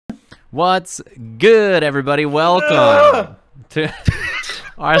What's good, everybody? Welcome to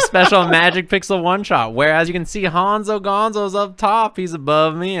our special Magic Pixel one-shot, where, as you can see, Honzo Gonzo's up top. He's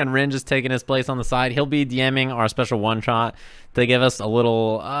above me, and Rynge is taking his place on the side. He'll be DMing our special one-shot to give us a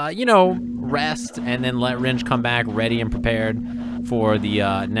little, rest, and then let Rynge come back ready and prepared for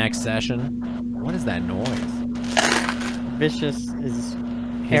the next session. What is that noise? Vicious is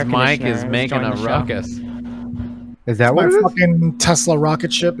His mic is making a ruckus. Is that what it is? Fucking Tesla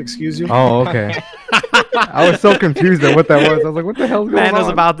rocket ship, excuse you. Oh, okay. I was so confused at what that was. I was like, what the hell's going on? Man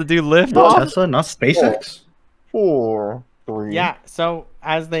was about to do lift Not off. Tesla, not SpaceX. 4, 3. Yeah, so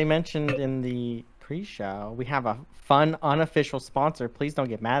as they mentioned in the pre-show, we have a fun unofficial sponsor. Please don't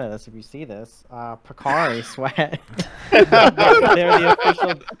get mad at us if you see this. Pocari Sweat. They're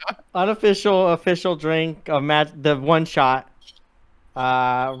the official drink of the one shot.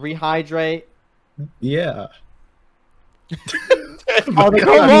 Rehydrate. Yeah. Oh,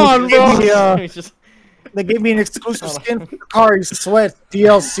 come on, bro. They gave me an exclusive skin for Pocari Sweat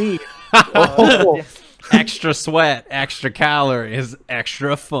DLC. Oh. Extra sweat, extra calories,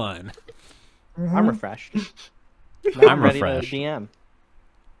 extra fun. I'm refreshed. I'm ready refreshed. to DM.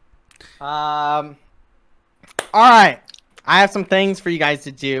 All right. I have some things for you guys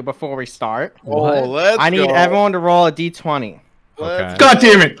to do before we start. Let's I need everyone to roll a d20. Okay. God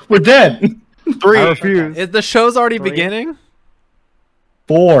damn it, we're dead. 3. I refuse. Is the show's already 3. beginning?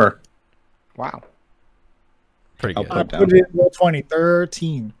 4. Wow. Pretty I'll good. put Put it in roll 20.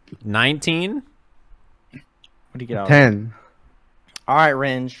 13. 19? What do you get out? 10. All right,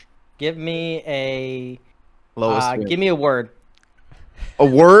 Rynge. Give me a Lowest. give me a word. A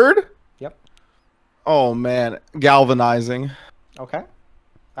word? Yep. Oh man, galvanizing. Okay.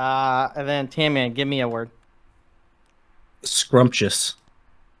 And then Tanman, give me a word. Scrumptious.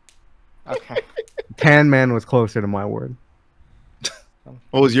 Okay. Tanman was closer to my word.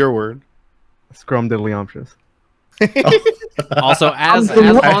 What was your word? Scrumdiddlyumptious. Also, as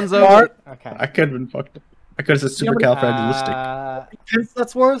Honzo... Okay. I could have been fucked up. I could have said supercalifragilistic. Pence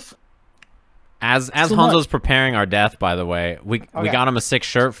that's worth? As So Honzo's preparing our death, by the way, we Okay. got him a sick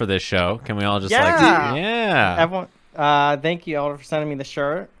shirt for this show. Can we all just Yeah. yeah. Everyone, thank you, Elder, for sending me the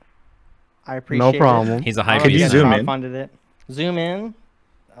shirt. I appreciate No it. problem. He's a I hype don't know if Could you guys zoom in? crowdfunded it. Zoom in.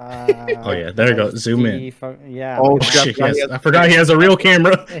 Oh yeah, there you go. Zoom in. Yeah. Oh, look at that. Shit, I forgot he has a real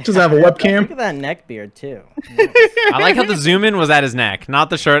camera. Doesn't have a Look webcam. at that neck beard too. I like how the zoom in was at his neck, not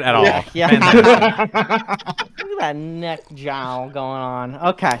the shirt at all. Yeah. Fantastic. Look at that neck jowl going on.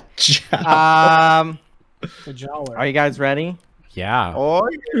 Okay. Ciao. The Jowler. Are you guys ready? Yeah. Oh,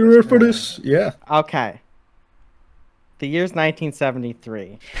 You ready for this? Yeah. Okay. The year's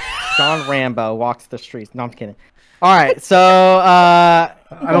 1973. John Rambo walks the streets. No, I'm kidding. All right, so I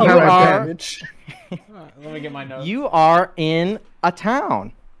don't have my pen. Let me get my notes. you are in a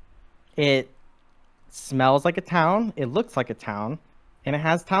town. It smells like a town. It looks like a town, and it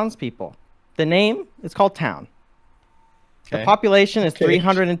has townspeople. The name is called Town. The Okay. population is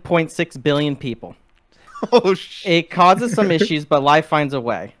 300.6 billion people. oh shit. It causes some issues, but life finds a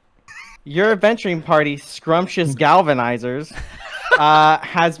way. Your adventuring party, Scrumptious Galvanizers,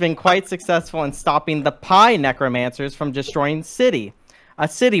 has been quite successful in stopping the Pie Necromancers from destroying City, a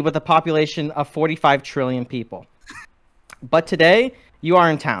city with a population of 45 trillion people. But today, you are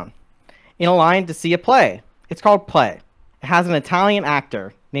in town, in a line to see a play. It's called Play. It has an Italian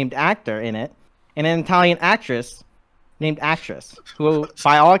actor named Actor in it, and an Italian actress named Actress, who,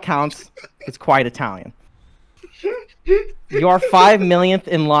 by all accounts, is quite Italian. You are 5 millionth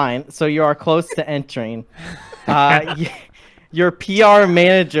in line, so you are close to entering. Your PR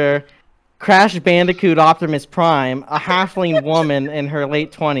manager, Crash Bandicoot Optimus Prime, a halfling woman in her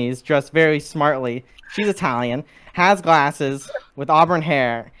late 20s, dressed very smartly. She's Italian, has glasses, with auburn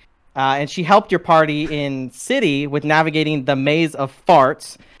hair, and she helped your party in City with navigating the maze of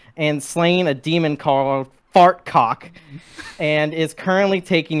farts and slaying a demon called Fartcock, and is currently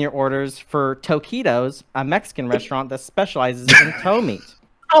taking your orders for Toquitos, a Mexican restaurant that specializes in toe meat.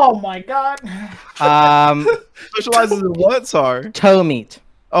 Oh my god. Specializes in what? Sorry. Toe meat.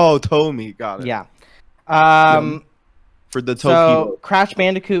 Oh, toe meat. Got it. Yeah. For the toe. So Crash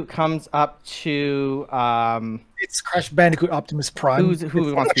Bandicoot comes up to It's Crash Bandicoot Optimus Prime.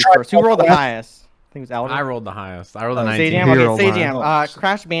 who wants to be first? Who rolled the highest? I think it was Elder. I rolled the highest. I rolled the 19. Sajam. Hero Okay, line. Sajam.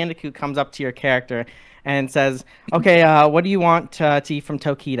 Crash Bandicoot comes up to your character and says, "Okay, what do you want to eat from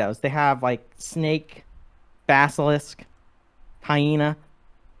Toquitos? They have like snake, basilisk, hyena."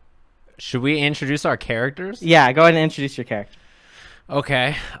 Should we introduce our characters? Yeah, go ahead and introduce your character.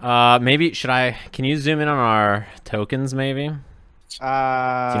 Okay. Maybe can you zoom in on our tokens maybe? Do you know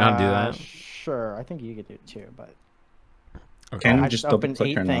how to do that? Sure, I think you could do it too, but Okay. Can I you just double opened click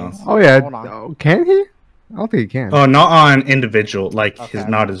 8 or no? things. Oh yeah. Hold on. Oh, can he? I don't think he can. Oh, not on individual, like Okay.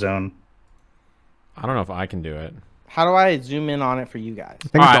 not his own. I don't know if I can do it. How do I zoom in on it for you guys? I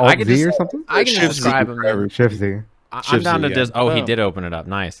think Alright, it's I Alt could Z just- or something. I can Shift just describe Z him then. Shift Z. I'm Shift down Z, to yeah. just. Oh, he Boom. did open it up.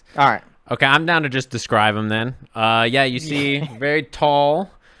 Nice. All right. Okay, I'm down to just describe him then. Yeah, you see, very tall,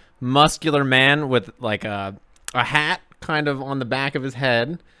 muscular man with like a hat kind of on the back of his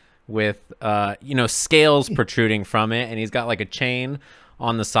head, with scales protruding from it, and he's got like a chain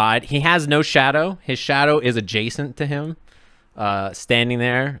on the side. He has no shadow. His shadow is adjacent to him, standing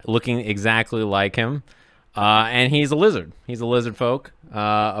there, looking exactly like him. And he's a lizard. He's a lizard folk,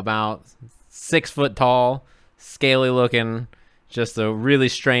 about 6 foot tall, scaly looking. Just a really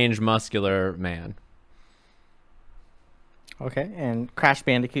strange, muscular man. Okay, and Crash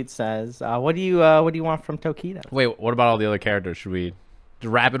Bandicoot says, "What do you want from Tokido?" Wait, what about all the other characters? Should we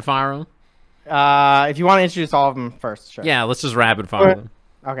rapid fire them? If you want to introduce all of them first, sure. Yeah, let's just rapid fire them.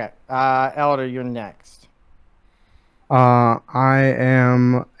 Okay. Elder, you're next. I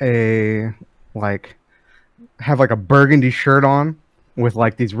am have like a burgundy shirt on with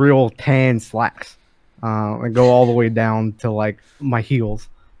like these real tan slacks. And go all the way down to like my heels,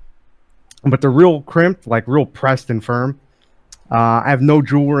 but they're real crimped, like real pressed and firm. I have no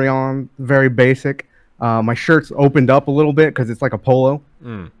jewelry on, very basic. My shirt's opened up a little bit because it's like a polo.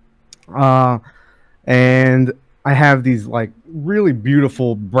 And I have these like really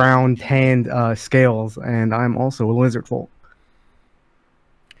beautiful brown tanned scales, and I'm also a lizard folk.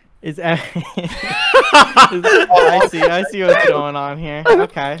 I see what's going on here.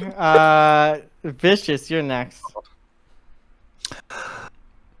 Okay. Vicious, you're next.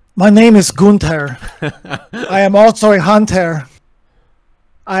 My name is Guhnter. I am also a hunter.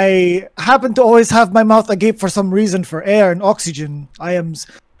 I happen to always have my mouth agape for some reason for air and oxygen. I am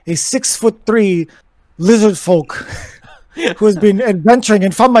a 6'3" lizard folk who has been adventuring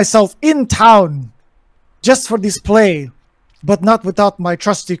and found myself in town just for display, but not without my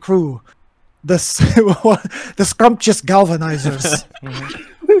trusty crew, the scrumptious galvanizers.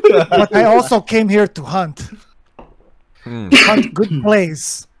 But I also came here to hunt. Hunt good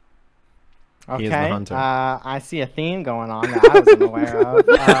plays. He is the Okay. hunter. I see a theme going on that I wasn't aware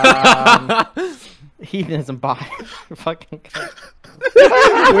of. Hedonism bot. Fucking.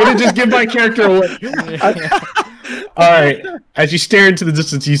 Way to just give my character away. All right. As you stare into the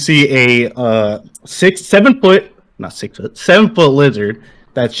distance, you see a 7 foot, not 6 foot, 7 foot lizard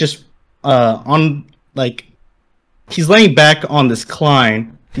that's just on like he's laying back on this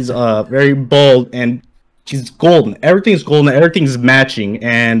climb. He's very bold and she's golden. Everything's golden. Everything's matching.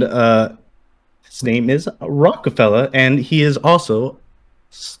 And his name is Rockerfella, and he is also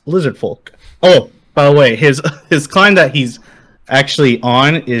lizard folk. Oh, by the way, his climb that he's actually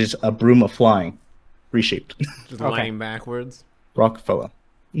on is a broom of flying, reshaped. Just laying backwards. Rockerfella.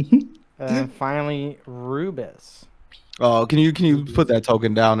 And finally, Rubeus. Oh, can you put that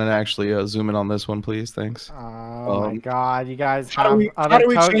token down and actually zoom in on this one, please? Thanks. Oh my God, you guys How have do we other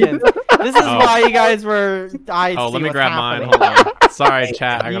change tokens. This is why you guys were. Let me grab mine. Hold on. Sorry,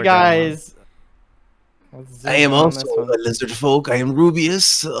 chat. I You gotta grab mine. guys. Let's I zoom am in on also this one. a lizard folk. I am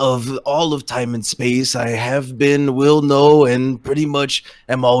Rubeus of all of time and space. I have been, will know, and pretty much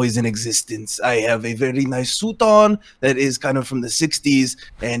am always in existence. I have a very nice suit on that is kind of from the 60s.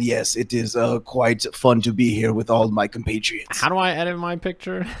 And yes, it is quite fun to be here with all my compatriots. How do I edit my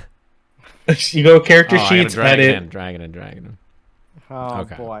picture? You go character I gotta sheets, drag it edit. in, drag it in. Oh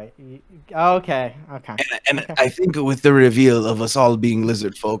Okay. boy. Okay. And I think with the reveal of us all being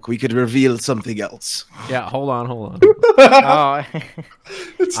lizard folk, we could reveal something else. Yeah, hold on. Oh. I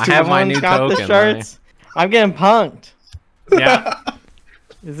have my Everyone's new got token. the shirts. I'm getting punked. Yeah.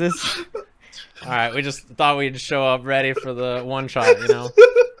 Is this? All right. We just thought we'd show up ready for the one shot. You know.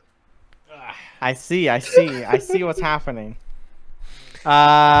 I see what's happening.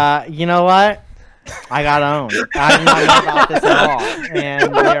 You know what? I got owned. I did not know about this at all,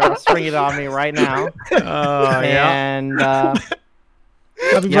 and they're springing it on me right now. Yeah. And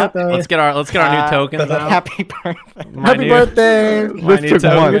Happy Yep. birthday. Let's get our new tokens out. happy birthday. My Happy new- birthday. My This new took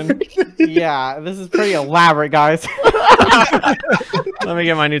token. Yeah, this is pretty elaborate, guys. Let me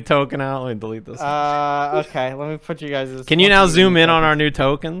get my new token out. Let me delete this. Okay, let me put you guys. Can you now zoom in on our new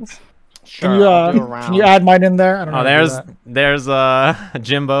tokens? Sure, Can you I'll do a round. can you add mine in there? I don't know. Oh, how to do there's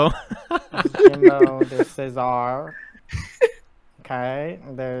Jimbo. Jimbo, there's Cczzaar. Okay,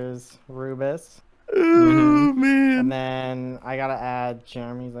 there's Rubeus. Oh man. And then I gotta add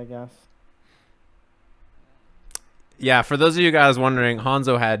Jeremy's, I guess. Yeah, for those of you guys wondering,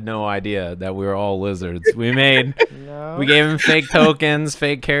 Honzo had no idea that we were all lizards. We gave him fake tokens,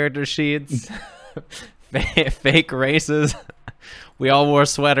 fake character sheets, fake races. We all wore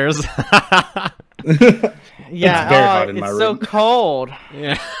sweaters. Yeah, very hot in my it's room. so cold.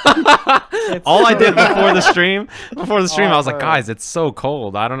 Yeah. All I did before the stream, I was like, Awkward. guys, it's so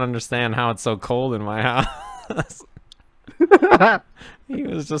cold. I don't understand how it's so cold in my house. He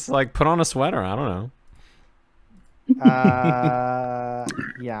was just like, put on a sweater. I don't know.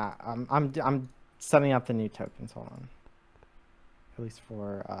 Yeah, I'm setting up the new tokens. Hold on. At least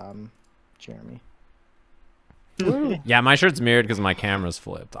for Jeremy. Yeah, my shirt's mirrored because my camera's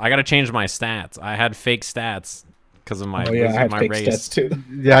flipped. I gotta change my stats. I had fake stats because of my, Oh yeah, I had my fake race. stats too.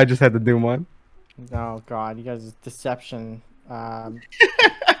 Yeah, I just had to do one. Oh God, you guys' deception.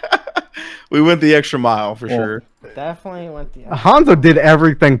 We went the extra mile for Yeah. sure. Definitely went the. Hanzo did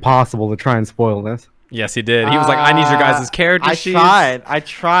everything possible to try and spoil this. Yes, he did. He was like, I need your guys' character I sheets. tried. I I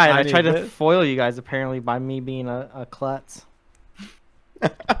tried need to this. foil you guys apparently by me being a klutz.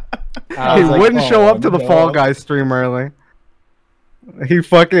 He like, wouldn't show up to the no. Fall Guys stream early. He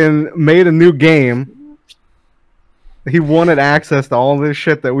fucking made a new game. He wanted access to all this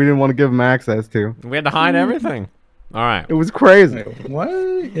shit that we didn't want to give him access to. We had to hide everything. All right. It was crazy. Wait, what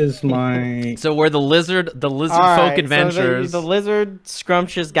is my? So we're the lizard All folk right, adventures. So the lizard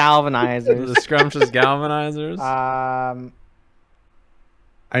scrumptious galvanizers. The scrumptious galvanizers.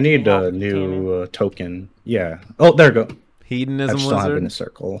 I need Yeah, a new token. Yeah. Oh, there we go. I Hedonism just don't have it in a lizard.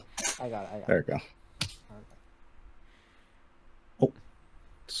 circle. I got it. There we go. Oh,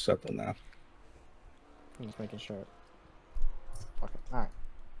 circle now. I'm just making sure. Fuck it. All right.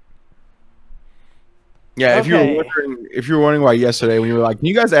 Yeah, if Okay. you were wondering why yesterday when you were like, "Can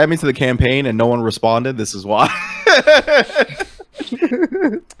you guys add me to the campaign?" and no one responded, this is why.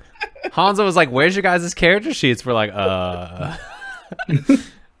 Honzo was like, "Where's your guys' character sheets?" We're like, I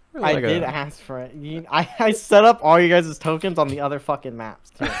did ask for it. I set up all you guys' tokens on the other fucking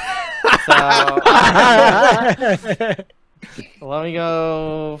maps too. So let me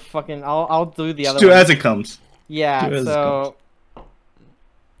go. Fucking, I'll do the other. Just do one. as it comes. Yeah. do as it So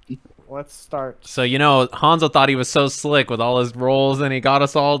let's start. So Honzo thought he was so slick with all his rolls, and he got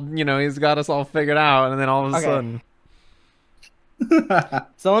us all. He's got us all figured out, and then all of a Okay. sudden,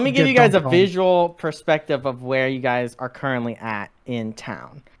 So let me give Get you guys a dunked on. visual perspective of where you guys are currently at in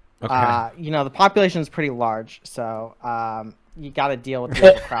town. okay. The population is pretty large, so you got to deal with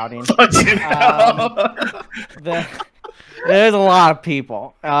the overcrowding. There's a lot of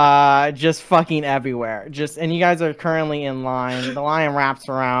people, just fucking everywhere. And you guys are currently in line. The line wraps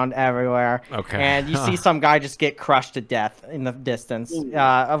around everywhere. Okay. And you see some guy just get crushed to death in the distance.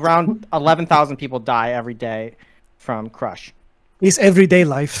 Around 11,000 people die every day from crush. It's everyday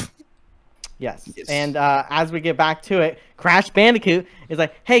life. Yes. Yes. And as we get back to it, Crash Bandicoot is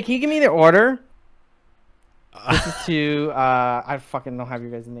like, "Hey, can you give me their order?" This is to I fucking don't have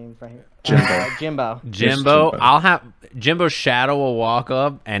your guys' names right here. Jimbo. Jimbo, Jimbo. I'll have Jimbo's shadow will walk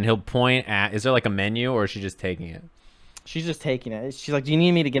up and he'll point at. Is there like a menu, or is she just taking it? She's just taking it. She's like, "Do you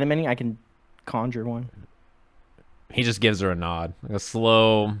need me to get a menu? I can conjure one." He just gives her a nod, like a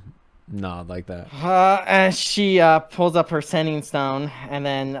slow nod, like that. And she pulls up her sending stone and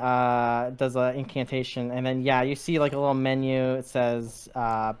then does an incantation. And then, yeah, you see like a little menu. It says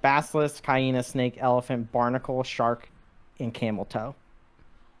basilisk, hyena, snake, elephant, barnacle, shark, and camel toe.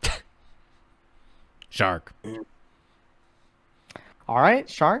 Shark. All right,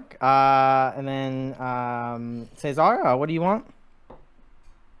 shark. And then Cczzaar, what do you want?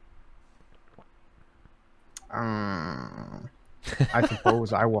 I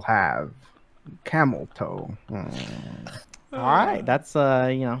suppose I will have camel toe. All right, that's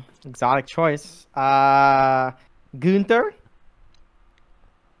exotic choice. Gunther.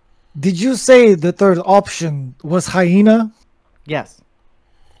 Did you say the third option was hyena? Yes.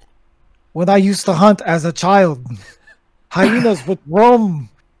 When I used to hunt as a child, hyenas would roam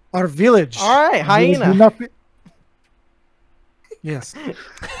our village. All right, They would do hyena. nothing- Yes.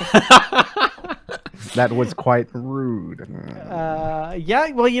 That was quite rude.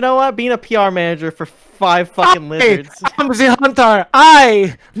 Yeah. Well, you know what? Being a PR manager for 5 fucking Hey, lizards. I'm the hunter.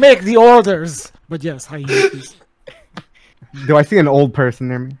 I make the orders. But yes, hyenas. Do I see an old person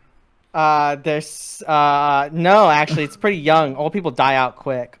near me? There's no, actually, it's pretty young. Old people die out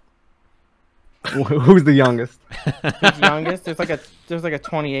quick. Who's the youngest? Who's youngest? There's like a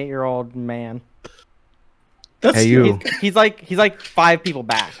 28-year-old man. That's Hey, you. He's like 5 people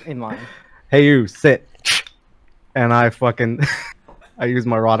back in line. Hey, you, sit. And I fucking... I use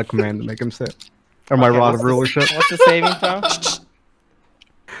my rod of command to make him sit. Or my Okay, rod what's of the- rulership. What's the saving throw?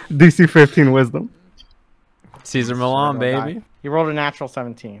 DC 15 wisdom. Caesar Milan, baby. He rolled a natural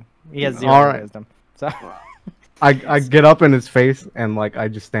 17. He has 0 All right. wisdom. So I get up in his face and like I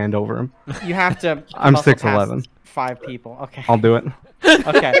just stand over him. You have to. I'm muscle 6'11". past 5 people. Okay. I'll do it.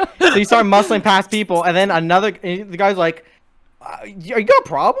 Okay. So you start muscling past people, and then the guy's like, "You got a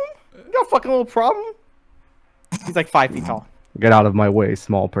problem? You got a fucking little problem?" He's like 5 feet tall. Get out of my way,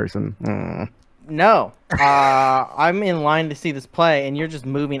 small person. No. I'm in line to see this play, and you're just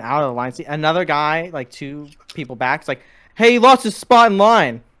moving out of the line. See, another guy, like 2 people back, is like, "Hey, he lost his spot in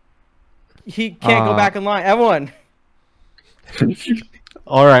line. He can't go back in line." Everyone.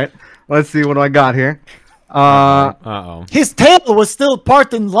 All right. Let's see what I got here. Uh-oh. His tail was still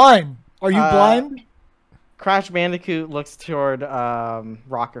part in line. Are you blind? Crash Bandicoot looks toward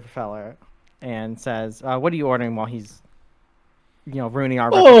Rockerfella and says, "What are you ordering while he's, ruining our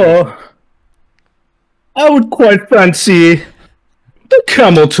reputation?" Oh, I would quite fancy the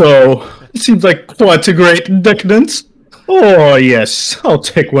camel toe. It seems like quite a great decadence. Oh yes, I'll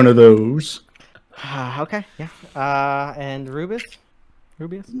take one of those. Okay, yeah. And Rubeus?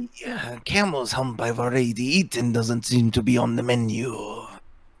 Yeah, camel's hump I've already eaten doesn't seem to be on the menu.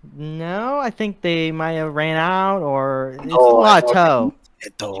 No, I think they might have ran out, or it's a lot of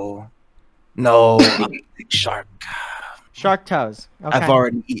toe. No, shark. Shark toes. Okay. I've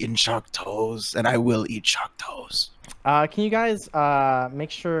already eaten shark toes, and I will eat shark toes. Can you guys make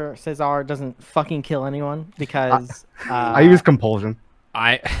sure Cczzaar doesn't fucking kill anyone? Because I use compulsion.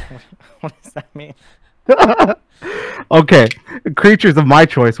 what does that mean? Okay, creatures of my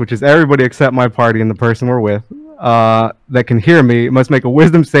choice, which is everybody except my party and the person we're with, that can hear me must make a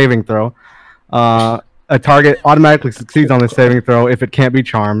wisdom saving throw. A target automatically succeeds on this saving throw if it can't be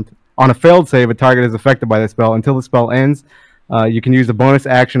charmed. On a failed save, a target is affected by the spell. Until the spell ends, you can use a bonus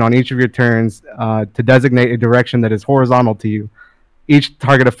action on each of your turns to designate a direction that is horizontal to you. Each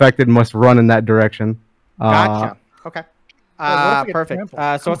target affected must run in that direction. Gotcha. Okay. what if we get Perfect.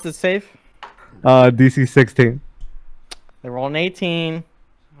 trampled? So what's the save? DC 16. They roll an 18.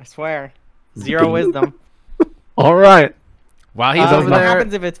 I swear. 0 wisdom. All right. While he's over what there,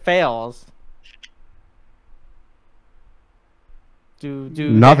 happens if it fails? Do they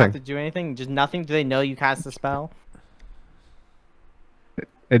Nothing. have to do anything? Just nothing? Do they know you cast the spell?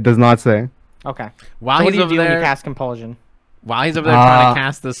 It does not say. Okay. while So what he's do you over do when you there, cast compulsion? trying to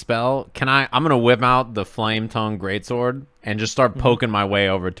cast the spell, I'm gonna whip out the flame tongue greatsword and just start poking my way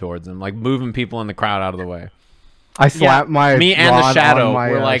over towards him, like moving people in the crowd out of the way, I slap my me and the rod shadow on my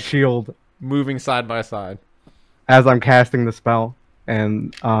were like shield moving side by side. as I'm casting the spell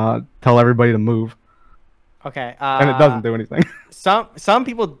and tell everybody to move. Okay. And it doesn't do anything. Some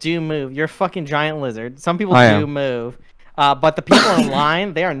people do move. You're a fucking giant lizard. Some people I do am. move. But the people in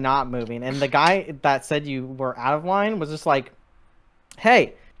line, they are not moving. And the guy that said you were out of line was just like,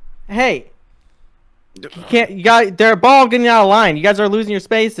 hey, they're all getting out of line. You guys are losing your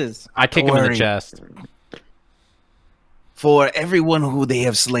spaces. I kick him in the Worry. chest. For everyone who they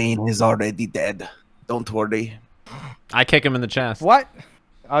have slain is already dead. Don't worry. I kick him in the chest. What?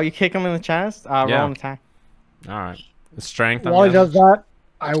 Oh, you kick him in the chest? Yeah. Roll an attack. All right. Strength. I'm While he guessing. does that,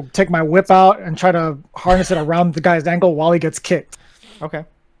 I will take my whip out and try to harness it around the guy's ankle while he gets kicked. Okay.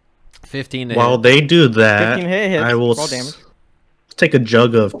 15 to While hit. they do that, 15 hits. I will Roll damage. take a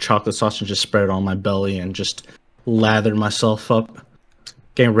jug of chocolate sauce and just spread it on my belly and just lather myself up.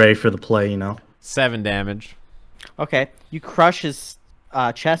 Getting ready for the play, 7 damage. Okay. You crush his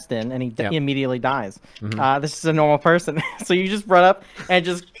chest in, and he Yep. immediately dies. Mhm. This is a normal person. So you just run up and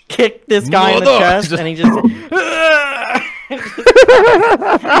just kick this guy in the Mother! chest, and he just...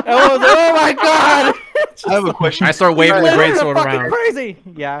 Everyone's like, oh my god! I have a question. I start waving the This is greatsword fucking around. crazy!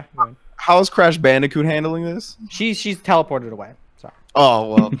 Yeah. go on. How's Crash Bandicoot handling this? She's teleported away. Sorry.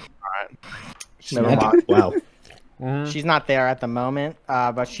 Oh well. Never mind. Wow. Mhm. She's not there at the moment,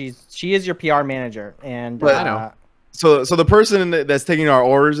 but she is your PR manager, and But- I know. So the person that's taking our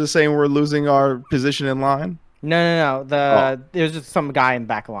orders is saying we're losing our position in line. no. There's just some guy in the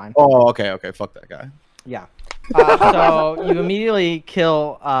back of the line. Oh, okay. Fuck that guy. Yeah. So you immediately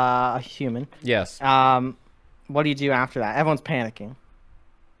kill a human. Yes. What do you do after that? Everyone's panicking.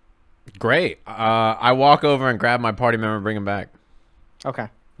 Great. I walk over and grab my party member and bring him back. Okay.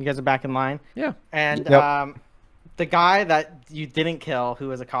 You guys are back in line. Yeah. And Yep. the guy that you didn't kill, who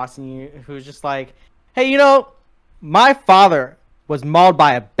was accosting you, who was just like, hey, my father was mauled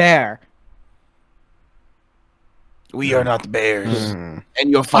by a bear. We are not bears. And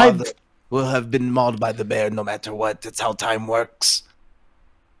your father will have been mauled by the bear no matter what. That's how time works.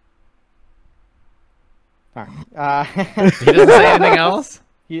 All right. He doesn't say anything else?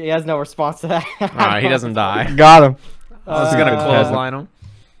 He has no response to that. All right, he doesn't die. Got him. I was going to clothesline him.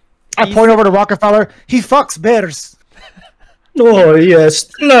 I point over to Rockefeller. He fucks bears. Oh yes,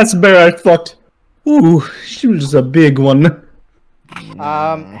 last bear I fucked Ooh, she was a big one.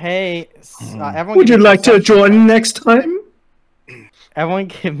 Hey, everyone. Would give you me a like to perception join check. next time? Everyone,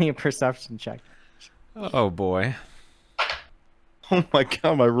 give me a perception check. Oh boy. Oh my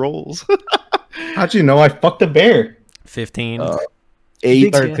god, my rolls. How'd you know I fucked a bear? 15.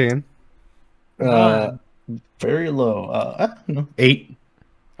 8. 13. Very low. I don't know. 8.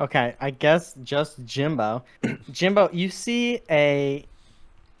 Okay, I guess just Jimbo. Jimbo, you see a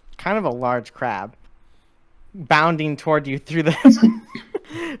kind of a large crab bounding toward you through the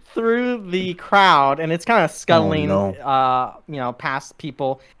through the crowd, and it's kind of scuttling, past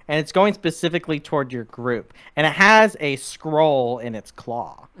people, and it's going specifically toward your group, and it has a scroll in its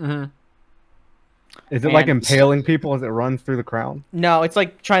claw. Mm-hmm. Is it like And- impaling people as it runs through the crowd? No, it's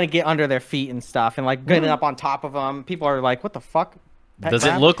like trying to get under their feet and stuff, and like getting up on top of them. People are like, "What the fuck?" Pet Does it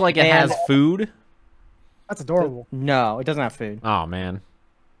crab? look like it And- has food? That's adorable. No, it doesn't have food. Oh man.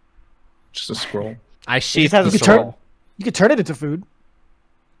 Just a scroll. I It sheathed just has the a You could turn- scroll. You could turn it into food.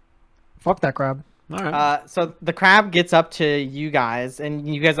 Fuck that crab. All right. So the crab gets up to you guys,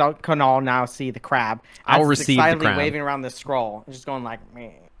 and you guys can all now see the crab. I'll As it's receive the excitedly crab. waving around the scroll, just going like,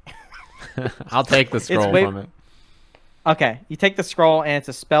 meh. I'll take the scroll way- from it. Okay, you take the scroll, and it's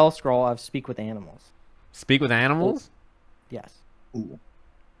a spell scroll of speak with animals. Speak with animals? Yes.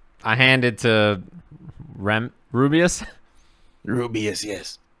 I hand it to Rubeus. Rubeus,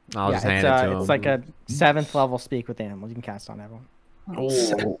 yes. I'll just hand it's, it to him. it's like a 7th level speak with animals. You can cast on everyone.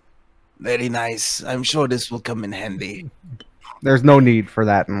 Oh, very nice. I'm sure this will come in handy. There's no need for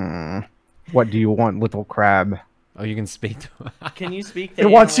that. What do you want, little crab? Oh, you can speak to him. Can you speak to It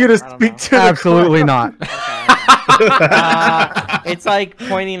wants you to animals? I don't speak know. to the Absolutely not. It's like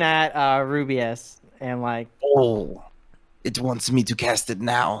pointing at Rubeus and like, Oh, it wants me to cast it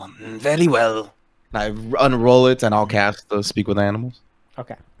now. Very well. I unroll it and I'll cast the Speak with Animals.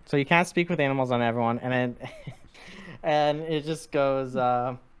 okay. So you can't speak with animals on everyone, and then and it just goes,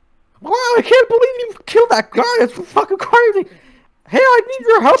 wow, I can't believe you killed that guy. It's fucking crazy. Hey, I need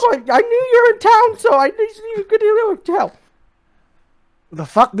your help. I knew you were in town, so I need you to help. The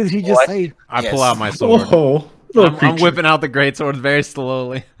fuck did he just What? say? I Yes. pull out my sword. Whoa. I'm whipping out the great sword very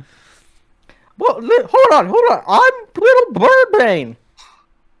slowly. Well, hold on. I'm Little Birdbane.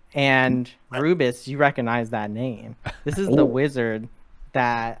 And Rubeus, you recognize that name. This is the wizard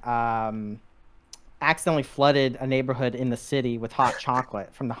that accidentally flooded a neighborhood in the city with hot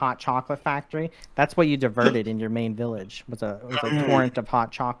chocolate from the hot chocolate factory. That's what you diverted in your main village, was a torrent of hot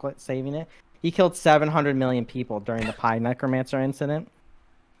chocolate, saving it. He killed 700 million people during the Pie Necromancer incident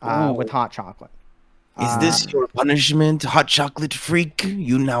with hot chocolate. Is this your punishment, hot chocolate freak?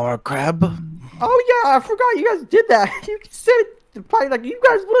 You now are crab? Oh yeah, I forgot you guys did that. You said it probably like you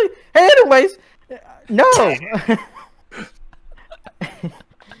guys really. Hey, anyways, no,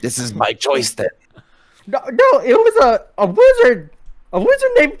 This is my choice then. no, it was a wizard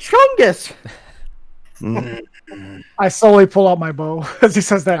named Chungus. I slowly pull out my bow as he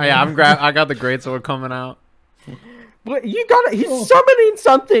says that. Oh, yeah, name. I got the great sword coming out. But you gotta. He's summoning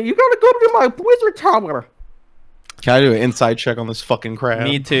something. You gotta go to my wizard tower. Can I do an inside check on this fucking crab?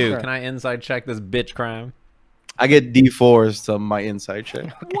 Me too. Sure. Can I inside check this bitch crime? I get D4s to my inside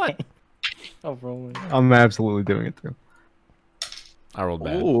check. What? Oh, rolling. I'm absolutely doing it too. I rolled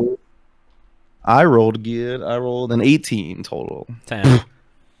bad. Ooh. I rolled good. I rolled an 18 total. 10.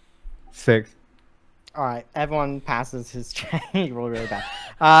 6. All right, everyone passes his check. He rolled really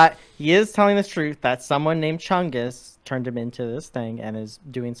bad. He is telling the truth that someone named Chungus turned him into this thing and is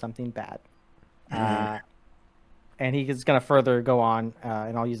doing something bad. And he is gonna further go on,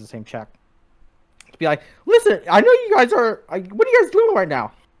 and I'll use the same check to be like, "Listen, I know you guys are. What are you guys doing right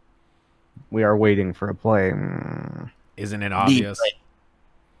now?" We are waiting for a play. Isn't it obvious?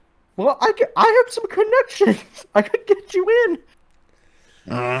 Well, I have some connections. I could get you in.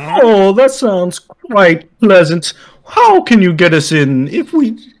 Oh, that sounds quite pleasant. How can you get us in if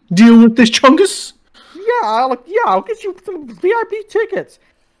we deal with this Chungus? Yeah, I'll get you some VIP tickets.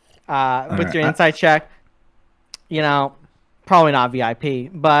 With your inside check, you know, probably not VIP,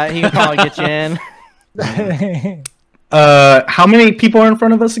 but he can probably get you in. How many people are in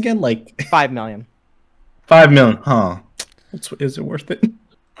front of us again? Like 5 million. 5 million, huh? Is it worth it?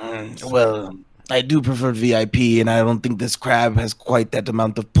 Well, I do prefer VIP, and I don't think this crab has quite that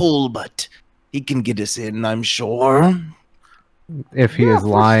amount of pull, but he can get us in, I'm sure. If he Yeah, is for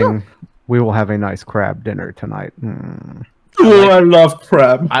lying, we will have a nice crab dinner tonight. Oh, I love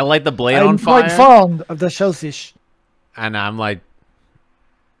crab. I light the blade I'm on fire, quite fond of the shellfish. and I'm like,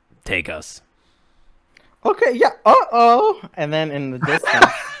 take us. Okay, yeah. And then in the distance,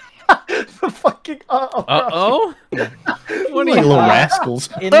 The fucking Uh-oh? What are you little rascals?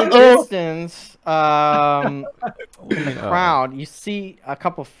 in the distance, in the crowd, you see a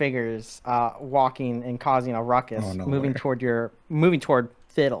couple figures walking and causing a ruckus, moving toward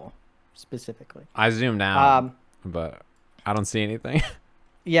Fiddle specifically. I zoomed out, but I don't see anything.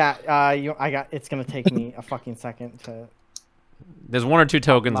 Yeah, it's gonna take me a fucking second to. There's 1 or 2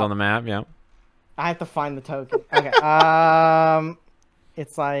 tokens on the map. Yeah. I have to find the token. Okay.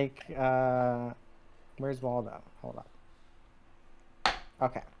 It's like where's Waldo? Hold up.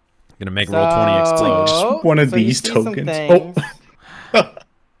 Okay. Gonna make roll 20 explode. Just one of these tokens.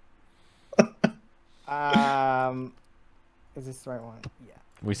 Is this the right one? Yeah.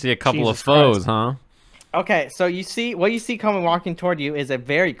 We see a couple of foes, huh? Okay, so you see coming walking toward you is a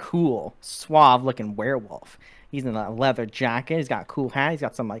very cool, suave-looking werewolf. He's in a leather jacket. He's got a cool hat. He's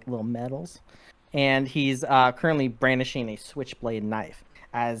got some like little medals, and he's currently brandishing a switchblade knife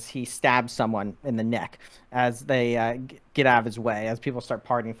as he stabs someone in the neck as they get out of his way, as people start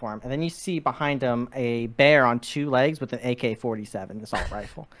partying for him. And then you see behind him a bear on 2 legs with an AK-47 assault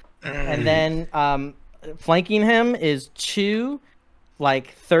rifle. And then flanking him is 2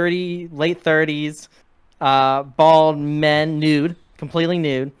 like late 30s bald men, completely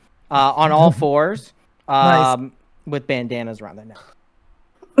nude, on all fours, Nice. with bandanas around their neck.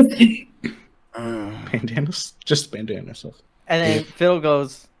 Bandanas? Just bandanas. And then Phil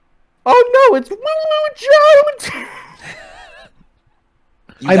goes, "Oh no, it's Woo Jones!"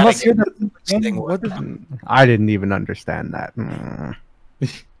 I must hear that. thing. What is I didn't even understand that.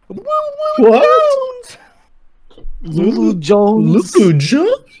 Woo What? Jones! Lulu Jones? Lulu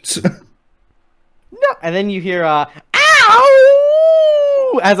Jones? No, and then you hear "Ow!"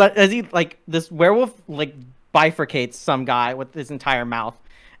 as he like this werewolf like bifurcates some guy with his entire mouth,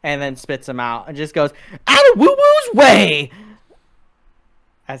 and then spits him out and just goes, "Out of Woo Woo's way!"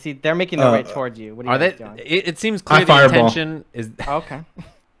 As they're making their way towards you. What are you guys doing? It seems clear the fireball. intention is. Okay.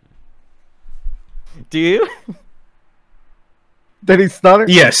 Do you? Did he stutter?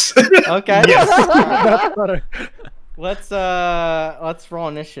 Yes. Okay. That's better. Let's roll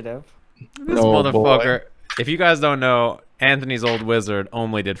initiative. This Oh, motherfucker. If you guys don't know, Anthony's old wizard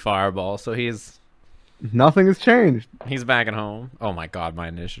only did fireball, so he's Nothing has changed. back at home. Oh my god, my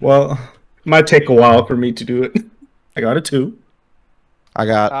initiative. Well, might take a while for me to do it. I got a 2. I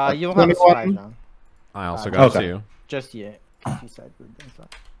got You'll have a 21. surprise round. I also got Okay. 2. Just you. You said so.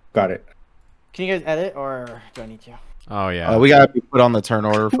 Got it. Can you guys edit or do I need to? Oh yeah. we gotta be put on the turn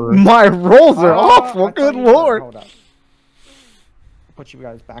order for. My rolls are Oh, awful. I thought Good you said- lord. Hold up. Put you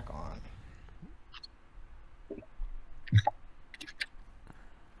guys back on.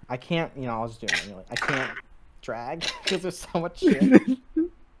 I can't, I'll just do it manually. I can't drag because there's so much shit,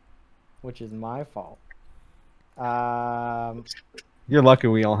 which is my fault. You're lucky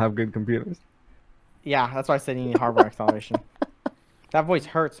we all have good computers. Yeah, that's why I said you need hardware acceleration. That voice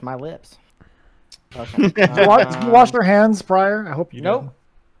hurts my lips. Okay. Did you wash your hands prior? I hope you Nope.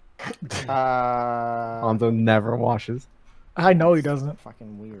 did. Honzo never washes. I know he doesn't.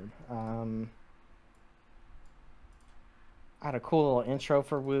 Fucking weird. I had a cool little intro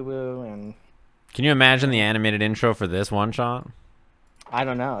for Woo Woo, and Can you imagine the animated intro for this one shot? I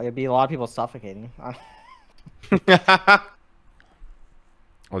don't know. It'd be a lot of people suffocating.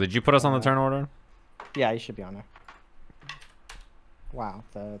 Oh, did you put us on the turn order? Yeah, you should be on there. Wow,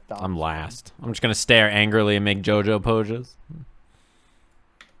 the I'm last. I'm just gonna stare angrily and make JoJo poses.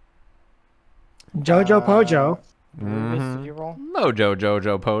 Jojo Pojo. Rubeus, did you roll? Mojo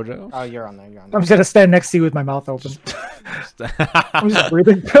Jojo Pojo. Oh, you're on there. You're on I'm there. just gonna stand next to you with my mouth open. I'm just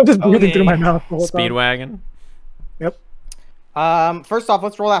breathing. I'm just breathing through my mouth the whole time. Speedwagon. Yep. First off,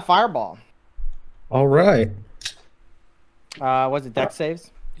 let's roll that fireball. All right. Was it deck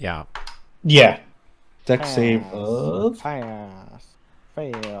saves? Yeah. Yeah. Deck save of... Pass.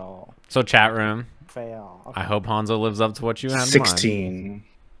 Fail. So chat room. Fail. Okay. I hope Honzo lives up to what you had in 16.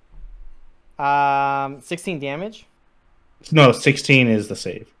 16 damage. No, 16 is the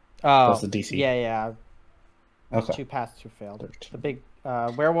save. Oh, That's the DC. Yeah, yeah. Okay. 2 passed, 2 failed. The big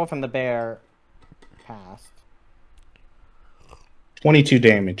werewolf and the bear passed. 22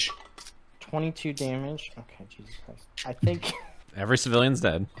 damage. 22 damage. Okay, Jesus Christ. I think. Every civilian's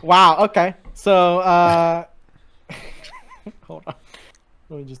dead. Wow. Okay. So, hold on.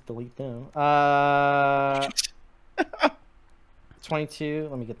 Let me just delete them. 22.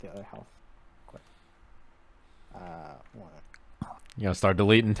 Let me get the other health. Quick. 1. You gotta start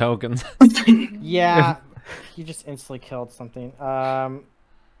deleting tokens. Yeah. You just instantly killed something.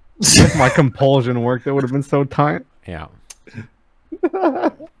 If my compulsion worked, it would have been so tight. Yeah.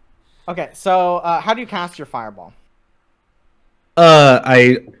 Okay. So, how do you cast your fireball?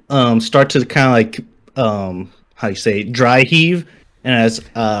 I start to kind of like how you say dry heave, And as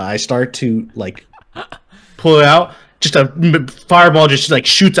I start to like pull it out, just a fireball just like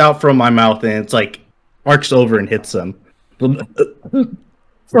shoots out from my mouth, and it's like arcs over and hits them. The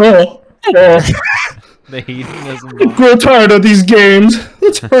hedonism. I grow tired of these games.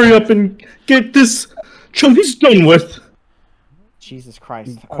 Let's hurry up and get this chunky's done with. Jesus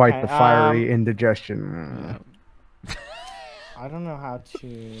Christ. Quite Okay, the fiery indigestion. I don't know how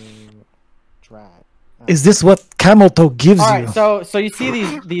to drag. Is this what camel toe gives All you? right, so you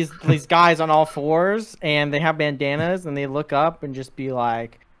see these guys on all fours, and they have bandanas, and they look up and just be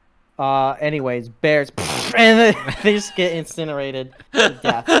like, anyways, bears, and they just get incinerated to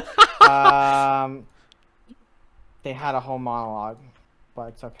death. They had a whole monologue, but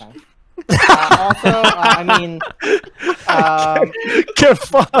it's okay. Also, I mean, Get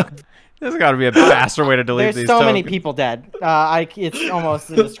fucked. There's got to be a faster way to delete there's these so many tokens. people dead. It's almost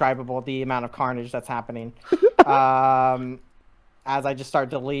indescribable the amount of carnage that's happening. As I just start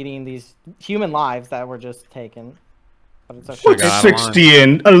deleting these human lives that were just taken. But it's okay. What's got out of 60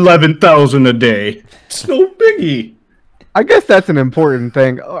 and 11,000 a day. It's no biggie. I guess that's an important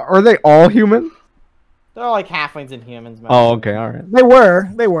thing. Are they all human? They're all like halflings and humans. Oh, okay, all right. They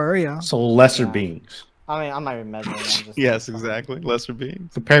were, yeah. So lesser Yeah. beings. I mean, I'm not even measuring them. Just Yes, exactly. Lesser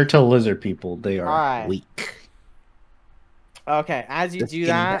beings. Compared to lizard people, they are Alright. weak. Okay, as you The do skinny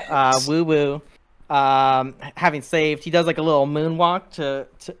that, bags. Woo Woo, having saved, he does like a little moonwalk to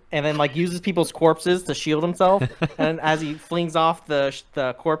and then like uses people's corpses to shield himself. And as he flings off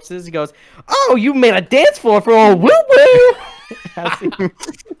the corpses, he goes, "Oh, you made a dance floor for old Woo Woo!"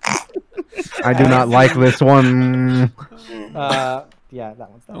 I do not like this one. Yeah,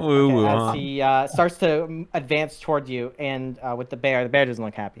 that one's done. Woo Woo, As huh? he starts to advance toward you, and with the bear doesn't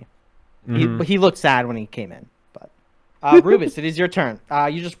look happy. He looked sad when he came in. But Rubeus, it is your turn.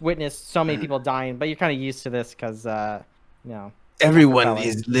 You just witnessed so many people dying, but you're kind of used to this because you know. Everyone Rockerfella.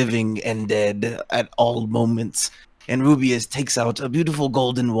 is living and dead at all moments. And Rubeus takes out a beautiful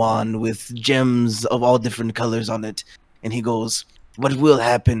golden wand with gems of all different colors on it. And he goes, "What will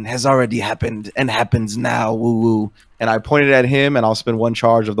happen has already happened and happens now, woo woo." And I pointed at him, and I'll spend one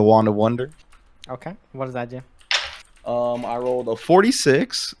charge of the Wand of Wonder. Okay, what does that do? I rolled a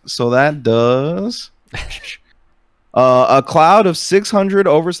 46, so that does a cloud of 600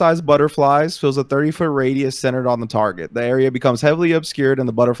 oversized butterflies fills a 30-foot radius centered on the target. The area becomes heavily obscured, and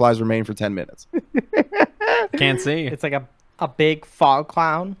the butterflies remain for 10 minutes. Can't see. It's like a big fog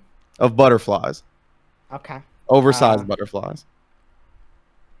cloud. Of butterflies, Okay. oversized butterflies.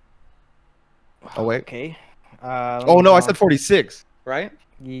 Oh wait. Okay. Oh no, I said 46. Right?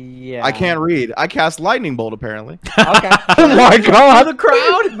 Yeah. I can't read. I cast lightning bolt apparently. Okay. Oh my god! The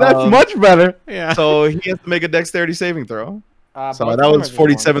crowd. That's much better. Yeah. So he has to make a dexterity saving throw. Both So of that them was are just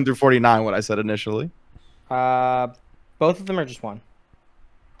 47 through 49 what I said initially. one. Both of them are just one.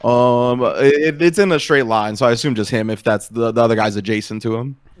 It's in a straight line, so I assume just him if that's the other guy's adjacent to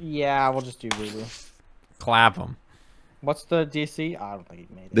him. Yeah, we'll just do Ruby. Clap them. What's the DC? I don't think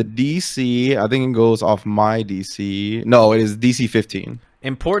he made it. The DC, I think it goes off my DC. No, it is DC 15.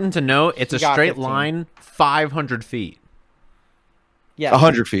 Important to note, it's He a got straight 15. line, 500 feet. Yeah.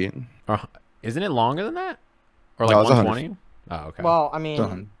 100 feet. Or, isn't it longer than that? Or No, like it's 100 120? Oh, okay. Well, I mean,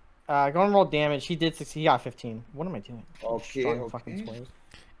 Done. go and roll damage. He did 60. He got 15. What am I doing? Okay, Strong okay. fucking squares.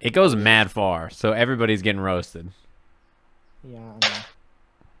 It goes mad far, so everybody's getting roasted. Yeah, I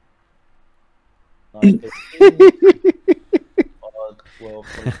know. 12,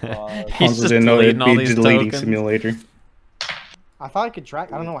 He's Honzo just didn't know it'd deleting all be these deleting tokens. simulator. I thought I could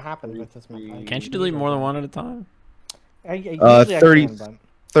drag. I don't know what happened with this one. Can't you delete more than one at a time? Usually 30 I can, but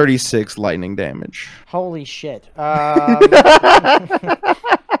 36 lightning damage. holy shit.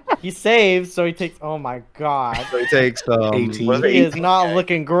 He saves, so he takes. Oh my god. So he takes 18. what is it, He is not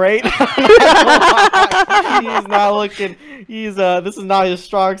looking great. He's not looking. He's this is not his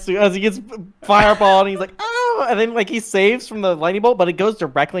strong suit. As he gets fireball and he's like, oh, and then like he saves from the lightning bolt, but it goes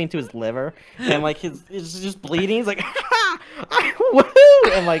directly into his liver, and like it's just bleeding. He's like, woo,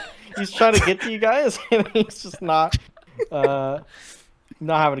 and like he's trying to get to you guys, and he's just not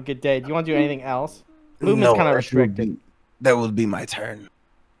having a good day. Do you want to do anything else? Movement's kind of restricted. That will be my turn.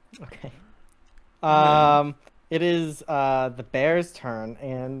 Okay. It is the bear's turn,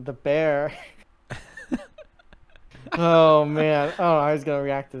 and the bear. Oh man! I don't know how he's gonna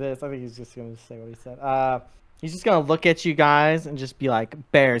react to this. I think he's just gonna say what he said. He's just gonna look at you guys and just be like,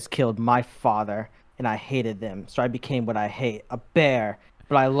 "Bears killed my father, and I hated them, so I became what I hate, a bear.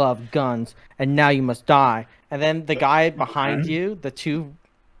 But I love guns, and now you must die." And then the guy behind you, the two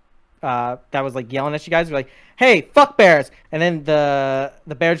that was like yelling at you guys. We're like, "Hey, fuck bears!" And then the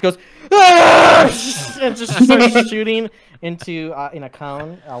bear just goes, "Ah!" and just starts shooting into in a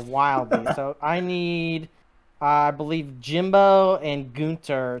cone wildly. So I need, I believe, Jimbo and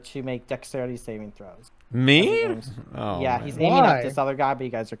Guhnter to make dexterity saving throws. Me? Oh, yeah, he's aiming at this other guy, but you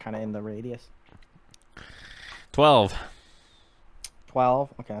guys are kind of in the radius. 12.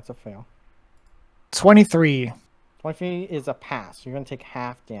 12. Okay, that's a fail. 23. 23 is a pass. You're gonna take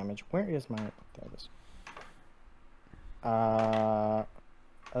half damage. Where is my? There it is.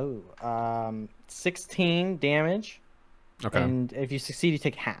 16 damage. Okay. And if you succeed, you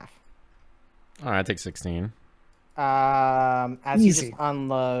take half. All right, I take 16. As he Easy. just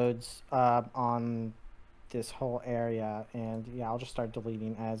unloads on this whole area, and yeah, I'll just start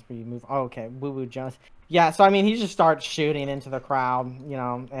deleting as we move. Oh, okay, Woo Woo Jonas. Yeah, so I mean, he just starts shooting into the crowd, you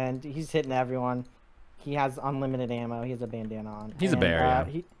know, and he's hitting everyone. He has unlimited ammo. He has a bandana on. He's a bear.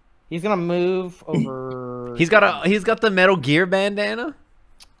 Yeah. He's gonna move over. He's got the Metal Gear bandana.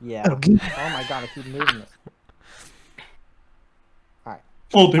 Yeah. Oh my god, I keep moving this. All right.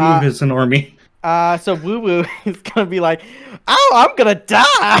 Oh, they move as an army. So Woo Woo is gonna be like, "Oh, I'm gonna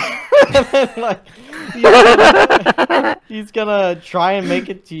die!" And then, like, he's gonna try and make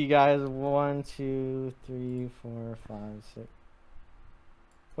it to you guys. 1, 2, 3, 4, 5, 6.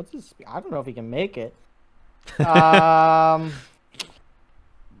 What's his speed? I don't know if he can make it.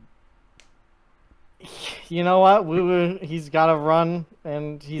 You know what? Woo Woo, he's gotta run,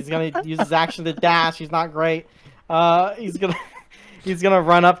 and he's gonna use his action to dash. He's not great. He's gonna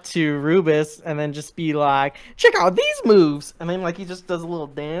run up to Rubeus and then just be like, "Check out these moves!" And then like he just does a little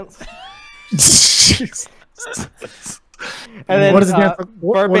dance. And then what is it?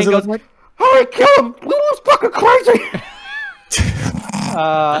 What Birdman goes, like? "Hurry, kill him! Woo-Woo's fucking crazy!"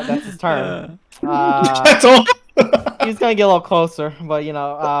 That's his turn. That's all. He's gonna get a little closer, but you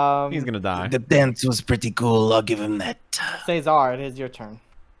know, He's gonna die. The dance was pretty cool. I'll give him that. Cczzaar, it is your turn.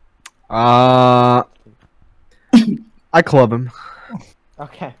 I club him.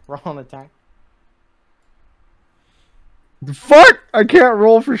 Okay, roll an attack. The fuck! I can't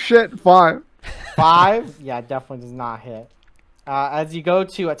roll for shit. 5. 5? Yeah, definitely does not hit. As you go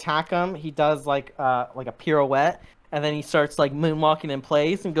to attack him, he does like a pirouette, and then he starts like moonwalking in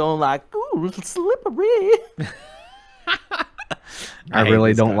place and going like, "Ooh, it's slippery." I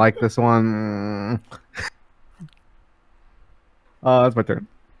really don't like this one. That's my turn.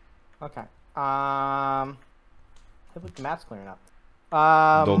 Okay. I think the map's clearing up.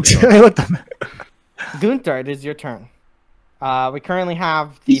 Guhnter, it is your turn. We currently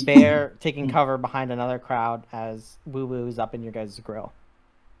have the bear taking cover behind another crowd as Woo Woo is up in your guys' grill.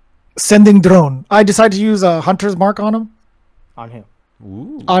 Sending drone. I decided to use a hunter's mark on him. On who?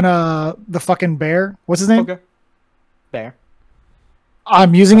 Ooh. On the fucking bear. What's his name? Okay. Bear.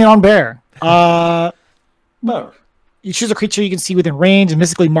 I'm using it on bear. You choose a creature you can see within range and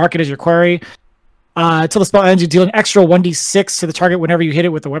mystically mark it as your query. Until the spell ends, you deal an extra 1d6 to the target whenever you hit it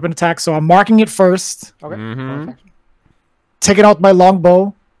with a weapon attack. So I'm marking it first. Okay. Mhm. Taking out my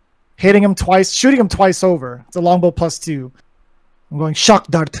longbow, hitting him twice, shooting him twice over. It's a longbow +2. I'm going shock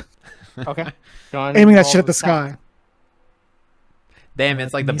dart, Okay. aiming that shit at the sky. Damn,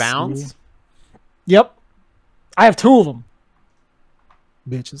 it's like the Let me bounce. see. Yep, I have 2 of them.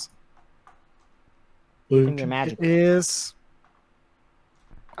 Bitches. Your magic. It is.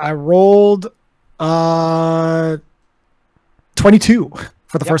 I rolled 22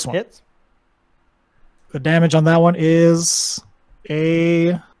 for the first one. Hits. The damage on that one is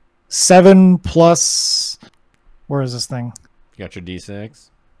a 7 plus. Where is this thing? You got your D6.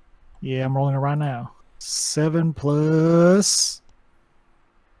 Yeah, I'm rolling it right now. 7 plus.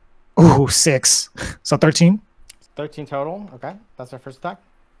 Ooh, 6. So 13. 13 total. Okay. That's our first attack.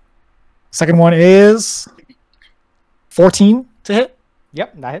 Second one is 14 to hit.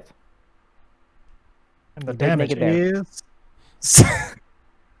 Yep, that hits. And the Big damage naked bear. is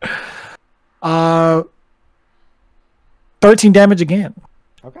 13 damage again.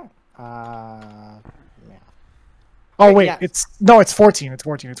 Okay. Yeah. Oh Wait, wait, yeah. it's 14. It's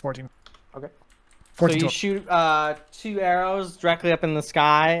 14. Okay. 14 So you total. shoot 2 arrows directly up in the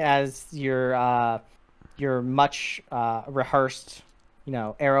sky as your much rehearsed, you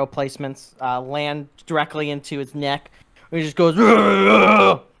know, arrow placements land directly into its neck. It just goes.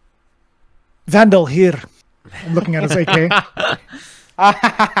 Vandal here. I'm looking at his AK.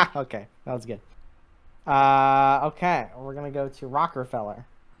 Okay, that was good. Okay, we're gonna go to Rockerfella.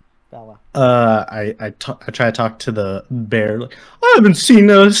 Bella. I try to talk to the bear. Like, I haven't seen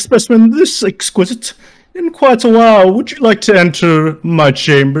a specimen this exquisite in quite a while. Would you like to enter my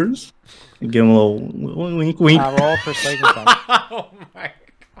chambers? Give him a little wink, wink. Roll persuasion check. Oh my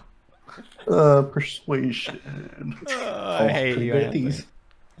god. Persuasion. I hate you. forget Anthony. these.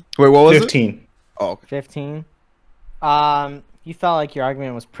 Wait, what was 15. Oh, okay. 15. You felt like your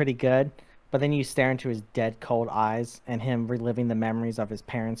argument was pretty good, but then you stare into his dead, cold eyes and him reliving the memories of his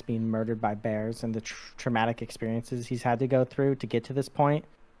parents being murdered by bears and the traumatic experiences he's had to go through to get to this point.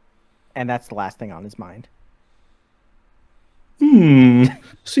 And that's the last thing on his mind.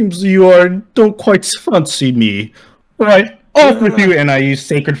 Seems you don't quite fancy me. Right, off with you, and I use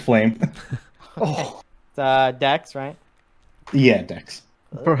Sacred Flame. Oh. It's Dex, right? Yeah, Dex.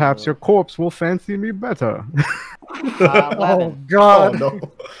 Perhaps your corpse will fancy me better. 11. God. Oh,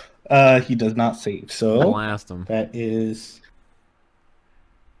 no. He does not save, so Blast him. that is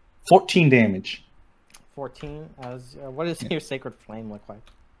 14 damage. 14. What does your Sacred Flame look like?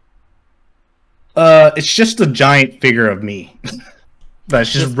 It's just a giant figure of me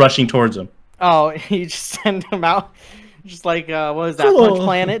that's just rushing towards him. Oh, you just send him out, just like what was that? Punch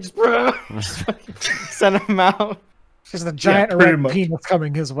Planet? Just send him out. Just a giant pretty red much. penis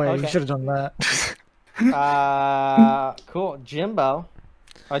coming his way. Okay. You should have done that. Cool. Jimbo.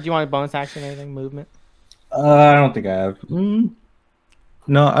 Do you want a bonus action or anything? Movement? I don't think I have. No,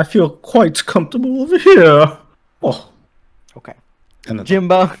 I feel quite comfortable over here. Oh, Okay. and then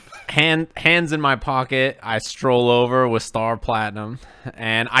Jimbo. Hands in my pocket. I stroll over with Star Platinum,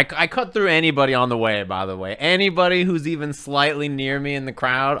 and I cut through anybody on the way. By the way, anybody who's even slightly near me in the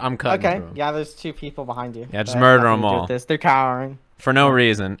crowd, I'm cutting Okay. through 'em. Yeah, there's 2 people behind you. Yeah, just that murder have 'em nothing to do all. with this. They're cowering. For no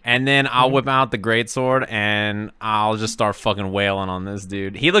reason. And then I'll whip out the greatsword and I'll just start fucking wailing on this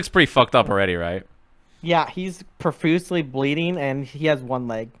dude. He looks pretty fucked up already, right? Yeah, he's profusely bleeding and he has 1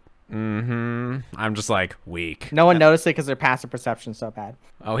 leg. I'm just like weak. No one noticed it because their passive perception's so bad.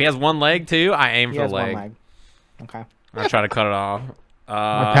 Oh, he has 1 leg too? I aim He for has the 1 leg. leg. Okay. I try to cut it off.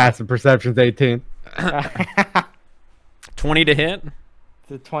 My passive perception's 18. 20 to hit?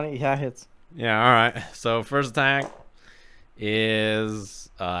 The 20, yeah, hits. Yeah, alright. So first attack is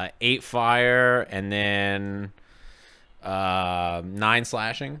 8 fire and then 9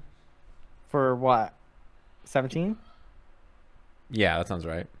 slashing. For what? 17? Yeah, that sounds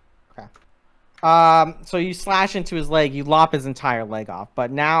right. So you slash into his leg, you lop his entire leg off,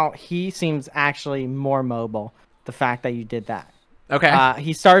 but now he seems actually more mobile. The fact that you did that, Okay.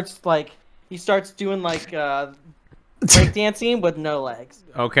 he starts doing like breakdancing with no legs.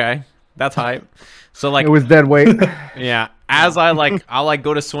 Okay. That's hype. So like It was dead weight. yeah, as I'll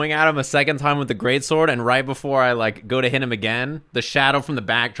go to swing at him a second time with the greatsword, and right before I go to hit him again, the shadow from the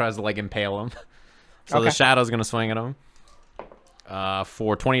back tries to impale him. So the Okay. shadow's gonna swing at him.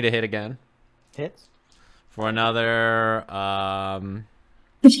 For 20 to hit again. Hits. For another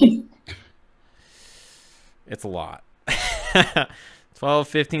it's a lot. 12,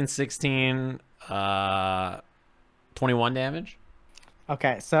 15, 16, 21 damage.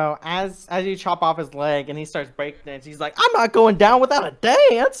 Okay, so as you chop off his leg and he starts breakdancing, he's like, "I'm not going down without a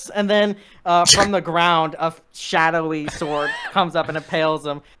dance." And then from the ground, a shadowy sword comes up and impales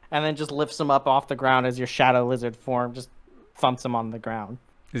him, and then just lifts him up off the ground as your shadow lizard form just thumps him on the ground.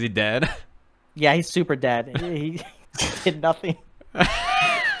 Is he dead? Yeah, he's super dead. He did nothing.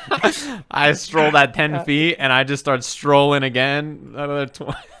 I stroll that 10 feet and I just start strolling again. Another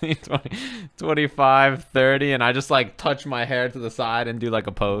 20, 25, 30. And I just touch my hair to the side and do a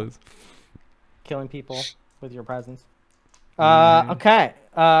pose. Killing people with your presence. Okay.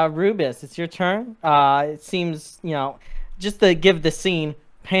 Rubeus, it's your turn. It seems, just to give the scene,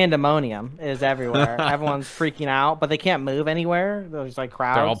 pandemonium is everywhere. Everyone's freaking out, but they can't move anywhere. There's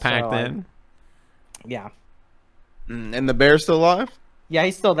crowds. They're all packed in. Yeah. And the bear's still alive? Yeah,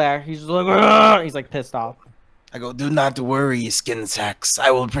 he's still there. He's just like, he's pissed off. I go, do not worry, skin sacks.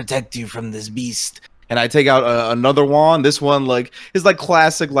 I will protect you from this beast. And I take out another wand. This one is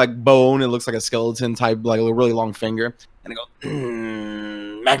classic bone. It looks like a skeleton type, a really long finger. And I go,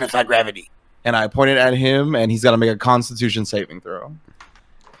 magnify gravity. And I point it at him, and he's got to make a Constitution saving throw.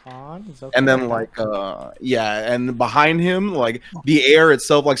 Okay. And then and behind him, the air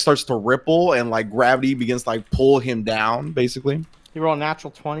itself starts to ripple, and gravity begins to pull him down, basically. You roll a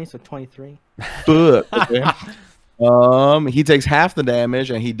natural 20, so 23. But, okay. He takes half the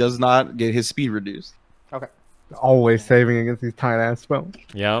damage, and he does not get his speed reduced. Okay. Always saving against these tight ass spells.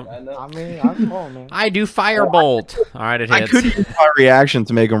 Yep. I mean, I'm rolling, man. I do firebolt. All right, it I hits. could use my reaction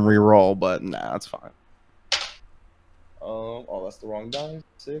to make him re-roll, but nah, that's fine. Oh, that's the wrong die.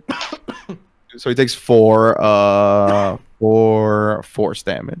 6. So he takes 4 force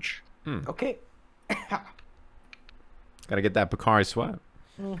damage. Okay. Gotta get that Picari sweat.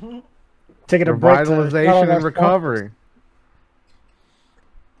 Taking a break. to Revitalization and recovery.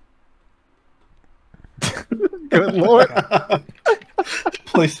 Good lord.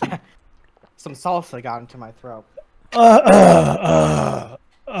 Please. Some salsa got into my throat. Uh,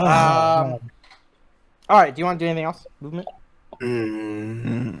 All right. Do you want to do anything else? Movement.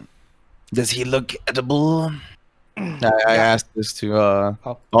 Does he look edible? I asked this to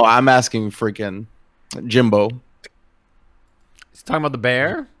I'm asking freaking Jimbo. He's talking about the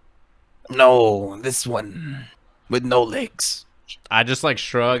bear. No, this one with no legs. I just like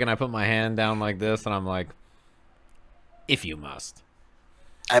shrug and I put my hand down like this and I'm like, if you must.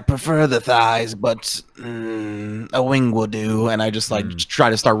 I prefer the thighs, but a wing will do. And I just like try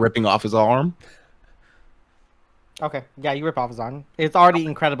to start ripping off his arm. Okay. Yeah, you rip off his arm. It's already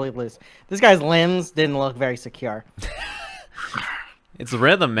incredibly loose. This guy's limbs didn't look very secure. It's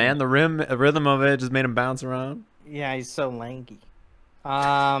rhythm, man. The rhythm of it just made him bounce around. Yeah, he's so lanky.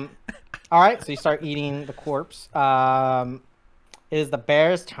 All right, so you start eating the corpse. It is the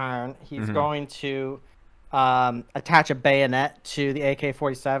bear's turn. He's going to attach a bayonet to the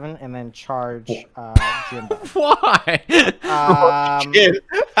AK-47 and then charge Jimbo. Why?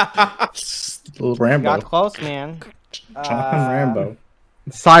 Little Rambo. Got close, man. Jonathan Rambo.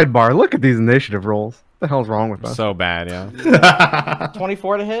 Sidebar. Look at these initiative rolls. What the hell's wrong with us? So bad, yeah.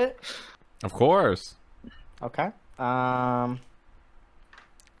 24 to hit. Of course. Okay.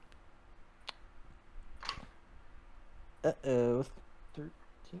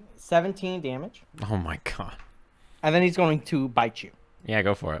 17 damage. Oh my god. And then he's going to bite you Yeah,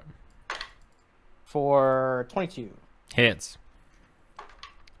 go for it. for 22. Hits.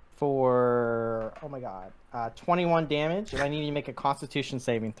 For, oh my god, 21 damage. And I need you to make a Constitution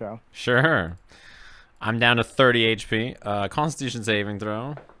saving throw. Sure. I'm down to 30 HP. Constitution saving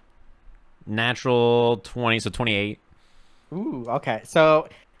throw. Natural 20, so 28. Ooh, okay. So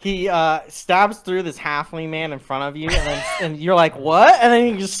he stabs through this halfling man in front of you, and then and you're like, what? And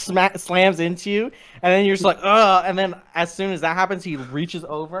then he just slams into you, and then you're just like, ugh. And then as soon as that happens, he reaches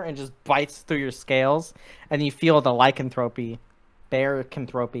over and just bites through your scales, and you feel the lycanthropy,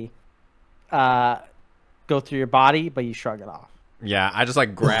 bearcanthropy, go through your body, but you shrug it off. Yeah, I just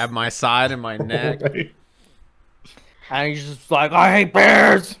like grab my side and my neck. And he's just like, I hate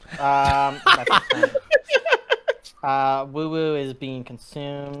bears. Woo Woo is being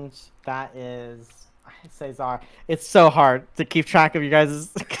consumed. That is Cczzaar. It's so hard to keep track of you guys.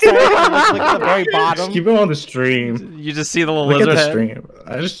 Look at the very bottom. Just keep him on the stream. You just see the little Look at lizard the head. stream.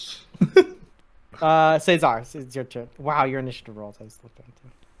 I just. Cczzaar, it's your turn. Wow, your initiative rolls. I just looked at it too.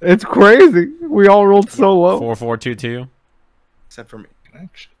 It's crazy. We all rolled so low. 4422. Except for me.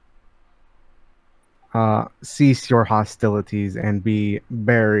 Cease your hostilities and be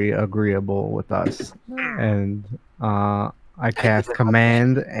very agreeable with us. And I cast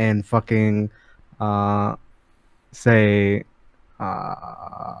command and fucking say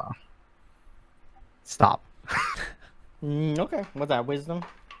stop. Okay, what's that? Wisdom?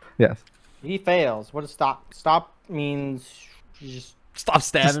 Yes. He fails. What does stop? Stop means you just Stop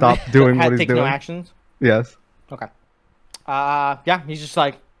stabbing Stop me. doing what he's take doing. no actions. Yes. Okay. Yeah, he's just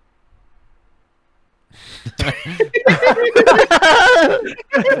like.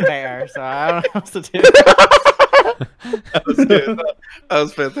 It's a bear, so I don't know what to do. That was good. That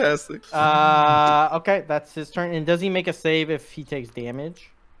was fantastic. Okay, that's his turn. And does he make a save if he takes damage?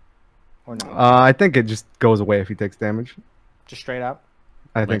 Or no? I think it just goes away if he takes damage. Just straight up?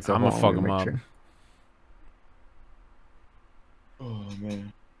 I think so. I'm gonna Hold on, fuck let me him make up. Oh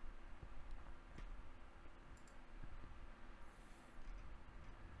man.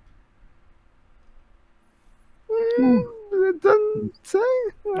 It doesn't say.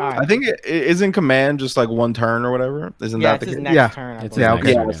 Alright. I think it isn't command just like one turn or whatever. Isn't Yeah, that it's the his case? next Yeah. turn. I It's believe. Yeah. his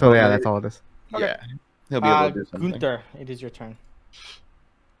Okay. next turn. So yeah, that's all it is. Yeah. He'll be able to do something. Gunther, it is your turn.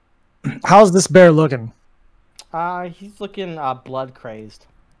 How's this bear looking? He's looking blood crazed.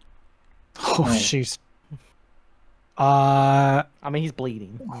 Oh, jeez. I mean, he's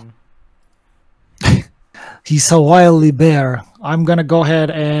bleeding. He's a wily bear. I'm gonna go ahead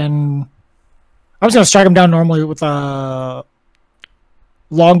and I'm just gonna strike him down normally with a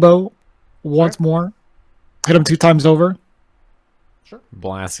longbow once more. Hit him 2 times over. Sure.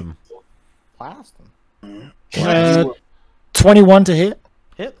 Blast him. Blast him. 21 to hit.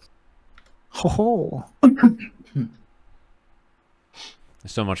 Hit. Oh, There's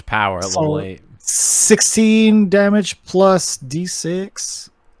so much power at level 8. 16 damage plus d6.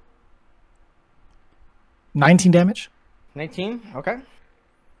 19 damage. 19. Okay.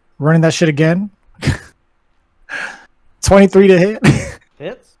 Running that shit again. 23 to hit.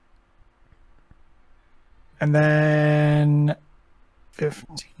 Hits. And then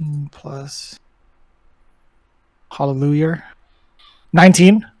 15 plus. Hallelujah.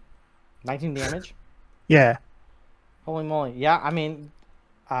 19. 19 damage. Yeah. Holy moly. Yeah, I mean,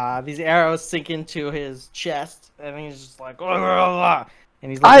 These arrows sink into his chest, and he's just like, blah, blah, blah.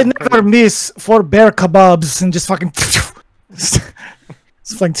 And he's I looking never miss for bear kebabs and just fucking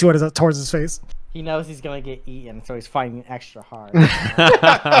fling two at towards his face. He knows he's gonna get eaten, so he's fighting extra hard. Do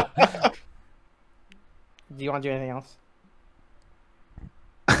you want to do anything else?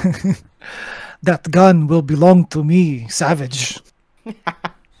 That gun will belong to me, savage.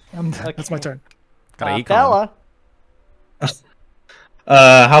 That's my turn. Gotta eat calm. Bella.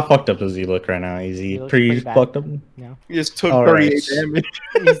 How fucked up does he look right now? Is he He looks pretty pretty bad. fucked up? No. He just took All 38 right. damage.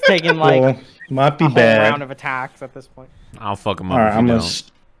 He's taking like Well, might be a whole bad. round of attacks at this point. I'll fuck him up. All right, if you I'm gonna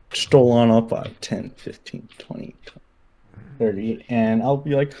don't. stroll on up by 10, 15, 20, 30, and I'll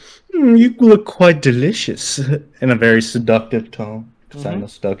be like, you look quite delicious in a very seductive tone, because I'm a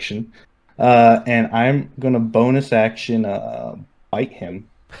seduction. And I'm gonna bonus action bite him.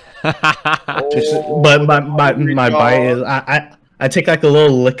 But my bite is I take like a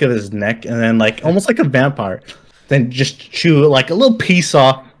little lick of his neck and then like almost like a vampire, then just chew like a little piece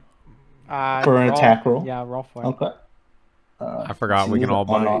off for an attack roll. Yeah, roll for it. Okay. I forgot we can all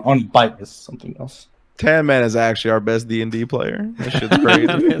bite. On bite is something else. Tanman is actually our best D&D player. That shit's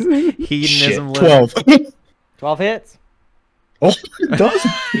crazy. Hedonism. Shit, 12. 12 hits. Oh, it does.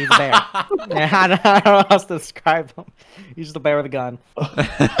 He's a bear. Yeah, I don't know how else to describe him. He's just a bear with a gun.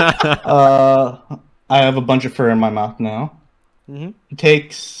 I have a bunch of fur in my mouth now. Mm-hmm. It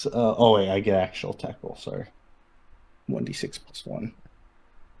takes. Oh wait, I get actual attack roll. Sorry. 1d6 plus 1.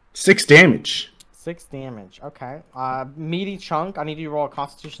 6 damage. 6 damage. Okay. Meaty chunk. I need you to roll a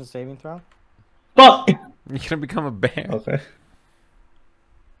Constitution saving throw. Fuck. You're gonna become a bear. Okay.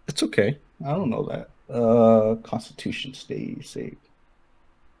 It's okay. I don't know that. Constitution save.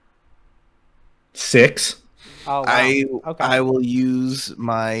 6. Oh, wow. I will use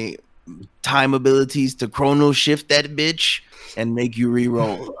my time abilities to chrono shift that bitch and make you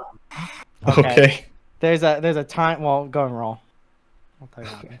re-roll. Okay. There's a time. Well, go and roll. I'll tell you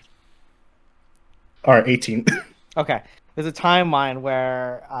that. All right, 18. Okay. There's a timeline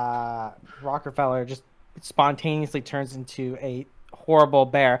where Rockerfella just spontaneously turns into a horrible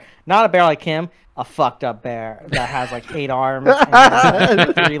bear. Not a bear like him, a fucked up bear that has like 8 arms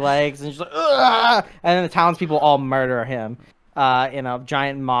and 3 legs, and just like, ugh! And then the townspeople all murder him in a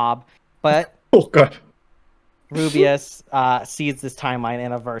giant mob. But Oh god. Rubeus sees this timeline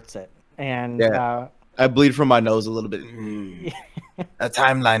and averts it. And Yeah. I bleed from my nose a little bit. A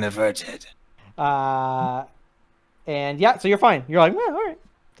timeline averted. and yeah, so you're fine. You're like, all right,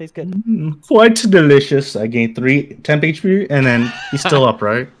 tastes good. Quite delicious. I gained 10 HP, and then he's still up,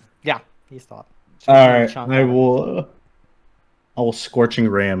 right? Yeah, he's thought. All right, I will scorching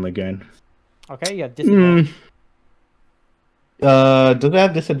ram again. Okay, you have disadvantage. Does it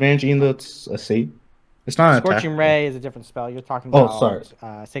have disadvantage even though it's a save? It's not an attack. Scorching ray is a different spell. You're talking Oh, about sorry.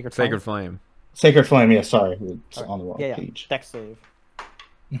 Sacred Flame. Sacred Flame. Sacred Flame, yeah, sorry. It's Sorry. on the wrong Yeah, page. Dex save.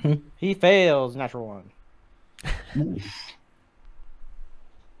 Mhm. He fails. Natural 1.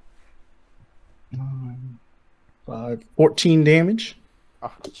 9, 5, 14 damage.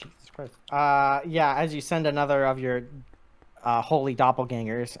 Oh, Jesus Christ. Yeah, as you send another of your holy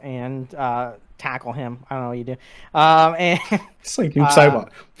doppelgangers and tackle him. I don't know what you do. And It's like Noob Saibot.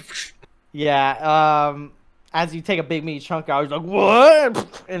 yeah, as you take a big meaty chunk out, he's like,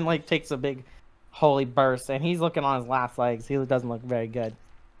 what? And like takes a big holy burst, and he's looking on his last legs. He doesn't look very good.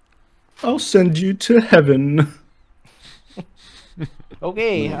 I'll send you to heaven.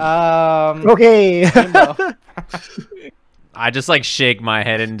 Okay. Okay. Jimbo. I just like shake my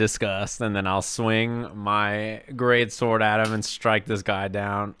head in disgust, and then I'll swing my great sword at him and strike this guy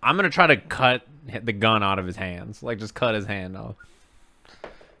down. I'm gonna try to cut the gun out of his hands, like just cut his hand off.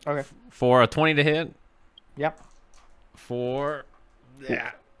 Okay. For a 20 to hit. Yep. For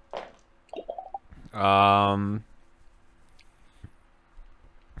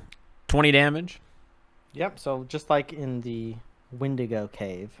 20 damage. Yep. So just like in the Wendigo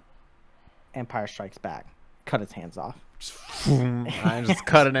cave, Empire Strikes Back. Cut his hands off. I just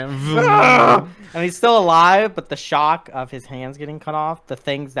cut it in. And he's still alive, but the shock of his hands getting cut off, the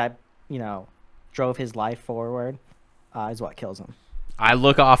things that, drove his life forward, is what kills him. I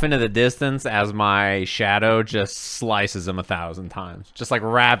look off into the distance as my shadow just slices him 1,000 times. Just like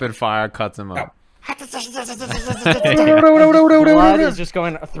rapid fire cuts him up. Blood is just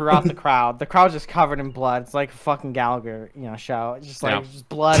going throughout the crowd. The crowd's just covered in blood. It's like a fucking Gallagher, show. It's just like just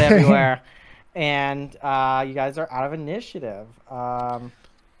blood everywhere. And you guys are out of initiative.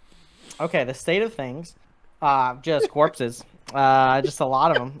 Okay, the state of things. Just corpses. Just a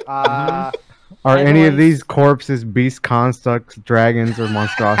lot of them. Are any of these corpses beast constructs, dragons, or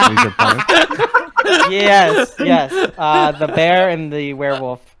monstrosities or planets? Yes, yes. The bear and the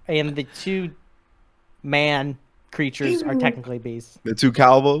werewolf and the 2 man creatures are technically beasts. The 2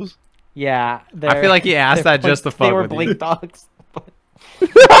 Calvos. Yeah, I feel like he asked that just to fuck They were with you. blink dogs. But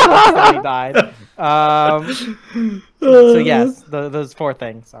somebody died. So yes, those 4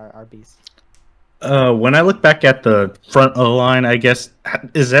 things are beasts. When I look back at the front of the line, I guess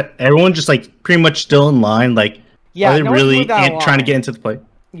is that everyone just like pretty much still in line? Like, Yeah, are they no one's really moved out of trying to line. get into the play?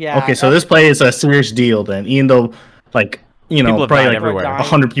 Yeah. Okay, so this play is a serious deal then, even though like People have probably died like everywhere.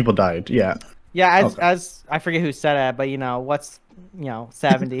 100 people died. Yeah. Yeah, Okay. as I forget who said it, but what's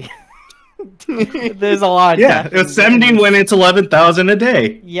 70. There's a lot. Of Yeah, death it was in- 70 when it's 11,000 a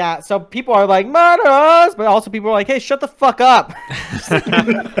day. Yeah, so people are like murder us, but also people are like, hey, shut the fuck up.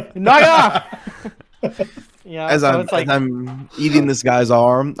 Knock it off. Yeah, As so it's like, I'm eating this guy's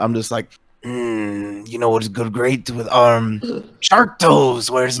arm, I'm just like, you know what's great with shark toes.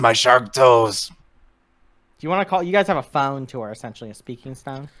 Where's my shark toes? do you want to call? You guys have a phone to her, essentially a speaking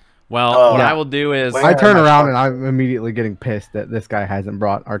stone. Well, Oh, what yeah. I will do is Where- I turn around and I'm immediately getting pissed that this guy hasn't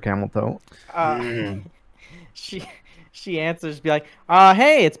brought our camel toe. She answers, be like,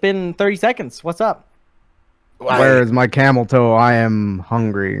 hey, it's been 30 seconds. What's up? Where is my camel toe? I am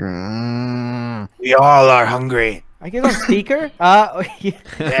hungry. Mm. We all are hungry. I get on speaker.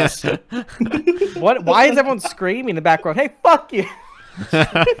 Yes. What? Why is everyone screaming in the background? Hey, fuck you!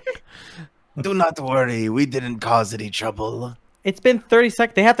 Do not worry. We didn't cause any trouble. It's been 30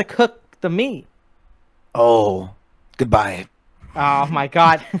 seconds. They have to cook the meat. Oh, goodbye. Oh my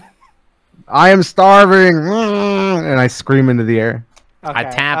god. I am starving. Mm. And I scream into the air. Okay. I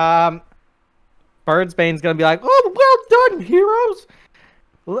tap- Birdsbane's gonna be like, oh, well done, heroes.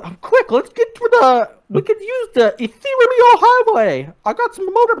 Quick, let's get to the. We could use the ethereal highway. I got some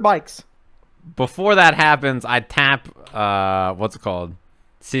motorbikes. before that happens, I tap what's it called?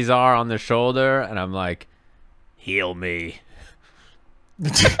 Cczzaar on the shoulder, and I'm like, heal me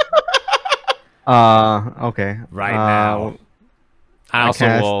Okay. right now. I also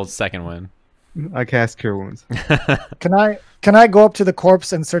cast- will second win. I cast Cure Wounds. Can I go up to the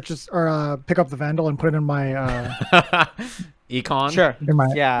corpse and search it, or pick up the vandal and put it in my Econ. Sure. in my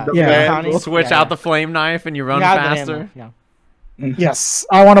Yeah. Yeah. Connie? Switch Yeah, out the flame knife and you run You have the faster. ammo, Yeah. Yes,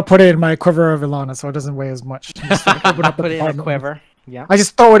 I want to put it in my quiver of Ilana so it doesn't weigh as much. Just open up the Put it in a compartment. quiver. Yeah. I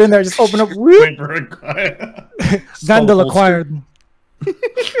just throw it in there. Just open up. Whoop, vandal acquired.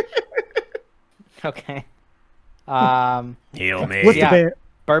 Okay. Heal me. With Yeah. the bear.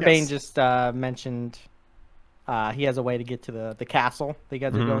 Burbane Yes. just mentioned he has a way to get to the castle that you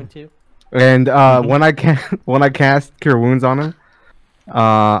guys are going to. And when I cast Cure Wounds on him,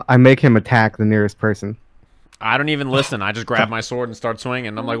 I make him attack the nearest person. I don't even listen. I just grab my sword and start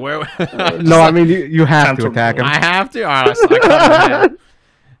swinging. I'm like, where? No, I mean you have to attack him. I have to. All right, so I cut him in half.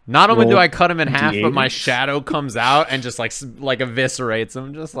 Not only do Roll I cut him in half, but D8. my shadow comes out and just like eviscerates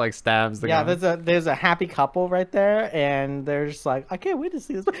him, just like stabs the Yeah, guy. there's a happy couple right there, and they're just like, I can't wait to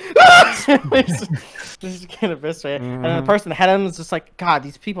see this. Just get eviscerated. And the person ahead of him is just like, God,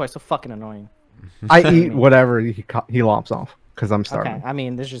 these people are so fucking annoying. I eat whatever he lops off because I'm starving. Okay, I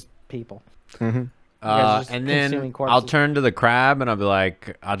mean, there's just people. Hmm. guys are just And then consuming I'll corpses. turn to the crab and I'll be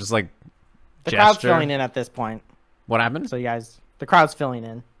like, I'll just like The crowd's gesture. filling in at this point, What happened? so you guys, the crowd's filling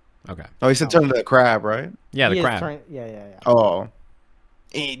in. Okay. Oh, he said turn to the crab, right? Yeah, the He is crab. yeah. Oh.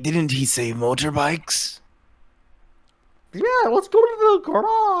 Didn't he say motorbikes? Yeah, let's go to the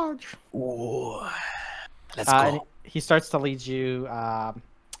garage. Ooh. Let's And go. he starts to lead you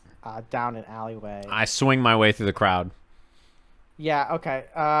down an alleyway. I swing my way through the crowd, Yeah, okay.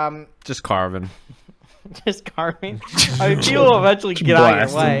 just carving. Just carving. I mean, people will eventually get out of your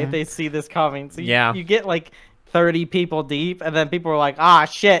blasting. way if they see this coming. So Yeah. you get like 30 people deep, and then people are like, ah,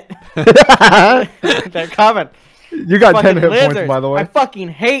 shit. They're coming. You got 10 Fucking hit lizards. points, by the way. I fucking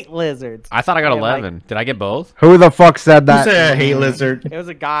hate lizards. I thought I got Yeah, like- 11. Did I get both? Who the fuck said Who that? said I hate lizard? It was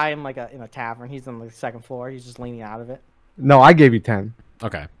a guy in like in a tavern. He's on the second floor. He's just leaning out of it. No, I gave you 10.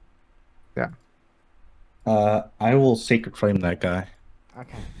 Okay. I will sacred flame that guy.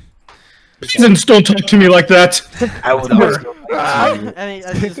 Okay. Seasons, don't talk to me like that. I would also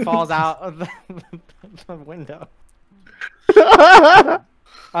And he just falls out of the window.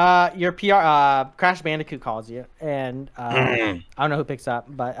 Your PR Crash Bandicoot calls you, and I don't know who picks up,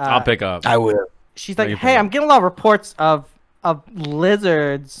 but I'll pick up. I will. she's No, like, you "Hey, pick I'm getting a lot of reports of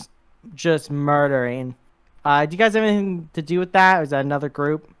lizards just murdering. Do you guys have anything to do with that, or is that another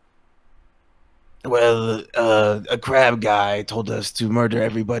group?" Well, a crab guy told us to murder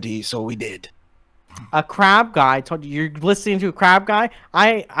everybody, so we did. A crab guy told you you're listening to a crab guy.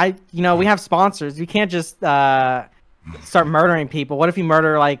 We have sponsors. You can't just start murdering people? What if you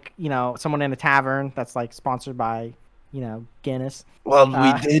murder like someone in a tavern that's like sponsored by Guinness? Well,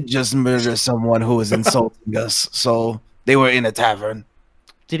 we did just murder someone who was insulting us, so they were in a tavern.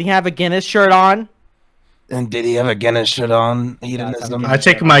 Did he have a Guinness shirt on? And did he have a Guinness shirt on? He didn't. I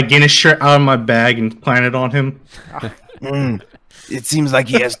take my Guinness shirt out of my bag and plant it on him. It seems like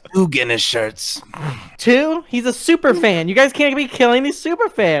he has 2 Guinness shirts. 2? He's a super fan. You guys can't be killing these super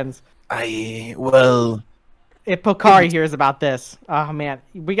fans. Well, if Pokari hears about this, oh man,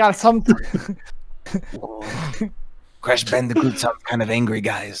 we got some. Crash Bandicoot sounds kind of angry,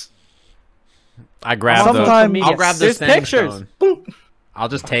 guys. I grab I'll grab this pictures. I'll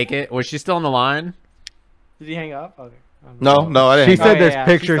just take it. Was she still on the line? Did he hang up? Okay. No, I didn't. She said there's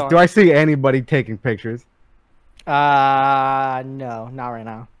pictures. Do I see anybody taking pictures? No, not right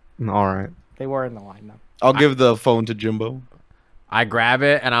now. All right. They were in the line though. I'll give the phone to Jimbo. I grab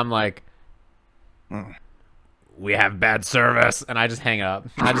it and I'm like, we have bad service, and I just hang up.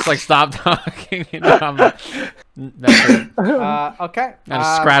 I just like stop talking. I'm like, that's it. Okay. I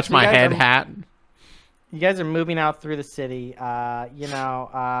just scratch my head hat. You guys are moving out through the city.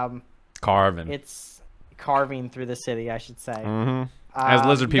 Carving. It's carving through the city, I should say. Mm-hmm. As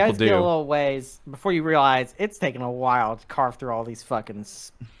lizard people you guys do. Get a little ways before you realize it's taking a while to carve through all these fucking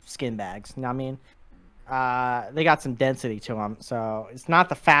skin bags. You know what I mean? They got some density to them, so it's not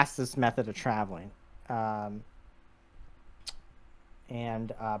the fastest method of traveling.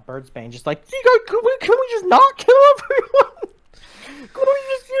 And Birdsbane just like, can we just not kill everyone? Can we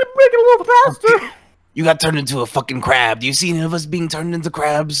just make it a little faster? You got turned into a fucking crab. Do you see any of us being turned into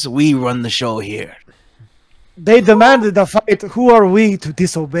crabs? We run the show here. They demanded a fight. Who are we to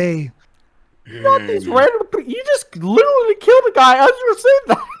disobey? Not these random. You just literally killed a guy as you were saying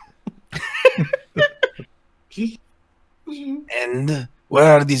that. And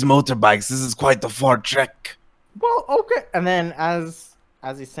where are these motorbikes? This is quite the far trek. Well, okay. And then as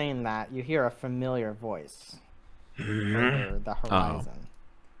he's saying that, you hear a familiar voice over the horizon.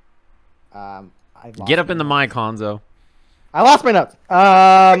 Get up in the mic, Honzo. I lost my notes.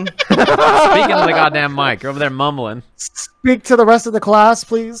 Speaking of the goddamn mic, you're over there mumbling. Speak to the rest of the class,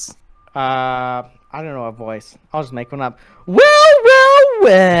 please. I don't know a voice. I'll just make one up. Well.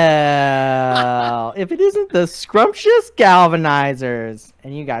 If it isn't the scrumptious galvanizers,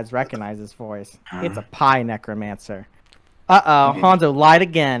 and you guys recognize this voice, it's a pie necromancer. Honzo lied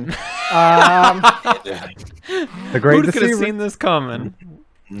again. The great Who could have seen this coming?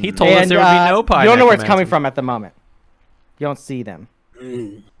 He told us there would be no pie. You don't know where it's coming from at the moment. You don't see them.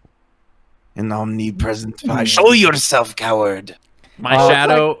 An omnipresent pie. Show yourself, coward. My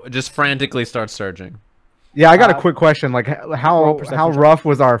shadow just frantically starts searching. Yeah, I got a quick question. Like, how rough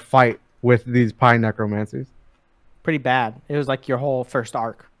was our fight with these pie necromancers? Pretty bad. It was like your whole first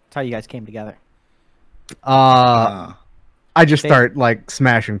arc. That's how you guys came together. I just start like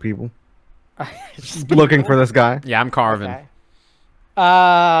smashing people, looking for this guy. Yeah, I'm carving. Okay.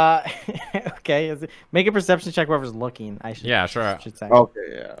 Okay. Make a perception check. Whoever's looking. Yeah, sure. Should say. Okay,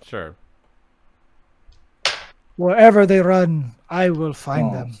 yeah. Sure. Wherever they run, I will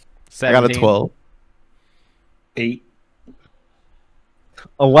find them. 17. I got a 12. 8.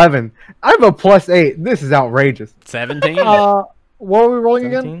 11. I have a +8. This is outrageous. 17. What were we rolling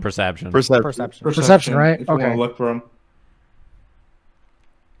 17? again? Perception. Perception, right? If you Okay. want to look for him.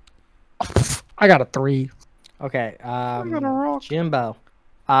 I got a 3. Okay. Jimbo.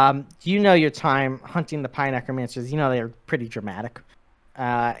 You know your time hunting the pie necromancers. You know they're pretty dramatic.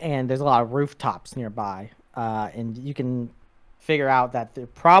 And there's a lot of rooftops nearby. And you can figure out that they're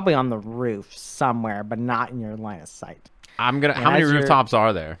probably on the roof somewhere, but not in your line of sight. How many rooftops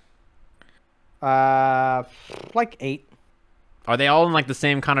are there? Like 8. Are they all in like the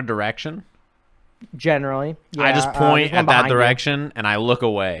same kind of direction? Generally. Yeah, I just point at that behind you. direction and I look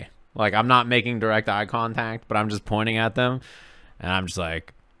away. Like, I'm not making direct eye contact, but I'm just pointing at them. And I'm just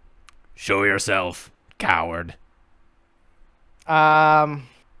like, show yourself, coward.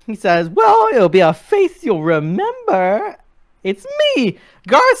 He says, well, it'll be a face you'll remember. It's me,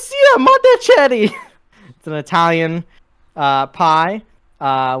 Garcia Montechetti. It's an Italian pie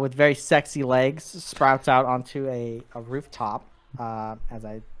with very sexy legs. Sprouts out onto a rooftop as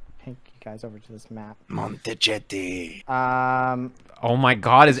I take you guys over to this map. Montechetti. Oh my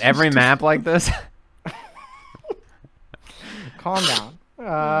god, is every map like this? Calm down.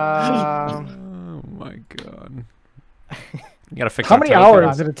 Oh my god. You gotta fix How many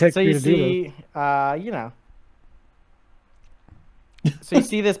hours did it take So you you to do see, you know. So you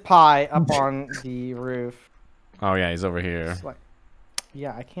see this pie up on the roof. Oh yeah, he's over here.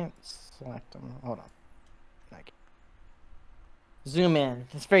 Yeah, I can't select him. Hold on. zoom in.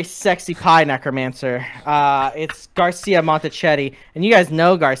 This very sexy pie necromancer. It's Garcia Monticetti, and you guys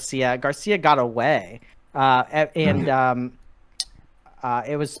know Garcia. Garcia got away, and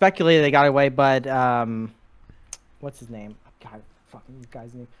it was speculated they got away, but what's his name? God, fucking this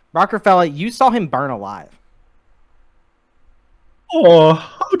guy's name. Rockerfella. You saw him burn alive. Oh,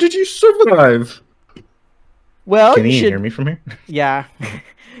 how did you survive? Well, Can you you should. hear me from here? Yeah,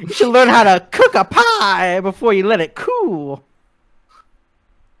 you should learn how to cook a pie before you let it cool.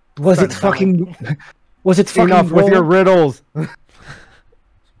 Was it fucking? Was it fucking? Enough with your riddles.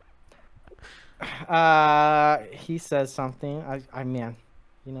 He says something. I man,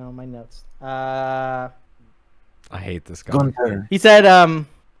 you know my notes. I hate this guy. Guhnter. He said,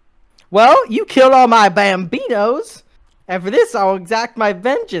 well, you killed all my bambinos, and for this I'll exact my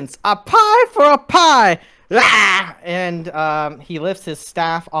vengeance. A pie for a pie. Ah! And he lifts his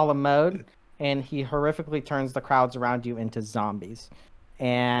staff a la mode, and he horrifically turns the crowds around you into zombies.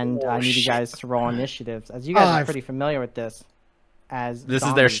 And I need you guys to roll initiatives, as you guys are pretty familiar with this. As This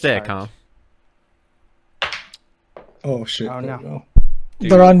is their zombies shtick, start. huh? Oh shit! Oh, there no. we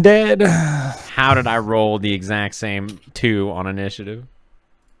go. They're undead. How did I roll the exact same 2 on initiative?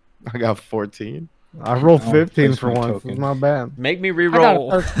 I got 14. I rolled Oh, 15 place for my once. token. It's not bad. Make me got a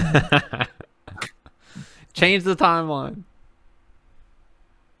re-roll. Change the timeline.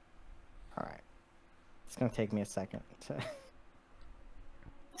 All right, it's gonna take me a second.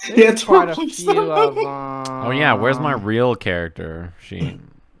 Yeah, it's Quite a probably few of them. Oh yeah, where's my real character sheet?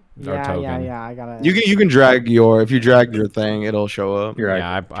 Our Yeah, token. yeah. I gotta. You can drag your if you drag your thing, it'll show up. You're right.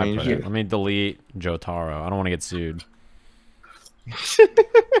 Yeah, I put Change it. it. Let me delete Jotaro. I don't want to get sued.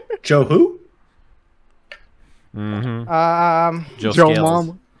 Joe who? Mm-hmm. Joe Joe Scales.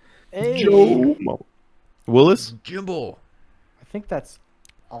 Mama. Hey, Willis. Jimbo. I think that's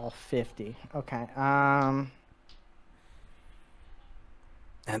all 50. Okay.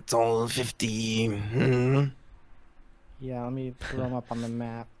 That's all 50. Hmm. Yeah. Let me throw them up on the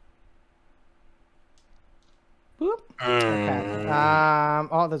map. Boop. Okay.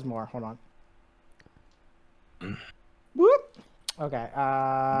 Oh, there's more. Hold on. Boop. Okay.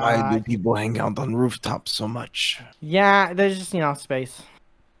 Why do people hang out on rooftops so much? Yeah, there's just space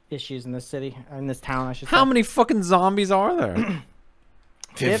issues in this city, in this town, I should say. How many fucking zombies are there?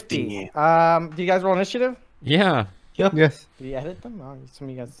 50. Do you guys roll initiative? Yeah. Yes. Did you edit them? Oh, some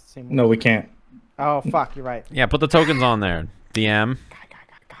of you guys the same one. No, we can't. Oh fuck, you're right. Yeah, put the tokens on there. DM.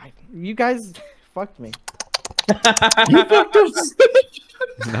 God, you guys fucked me. You fucked us.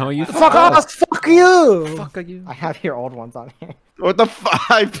 No, you Fuck off! Fuck you! Fuck are you? I have your old ones on here. What the fuck?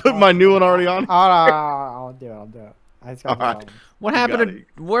 I put my new one already on. Oh, no, I'll do it. I just got the Alright. old ones. What You happened got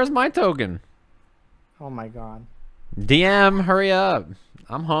to... Where's my token? Oh my god. DM, hurry up.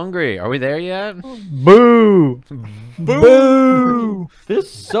 I'm hungry. Are we there yet? Boo. Boo! This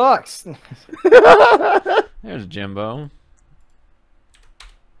sucks. There's Jimbo.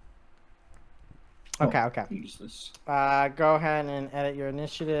 Okay. Useless. Go ahead and edit your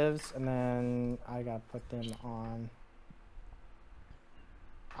initiatives, and then I gotta put them on.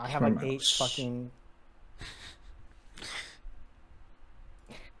 I have like 8 Promos. fucking.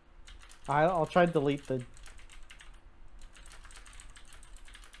 I'll try to delete the.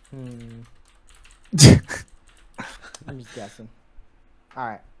 I'm just guessing. All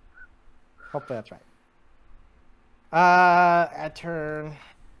right. Hopefully that's right. At turn,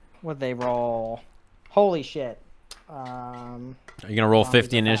 what they roll? Holy shit. Are you gonna roll Zombies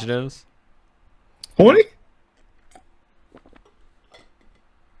 50 are fast. initiatives? 20?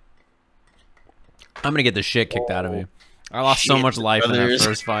 I'm gonna get the shit kicked out of me. I lost so Shit, much life in that brothers.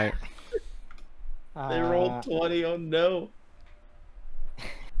 first fight. 20. Oh no.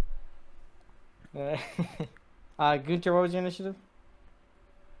 Gunther, what was your initiative?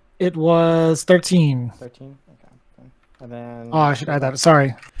 It was 13. 13. Okay. And then. Oh, I should add that.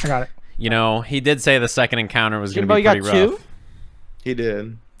 Sorry, I got it. You know, he did say the second encounter was Jimbo, gonna you be got pretty rough. 2? He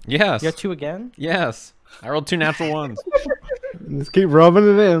did. Yes. You got 2 again? Yes. I rolled 2 natural ones. Just keep rubbing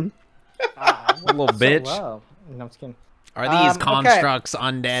it in. Little bitch. So low. No, I'm just kidding. Are these Okay. constructs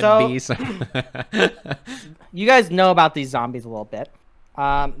undead So- beasts? You guys know about these zombies a little bit.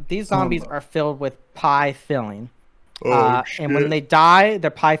 These zombies are filled with pie filling. And when they die, their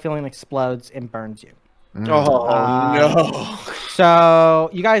pie filling explodes and burns you. Oh no. So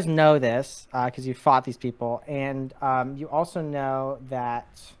you guys know this because you fought these people, and you also know that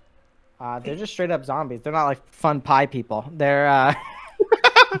they're just straight up zombies. They're not like fun pie people. They're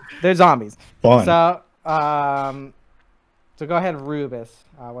they're zombies. Fun. So so go ahead, Rubeus.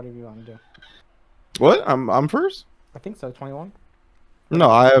 Whatever you want to do. What? I'm first? I think so. 21. No,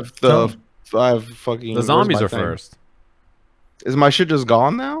 I have fucking The where's zombies my are thing? first. Is my shit just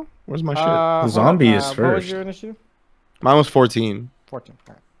gone now? Where's my shit? The zombie is What was first. your initiative? Mine was 14. 14.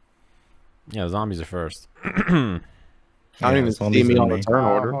 All right. Yeah, zombies are first. I don't even zombies see me are on the me. turn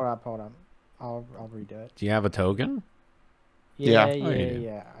order. Hold up. I'll redo it. Do you have a token? Yeah. Yeah, Oh, you do.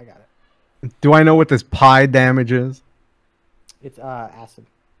 yeah. I got it. Do I know what this pie damage is? It's acid.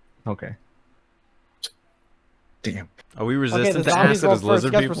 Okay. Damn. Are we Okay, resistant the to zombies acid go as first.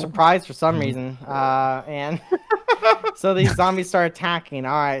 lizard You guys were people? surprised for some reason, and so these zombies start attacking.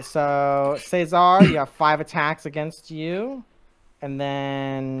 All right, so Cczzaar, you have 5 attacks against you, and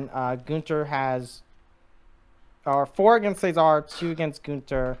then Guhnter has 4 against Cczzaar, 2 against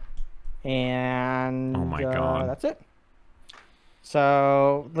Guhnter, and Oh my God. that's it.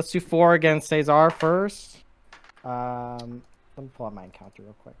 So let's do 4 against Cczzaar first. Let me pull up my encounter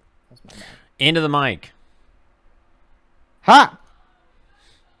real quick. That's my bad. Into the mic. Ha!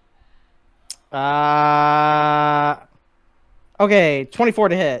 Okay, 24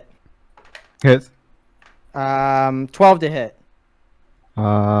 to hit. Hits. 12 to hit.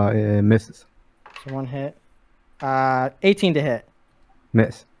 It misses. So 1 hit. 18 to hit.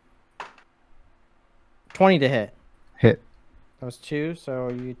 Miss. 20 to hit. Hit. That was 2, so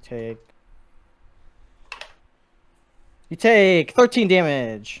you take 13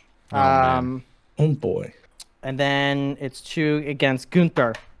 damage. Oh, man. Oh boy. And then it's 2 against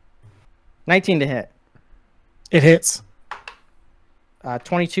Guhnter. 19 to hit. It hits.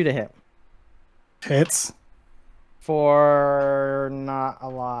 22 to hit. Hits. For not a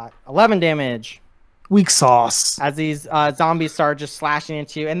lot. 11 damage. Weak sauce. As these zombies start just slashing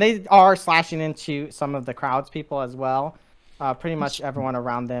into you, and they are slashing into some of the crowds people as well. Pretty much everyone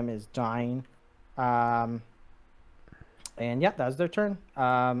around them is dying. And yeah, that was their turn.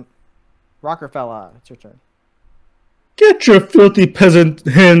 Rockerfella, it's your turn. Get your filthy peasant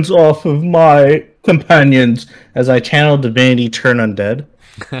hands off of my companions as I channel divinity turn undead.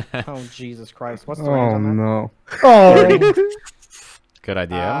 Oh, Jesus Christ. What's the range Oh on that? no. Oh, Good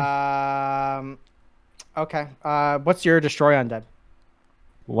idea. Okay. What's your destroy undead?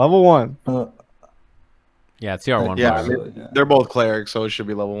 Level 1. Yeah, it's CR1. Yeah, bar. they're both clerics, so it should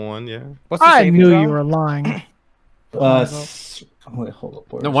be level 1. Yeah. What's the I saving knew throw? you were lying. Wait, hold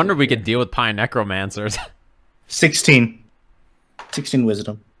up. Where No is wonder it we here? could deal with pie necromancers. 16. 16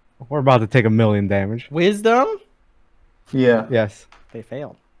 wisdom. We're about to take 1,000,000 damage. Wisdom? Yeah. Yes. They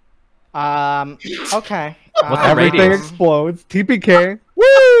failed. Okay. What's the Everything radius? explodes. TPK.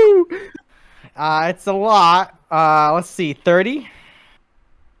 Woo! It's a lot. Let's see. 30?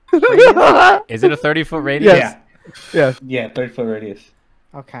 Is it a 30-foot radius? Yes. Yes. Yeah, 30-foot radius.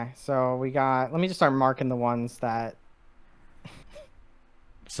 Okay, so we got. Let me just start marking the ones that.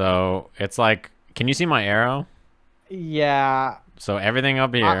 So it's like, can you see my arrow? Yeah, So everything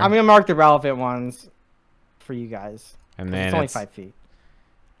up here, I'm gonna mark the relevant ones for you guys. and 'Cause then it's only 5 feet.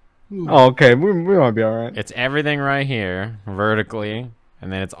 Oh, okay. We might be all right. it's everything right here vertically,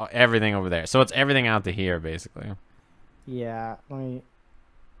 and then it's everything over there. So it's everything out to here, basically. Yeah, let me.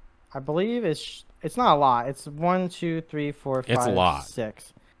 I believe it's not a lot. It's 1, 2, 3, 4, 5, It's a lot.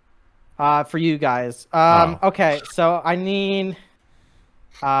 6. For you guys. Oh. Okay, so I need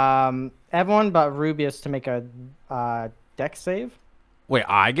everyone but Rubeus to make a dex save. Wait,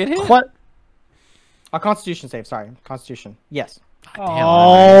 I get hit? What? A Constitution save. Sorry, Constitution. Yes. Damn,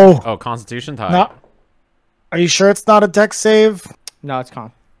 Oh. oh, Constitution type. No. Are you sure it's not a dex save? No, it's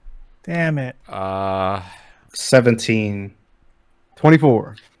con. Damn it. 17.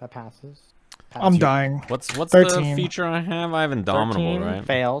 24. That passes. I'm dying. What's the 13. feature I have? I have Indomitable, 13 right?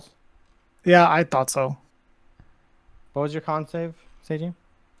 fails. Yeah, I thought so. What was your con save, Sajam?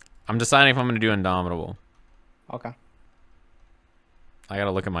 I'm deciding if I'm going to do Indomitable. Okay. I got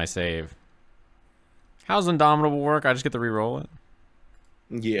to look at my save. How's Indomitable work? I just get to re-roll it?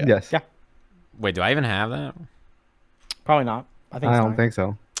 Yeah. Yes. Yeah. Wait, do I even have that? Probably not. I think I it's don't fine. think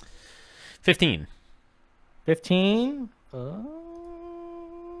so. 15. 15.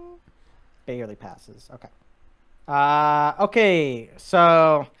 Barely passes. Okay. Okay.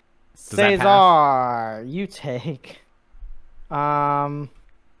 So, Does that pass? Cczzaar, you take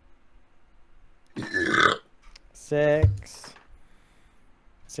 6,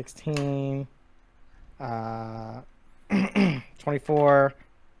 16, 24,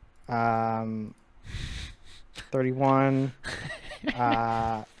 31,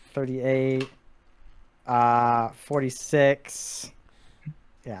 38, 46.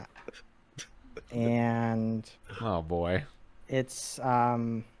 Yeah. And Oh, boy. it's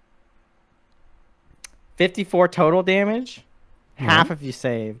 54 total damage. Half of you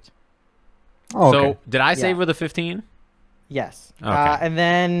saved. Oh, So, okay. did I save Yeah. with a 15? Yes. Okay. And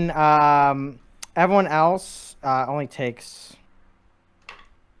then everyone else only takes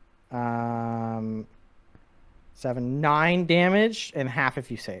 7, 9 damage, and half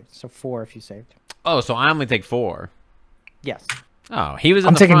if you saved. So 4 if you saved. Oh, so I only take 4. Yes. Oh, he was in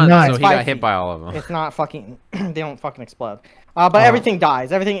I'm the taking front, 9. so he 5 got hit feet. by all of them. It's not fucking. They don't fucking explode. But everything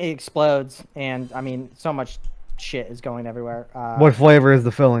dies. Everything explodes, and I mean, so much shit is going everywhere. What flavor is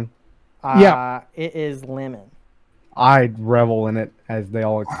the filling? Yeah. It is lemon. I revel in it as they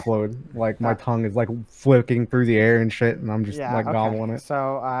all explode. Like my tongue is like flicking through the air and shit, and I'm just like gobbling it. So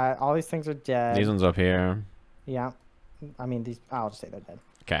all these things are dead. These ones up here. Yeah. I mean, these. I'll just say they're dead.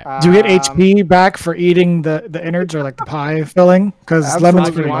 Okay. Do you get HP back for eating the innards or like the pie filling? Because lemon's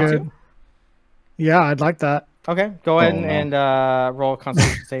Absolutely. pretty Want good. to? Yeah, I'd like that. Okay, go ahead no. and roll a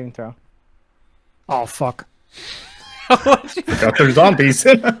Constitution saving throw. Oh fuck. Got their zombies.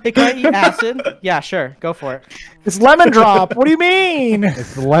 Hey, can I eat acid? Yeah, sure. Go for it. It's lemon drop. What do you mean?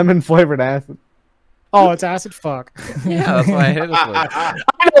 It's lemon flavored acid. Oh, it's acid. Fuck. Yeah, that's why I hit it with. I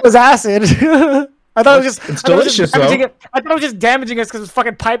thought it was acid. I thought it was just. It's I thought it was just delicious, though. damaging it- I thought it was just damaging us because it's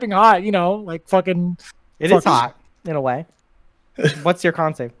fucking piping hot. You know, like fucking. It is hot in a way. What's your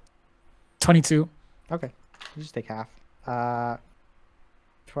con save? 22. Okay, you just take half.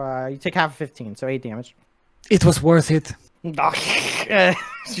 You take half of 15, so 8 damage. It was worth it. You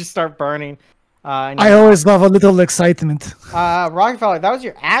start burning. I always love a little excitement. Rockerfella, that was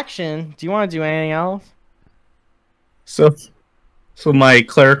your action. Do you want to do anything else? So my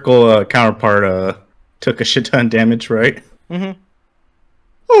clerical counterpart took a shit ton of damage, right? Mm-hmm.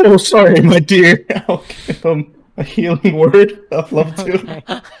 Oh, sorry, my dear. I'll give him a healing word of level 2.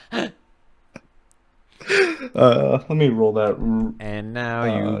 Okay. Let me roll that. And now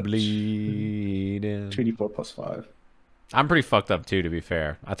you bleed. 2d4 plus 5. I'm pretty fucked up too, to be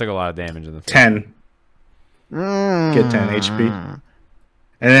fair. I took a lot of damage in the first. 10. Get 10 HP.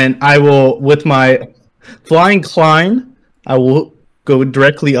 And then I will, with my flying climb, I will go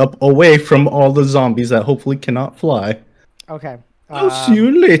directly up away from all the zombies that hopefully cannot fly. Okay. I'll see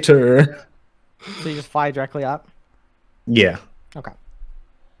you later. So you just fly directly up? Yeah. Okay.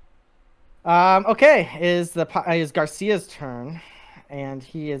 Okay, is Garcia's turn, and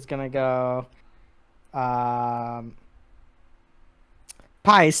he is gonna go.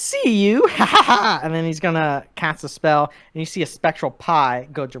 Pie, see you, and then he's gonna cast a spell, and you see a spectral pie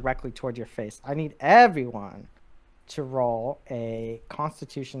go directly toward your face. I need everyone to roll a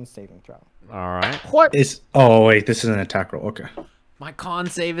Constitution saving throw. All right. What? Oh wait, this is an attack roll. Okay. My con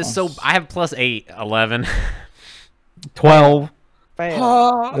save is so. I have plus 8, 11. 12.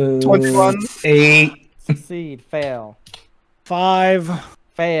 Fail. 21. 8. Succeed. Fail. 5.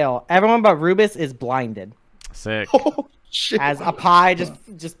 Fail. Everyone but Rubeus is blinded. Sick. Oh shit. As a pie just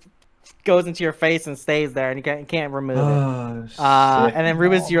goes into your face and stays there, and you can't remove it. And then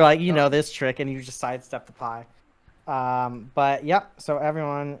Rubeus, you're like, you know this trick, and you just sidestep the pie. But yep. So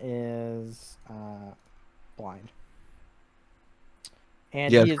everyone is blind.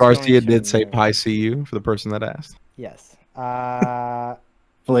 And Yes, he is Garcia going to did say move. "Pi see you" for the person that asked. Yes.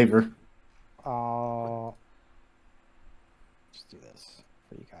 Flavor. I'll just do this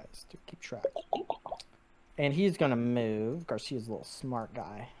for you guys to keep track. And he's going to move. Garcia's a little smart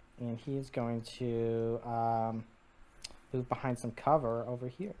guy. And he's going to move behind some cover over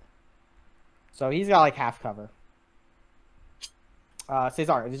here. So he's got like half cover.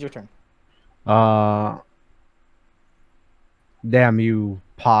 Cczzaar, it is your turn. Damn you,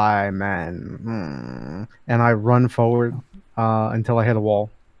 pie man. And I run forward until I hit a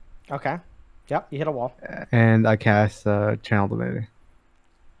wall. Okay. Yep, you hit a wall. And I cast Channel Divinity.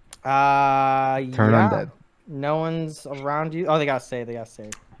 Turn undead. No one's around you. Oh, they got to save.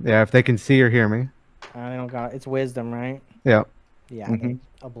 Yeah, if they can see or hear me. They don't got. It's wisdom, right? Yeah. Yeah, they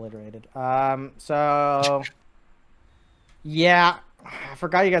obliterated. So yeah, I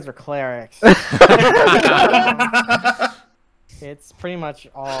forgot you guys are clerics. It's pretty much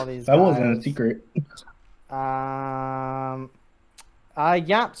all these That guys. wasn't a secret.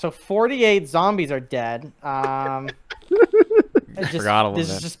 Yeah, so 48 zombies are dead. Forgot a little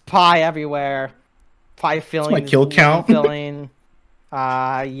There's bit. just pie everywhere. Pie filling. my kill count. Filling.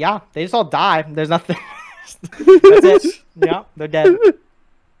 Yeah, they just all die. There's nothing. That's it. Yeah, they're dead.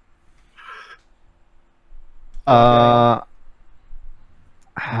 I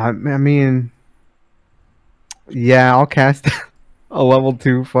mean, yeah, I'll cast a level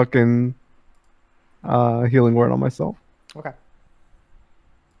 2 fucking healing word on myself. Okay.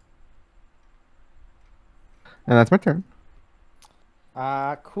 And that's my turn.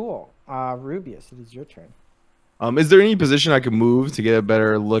 Cool. Rubeus, it is your turn. Is there any position I could move to get a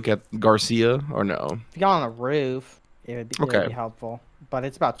better look at Garcia, or no? If you got on a roof, it would be Okay. helpful. But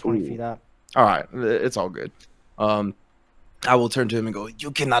it's about 20 feet up. All right, it's all good. I will turn to him and go,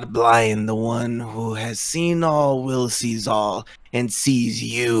 "You cannot blind the one who has seen all, will sees all, and sees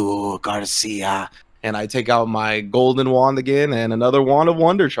you, Garcia." And I take out my golden wand again and another wand of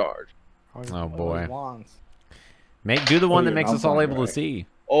wonder charge. Oh boy. Wands. Do the one that you're makes not us all blind, able right? to see.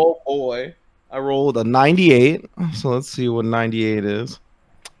 Oh boy. I rolled a 98. So let's see what 98 is.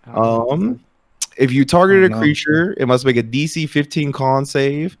 If you targeted a creature, it must make a DC 15 con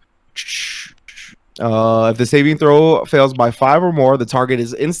save. If the saving throw fails by 5 or more, the target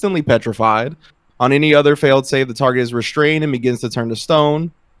is instantly petrified. On any other failed save, the target is restrained and begins to turn to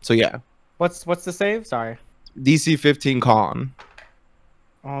stone. So yeah, What's the save? Sorry. DC 15 con.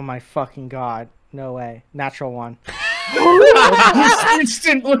 Oh my fucking god. No way. Natural one.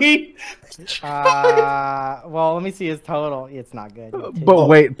 Instantly. Well, let me see his total. It's not good. But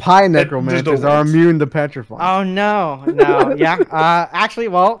wait, pie necromancers are immune to petrify. Oh no, yeah. Actually,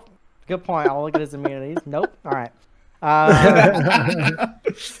 well, good point. I'll look at his immunities. Nope. All right.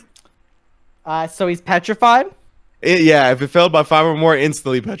 So he's petrified. Yeah, if it failed by 5 or more,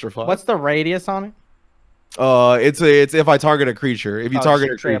 instantly petrified. What's the radius on it? It's if I target a creature. If you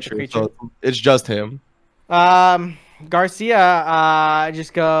target a straight up a creature, so it's just him. Garcia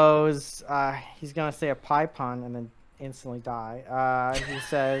just goes. He's gonna say a pie pun and then instantly die. He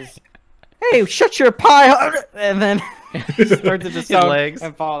says, "Hey, shut your pie!" and then turns into stone legs.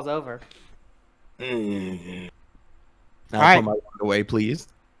 and falls over. Now Alright. put my wand away, please.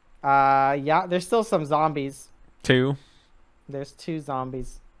 Yeah, there's still some zombies. 2. There's 2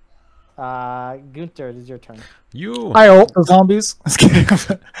 zombies. Gunther, it is your turn. You. I ult the zombies. I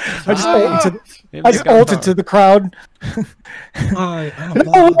just ulted to the crowd.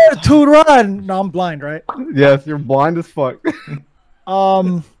 Nowhere to run. No, I'm blind, right? Yes, you're blind as fuck.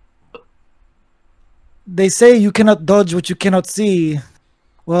 They say you cannot dodge what you cannot see.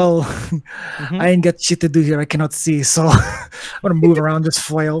 Well, I ain't got shit to do here. I cannot see, so I'm gonna move around, just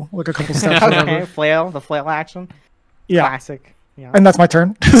flail like a couple steps. Okay, the flail action. Yeah, Classic. Yeah. and that's my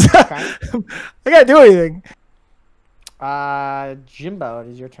turn. Okay. I can't do anything. Jimbo, it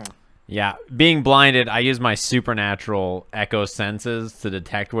is your turn. Yeah, being blinded, I use my supernatural echo senses to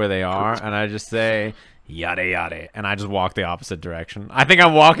detect where they are, and I just say, yada yada, and I just walk the opposite direction. I think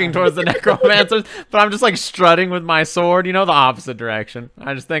I'm walking towards the necromancers, but I'm just like strutting with my sword, the opposite direction.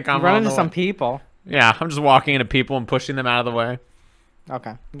 I just think I'm running into some people. Yeah, I'm just walking into people and pushing them out of the way.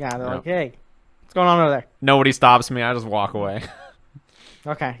 Okay. Yeah, they're like, hey, what's going on over there? Nobody stops me. I just walk away.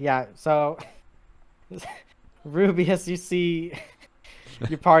 Okay, yeah. So, Rubeus, you see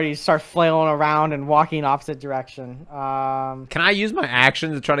your party start flailing around and walking opposite direction. Can I use my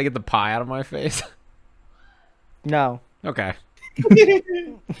action to try to get the pie out of my face? No. Okay.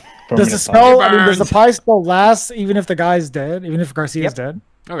 Does the spell? Does the pie spell last even if the guy's dead? Even if Garcia's dead?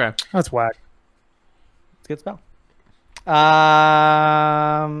 Okay. That's whack. It's a good spell.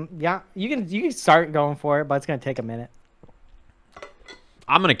 Yeah, you can start going for it, but it's gonna take a minute.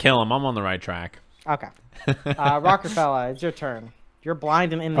 I'm gonna kill him. I'm on the right track. Okay. Rockerfella, it's your turn. You're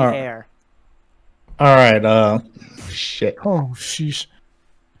blind and in the air. All right. Shit. Oh, sheesh.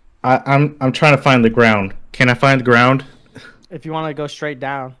 I'm trying to find the ground. Can I find the ground? If you want to go straight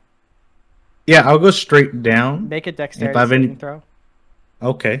down, Yeah, I'll go straight down. make a dexterity If I've saving any- throw.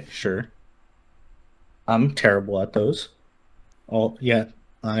 Okay, sure. I'm terrible at those. Oh, yeah,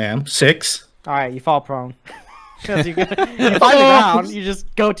 I am. 6. All right, you fall prone. Because you find the ground, you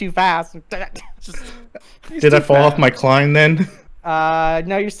just go too fast. Just, Did I fall off my climb then?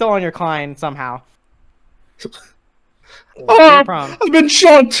 no, you're still on your climb somehow. Oh, You're prone. I've been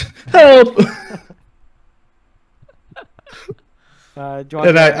shot! Help! Do you want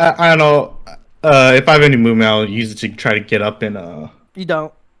And I don't know. If I have any movement, I'll use it to try to get up and You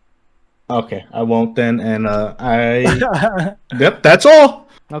don't. Okay, I won't then. And I. Yep, that's all.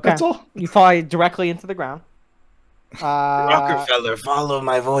 Okay. That's all. You fall directly into the ground. Rockerfella, follow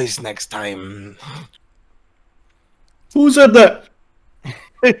my voice next time. Who said that?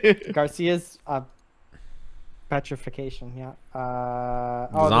 Garcia's petrification. Yeah.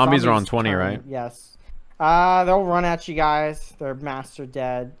 The zombies are on 20, turn, right? Yes. They'll run at you guys. They're master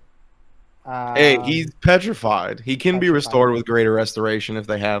dead. Hey, he's petrified. He can be petrified. restored with greater restoration if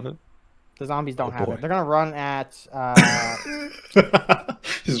they have it. The zombies don't have boy. it. They're gonna run at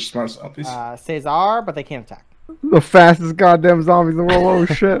These are smart zombies. Cczzaar, but they can't attack. The fastest goddamn zombies in the world.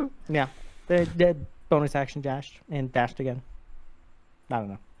 Oh shit. Yeah, they did bonus action dashed and dashed again. I don't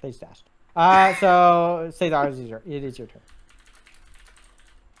know. They just dashed. So Cczzaar, it is your turn.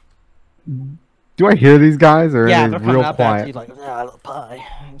 Do I hear these guys or Yeah, are they're they coming real up at you quiet? like, yeah, little pie.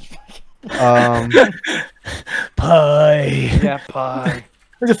 Um, Pie. Yeah, pie.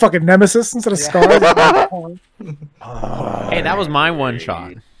 There's a fucking nemesis instead of Scar. Hey, that was my one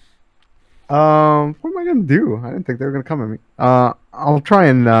shot. What am I gonna do? I didn't think they were gonna come at me. I'll try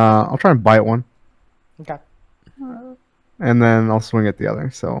and bite one, Okay. and then I'll swing at the other.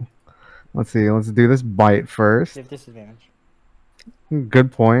 So, let's see. Let's do this bite first. You have disadvantage.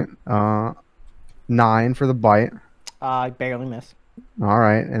 Good point. 9 for the bite. I barely missed. All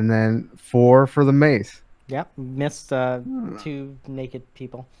right, and then 4 for the mace. Yep, missed 2 naked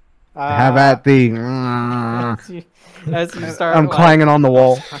people. Have at thee. As you start, I'm clanging on the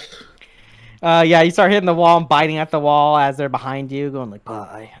wall. Yeah, you start hitting the wall and biting at the wall as they're behind you, going like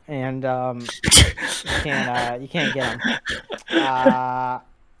bye, and you can't get them.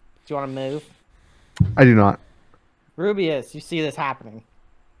 Do you want to move? I do not. Rubeus, you see this happening.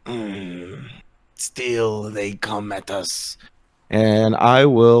 Still, they come at us. And I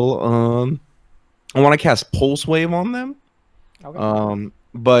will, I want to cast Pulse Wave on them. Okay.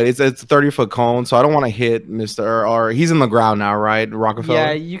 But it's a 30-foot cone, so I don't want to hit Mr. Or he's in the ground now, right? Rockerfella?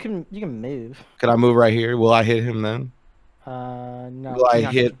 Yeah, you can move. Can I move right here? Will I hit him then? No.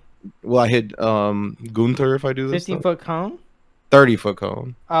 Will I hit Guhnter if I do this? 15-foot cone? 30-foot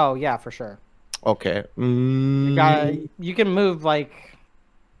cone. Oh, yeah, for sure. Okay. You can move like.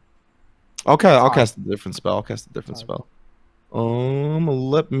 Okay, I'll cast a different spell.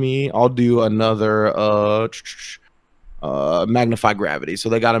 I'll do another magnify gravity. So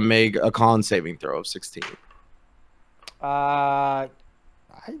they got to make a con saving throw of 16.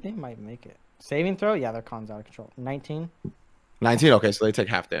 They might make it. Saving throw? Yeah, their con's out of control. 19. 19. Okay, so they take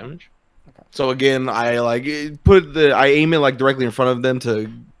half damage. Okay. So again, I I aim it like directly in front of them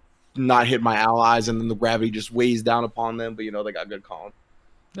to not hit my allies, and then the gravity just weighs down upon them. But they got good con.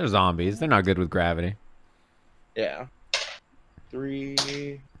 They're zombies. They're not good with gravity. Yeah.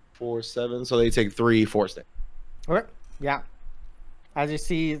 3, 4, 7. So they take 3 force damage. Okay. Yeah. As you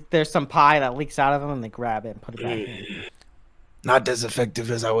see, there's some pie that leaks out of them, and they grab it and put it back in. Not as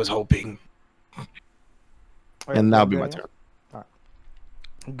effective as I was hoping. And that'll be my turn. All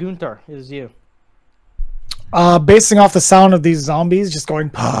right. Guhnter, it is you. Basing off the sound of these zombies just going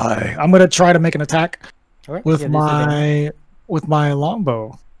pie, I'm gonna try to make an attack with my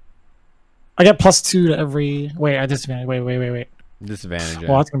longbow. I get +2 to every. Wait, I disadvantage. Wait. Disadvantage.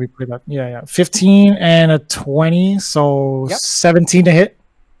 Well, that's gonna be pretty bad. Yeah. 15 and a 20, so 17 to hit.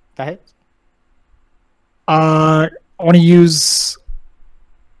 That hits. I want to use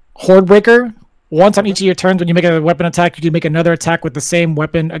Horde Breaker. Once on each of your turns, when you make a weapon attack, you can make another attack with the same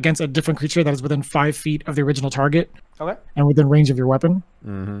weapon against a different creature that is within 5 feet of the original target. Okay. And within range of your weapon.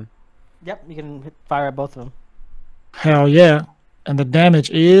 Mm-hmm. Yep, you can fire at both of them. Hell yeah. And the damage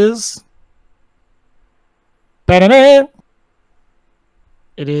is... It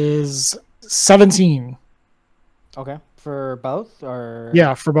is 17. Okay. For both, or...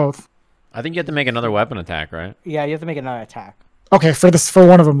 Yeah, for both. I think you have to make another weapon attack, right? Yeah, you have to make another attack. Okay, for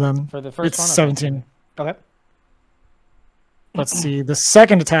one of them then. For the first it's one? 17. Okay. Let's see. The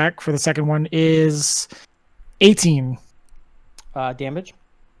second attack for the second one is 18. Damage?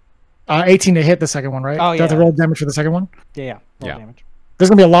 18 to hit the second one, right? Oh, Do I have to roll damage for the second one? Yeah. Roll damage. There's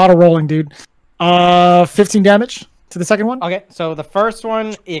going to be a lot of rolling, dude. 15 damage to the second one. Okay, so the first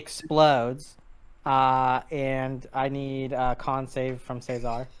one explodes. And I need a con save from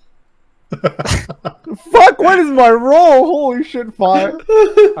Cczzaar. Fuck, what is my roll? Holy shit, fire.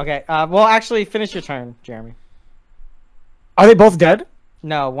 Okay, well, actually, finish your turn, Jeremy. Are they both dead?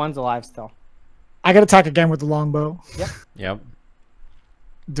 No, one's alive still. I got to attack again with the longbow. Yep.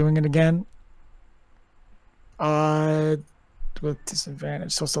 Doing it again. With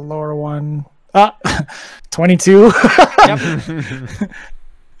disadvantage, so it's the lower one. 22. Yep.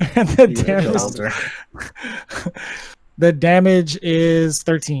 And the damage is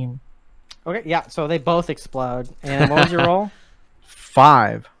 13. Okay, yeah, so they both explode. And what was your roll?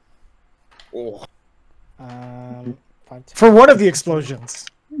 5. Oh. 5, 10. For one of the explosions.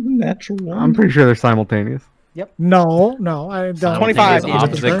 Natural one. I'm pretty sure they're simultaneous. No, I don't. 25 Opposite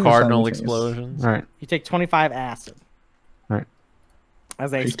Opposite cardinal simultaneous. explosions. All right. You take 25 acid. All right. As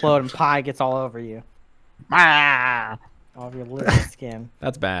they explode and pie gets all over you. Ah! All of your little skin.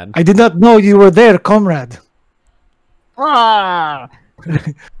 That's bad. I did not know you were there, comrade. Ah!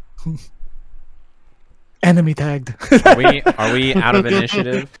 Enemy tagged. Are we out of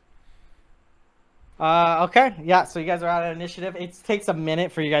initiative? Okay, yeah, so you guys are out of initiative. It takes a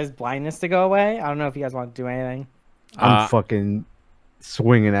minute for you guys' blindness to go away. I don't know if you guys want to do anything. I'm fucking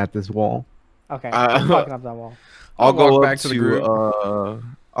swinging at this wall. Okay, I'm fucking up that wall. I'll go walk up back to the group.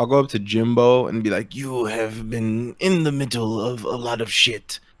 I'll go up to Jimbo and be like, You have been in the middle of a lot of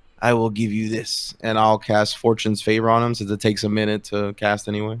shit. I will give you this, and I'll cast Fortune's Favor on him since it takes a minute to cast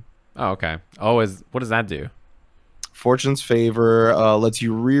anyway. Oh, okay. Oh, what does that do? Fortune's Favor lets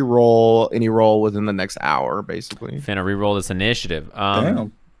you re-roll any roll within the next hour, basically. Finna re-roll this initiative.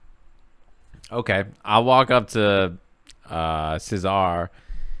 Damn. Okay, I'll walk up to Cczzaar,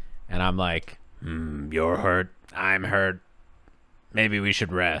 and I'm like, "You're hurt. I'm hurt. Maybe we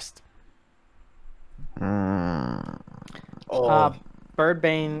should rest."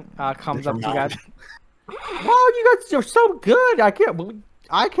 Birdbane comes up to you guys. Wow, you guys are so good. I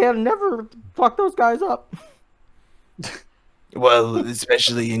can't never fuck those guys up. Well,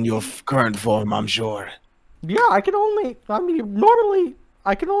 especially in your current form, I'm sure. Yeah, normally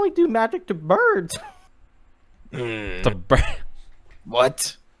I can only do magic to birds. The bird.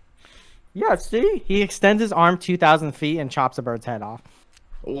 What? Yeah, see? He extends his arm 2,000 feet and chops a bird's head off.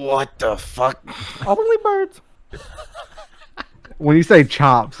 What the fuck? Only birds. When you say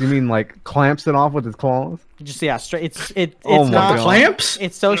chops, you mean like clamps it off with his claws? Just yeah, straight. It's Oh my not God. Clamps?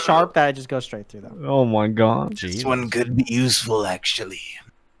 It's so sharp that it just goes straight through them. Oh my god. This one could be useful, actually.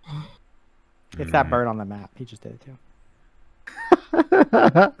 It's that bird on the map. He just did it too.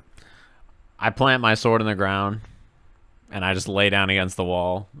 I plant my sword in the ground, and I just lay down against the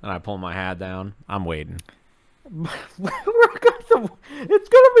wall, and I pull my hat down. I'm waiting. It's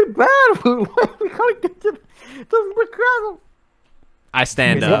gonna be bad. We gotta get to the crowd. I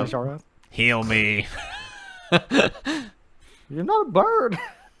stand Yeah, up. sure. Heal me. You're not a bird.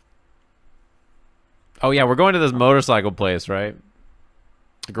 Oh yeah, we're going to this motorcycle place, right?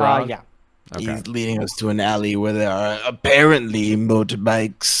 The garage? Yeah. Okay. He's leading us to an alley where there are apparently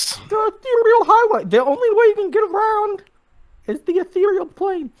motorbikes. The ethereal highway. The only way you can get around is the ethereal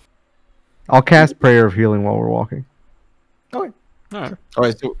plane. I'll cast Prayer of Healing while we're walking. Okay. All right. All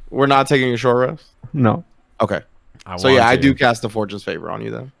right, so we're not taking a short rest? No. Okay. I So yeah, want I to. do cast the Fortune's Favor on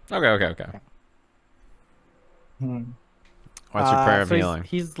you then. Okay. What's your prayer of so healing?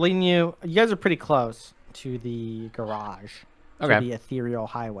 He's leading you. You guys are pretty close to the garage. Okay. To the ethereal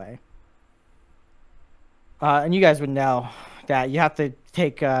highway. And you guys would know that you have to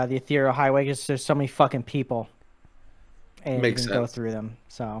take the ethereal highway because there's so many fucking people. And Makes you can go sense. through them.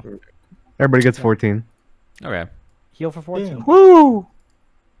 So Everybody gets 14. Okay. heal for 14. Woo!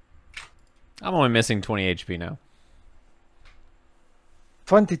 I'm only missing 20 HP now.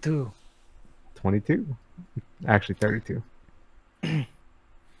 22. 22. Actually, 32.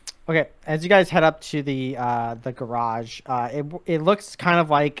 Okay, as you guys head up to the garage, it looks kind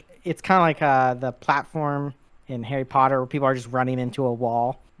of like the platform in Harry Potter where people are just running into a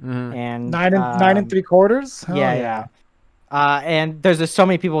wall. And 9 and 3/4. Hell yeah. And there's just so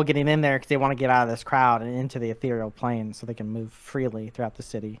many people getting in there because they want to get out of this crowd and into the ethereal plane so they can move freely throughout the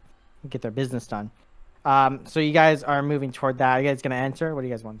city and get their business done. So you guys are moving toward that. Are you guys gonna enter? What do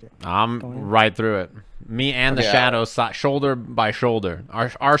you guys want to do? I'm right through it. Me and the shadow, shoulder by shoulder.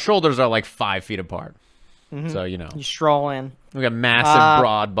 Our shoulders are like 5 feet apart. So you know, You stroll in. we got massive,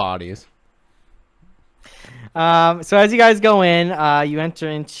 broad bodies. So as you guys go in, you enter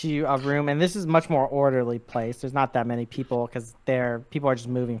into a room, and this is much more orderly place. There's not that many people because people are just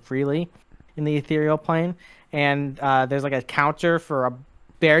moving freely in the ethereal plane, and there's like a counter for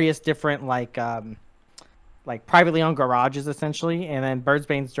various different like privately owned garages essentially, and then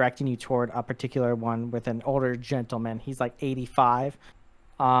Birdsbane's directing you toward a particular one with an older gentleman. He's like 85.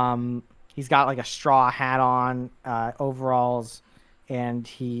 He's got like a straw hat on, overalls, and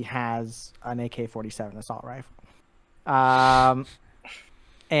he has an AK-47 assault rifle.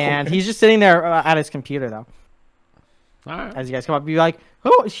 And he's just sitting there at his computer though. All right. As you guys come up, be like,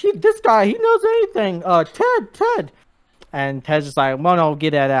 "Oh, this guy, he knows anything." Ted. And Ted's just like, "Well, no,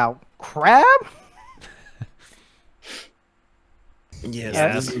 get that out." Crab? Yes,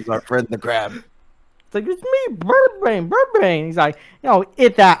 this is our friend the crab. It's like, "It's me, Birdbane." He's like,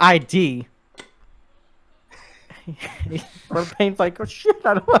 "Hit that ID." Birdbane's like, "Oh shit,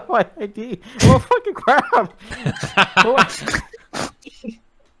 I don't have my ID. Oh fucking crap."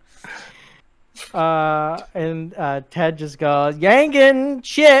 And Ted just goes, "You ain't getting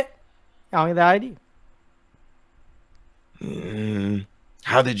shit. I'll get the ID."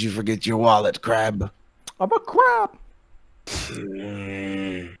 How did you forget your wallet, crab? I'm a crab.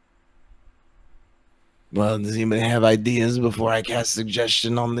 Well, does anybody have ideas before I cast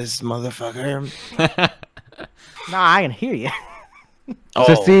suggestion on this motherfucker? Nah, I can hear you.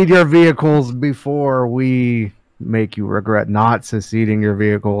 Secede your vehicles before we make you regret not seceding your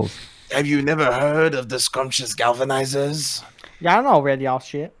vehicles. Have you never heard of the scrumptious galvanizers? Yeah, I know red y'all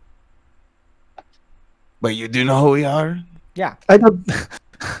shit. But you do know who we are? Yeah. I don't.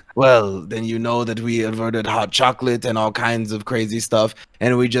 Well, then you know that we averted hot chocolate and all kinds of crazy stuff,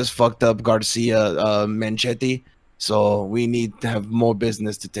 and we just fucked up Garcia Menchetti. So we need to have more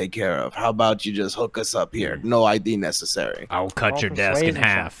business to take care of. How about you just hook us up here? No ID necessary. I'll cut Roll your desk in persuasion check.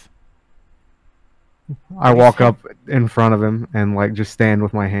 half. I walk up in front of him and like just stand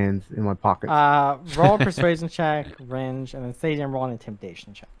with my hands in my pockets. Roll a persuasion check, Rynge, and then Sajam roll an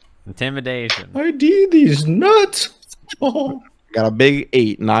intimidation check. Intimidation. ID these nuts. Oh. Got a big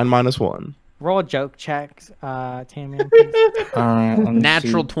 8, 9 minus 1. Roll a joke check, Tanman, please.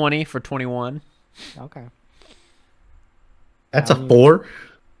 Natural 20 for 21. Okay. That's a 4.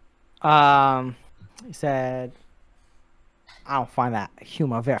 He said, I don't find that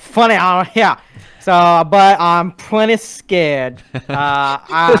humor very funny. Yeah. So, but I'm plenty scared.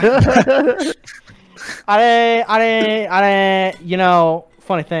 I didn't, you know,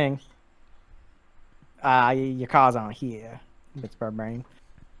 funny thing. Your car's on here. It's Birdbrain.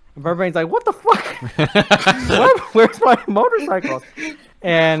 Birdbrain's like, what the fuck? Where's my motorcycle?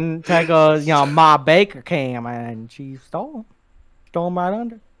 And Ted goes, you know, Ma Baker came and she stole him right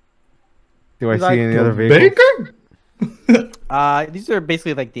under. Do I he's see like, any other vehicles? Baker? These are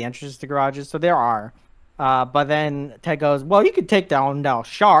basically like the entrances to garages, so there are. But then Ted goes, well, you could take down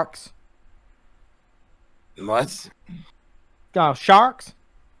sharks. What? Sharks?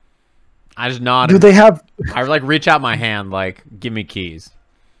 I just nod. Do they have? I like reach out my hand, like, give me keys.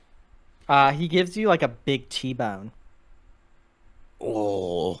 He gives you like a big T-bone.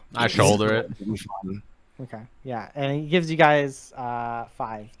 Oh, I shoulder it. Okay, yeah, and he gives you guys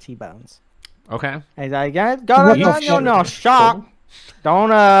 5 T-bones. Okay. And he's like, yeah, no, shark. Don't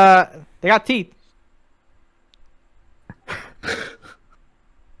they got teeth.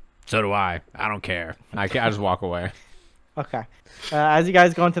 So do I. I don't care. I just walk away. Okay. As you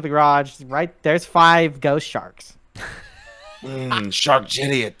guys go into the garage, right there's 5 ghost sharks. Shark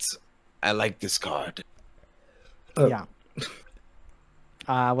Idiot. I like this card. Yeah.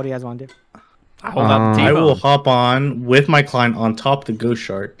 What do you guys want to do? I hold out the I T-bone. will hop on with my client on top of the ghost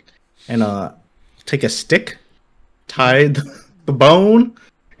shark and take a stick, tie the bone,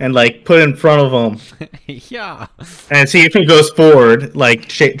 and like put it in front of him Yeah. and see if he goes forward, like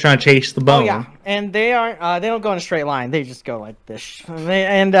trying to chase the bone. Oh yeah, and they are they don't go in a straight line. They just go like this,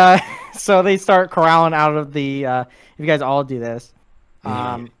 and so they start corralling out of the. If you guys all do this,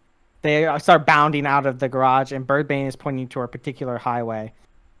 they start bounding out of the garage, and Birdbane is pointing to a particular highway.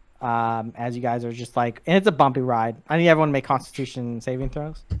 As you guys are just like, and it's a bumpy ride. I need everyone to make Constitution saving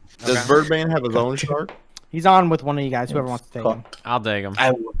throws. Does Birdbane have his own shark? He's on with one of you guys, whoever wants to take him. I'll take him.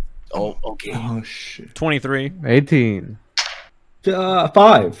 Oh, okay. Oh shit. 23. 18.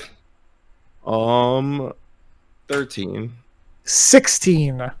 5. 13.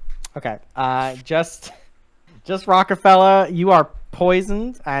 16. Okay. Just Rockerfella, you are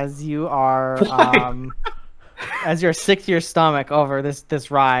poisoned as you are as you're sick to your stomach over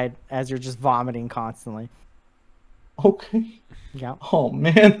this ride as you're just vomiting constantly. Okay. Yeah. Oh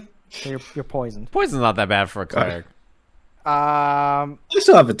man. So you're poisoned. Poison's not that bad for a cleric. I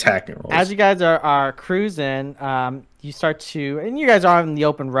still have attacking rolls. As you guys are cruising, you start to, and you guys are on the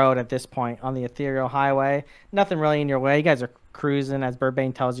open road at this point on the ethereal highway. Nothing really in your way. You guys are cruising, as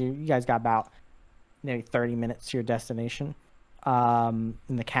Birdbane tells you. You guys got about maybe 30 minutes to your destination, in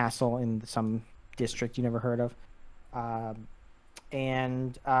the castle in some district you never heard of. As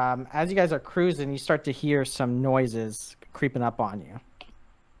you guys are cruising, you start to hear some noises creeping up on you.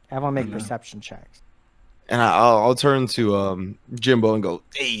 Everyone make perception checks. And I'll turn to Jimbo and go,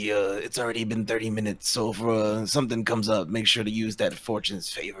 Hey, it's already been 30 minutes, so if something comes up, make sure to use that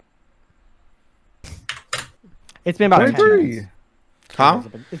fortune's favor. It's been about 10 minutes. huh?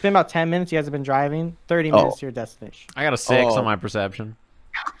 It's been about 10 minutes. You guys have been driving. 30 minutes to your destination. I got a 6 Oh. on my perception.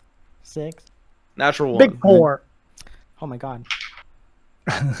 6. Natural 1. Big 4. Oh my god.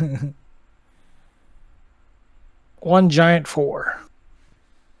 1 giant 4.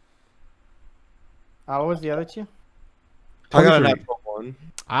 What was the other two? I got a 23. natural 1.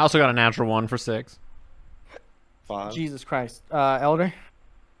 I also got a natural 1 for 6. 5. Jesus Christ. Elder?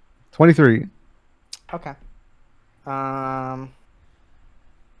 23. Okay. Hold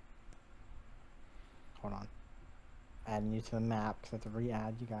on. Adding you to the map because I have to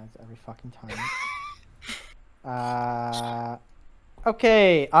re-add you guys every fucking time.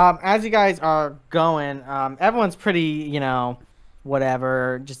 Okay. As you guys are going, everyone's pretty,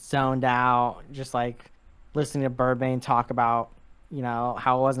 whatever, just zoned out, just like listening to Birdbane talk about,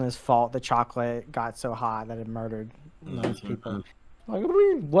 how it wasn't his fault the chocolate got so hot that it murdered those people. Like,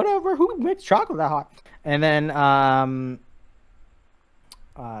 whatever, who makes chocolate that hot? And then,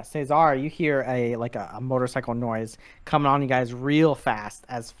 Cczzaar, you hear a motorcycle noise coming on you guys real fast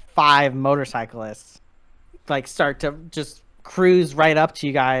as 5 motorcyclists like start to just cruise right up to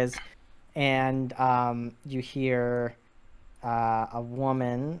you guys, and you hear a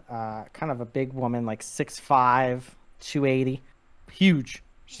woman, kind of a big woman, like 6'5", 280, huge.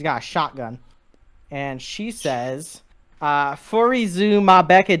 She's got a shotgun, and she says, Furizu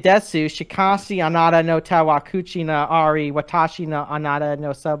mabeke desu shikashi anada no tawakuchi na ari watashi no anada no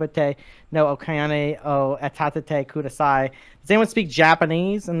sabate no okane o atatate kudasai. Does anyone speak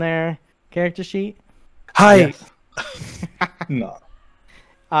Japanese in their character sheet? Hi. Yes. No.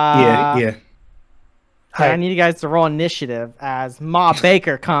 Yeah. Yeah. I need you guys to roll initiative as Ma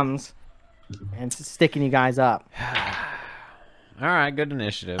Baker comes and sticking you guys up. All right, good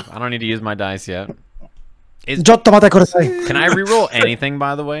initiative. I don't need to use my dice yet. Jotto mate kudasai. Can I reroll anything,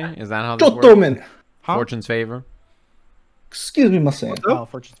 by the way? Is that how this works? Totomen. Huh? Fortune's favor. Excuse me, my son. Oh,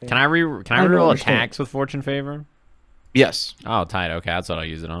 Fortune's favor. Can I don't reroll understand. attacks with fortune favor? Yes. Oh, tight. Okay, that's what I'll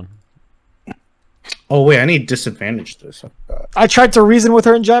use it on. Oh wait, I need disadvantage this. I tried to reason with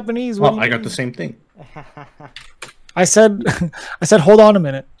her in Japanese. What Oh, do I you got mean? the same thing. I said, hold on a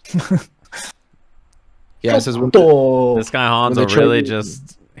minute. Yeah, it says This guy When they Honzo trade really you-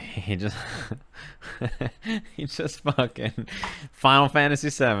 just he just fucking Final Fantasy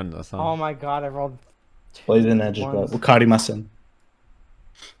VII this huh? Oh my god, I rolled Plays in that just ones. Wakari Masen.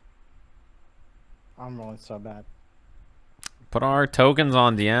 I'm rolling so bad. Put our tokens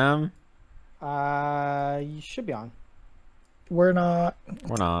on DM. You should be on. We're not.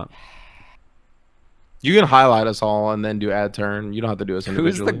 We're not. You can highlight us all and then do add turn. You don't have to do us Who's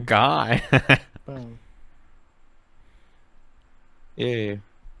individually. the guy? Boom. Yeah.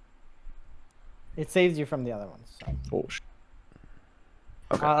 It saves you from the other ones. So.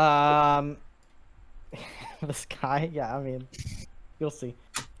 Oh, okay. This guy, yeah, I mean, you'll see.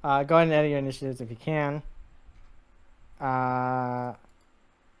 Go ahead and edit your initiatives if you can.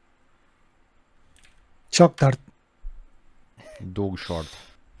 Chalk dart. Dog short.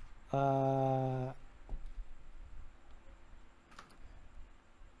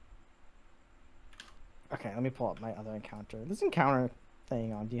 Okay, let me pull up my other encounter. This encounter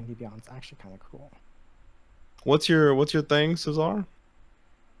thing on D&D Beyond is actually kind of cool. What's your thing, Cczzaar?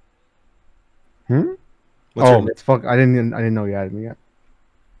 Hmm? What's Oh, your it's fuck! I didn't know you added me yet.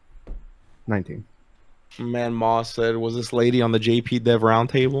 19. man Moss said? Was this lady on the JP Dev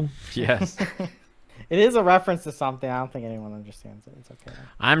roundtable? Yes. It is a reference to something. I don't think anyone understands it. It's okay.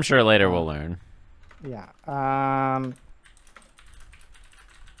 I'm sure later we'll learn. Yeah.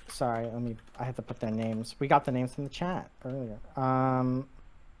 Sorry, I have to put their names. We got the names in the chat earlier.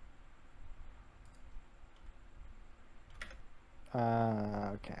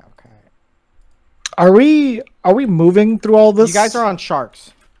 Okay. Are we moving through all this? You guys are on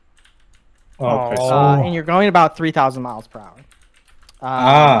sharks. Okay. And you're going about 3,000 miles per hour.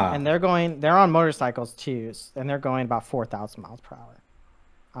 And they're on motorcycles too, and they're going about 4,000 miles per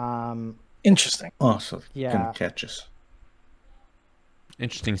hour. Interesting. Oh, so Yeah. gonna catch us.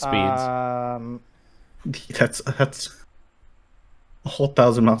 Interesting speeds. That's a whole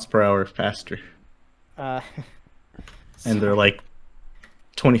 1,000 miles per hour faster, and they're like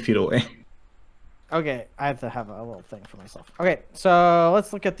 20 feet away. Okay, I have to have a little thing for myself. Okay, so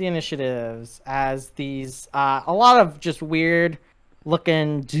let's look at the initiatives as these a lot of just weird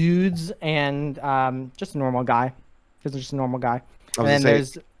looking dudes and just a normal guy. There's just a normal guy. And then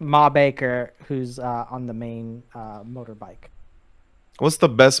there's Ma Baker, who's on the main motorbike. What's the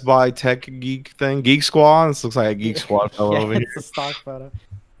Best Buy Tech Geek thing? Geek Squad? This looks like a Geek Squad fellow over here. It's a stock photo.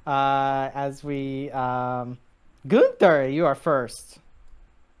 As we Gunther, you are first.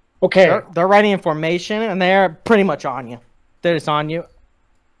 Okay. They're writing in formation, and they're pretty much on you. They're just on you.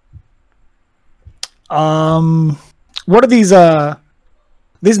 What are these?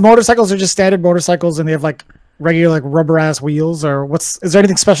 These motorcycles are just standard motorcycles, and they have like regular like rubber ass wheels, or what's? Is there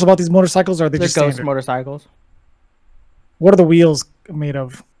anything special about these motorcycles, or are they They're just ghost standard? motorcycles. What are the wheels made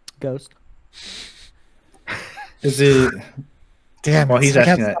of? Ghost. Is it? Damn. Well, he's I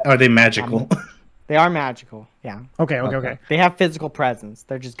can't- asking that. Are they magical? They are magical. Yeah. Okay. They have physical presence.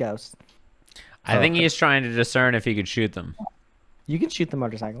 They're just ghosts. I think he's trying to discern if he could shoot them. You can shoot the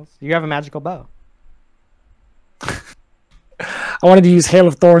motorcycles. You have a magical bow. I wanted to use Hail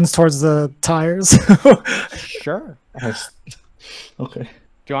of Thorns towards the tires. Sure. Okay. Do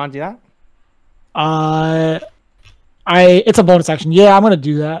you want to do that? It's a bonus action. Yeah, I'm gonna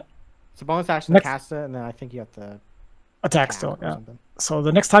do that. It's a bonus action Next- to cast it, and then I think you have to Attack tap still. or Yeah. something. So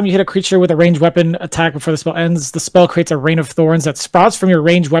the next time you hit a creature with a ranged weapon attack before the spell ends, the spell creates a rain of thorns that sprouts from your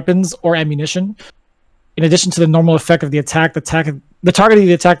ranged weapons or ammunition. In addition to the normal effect of the attack, the target of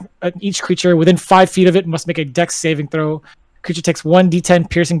the attack, each creature within 5 feet of it must make a Dex saving throw. Creature takes 1d10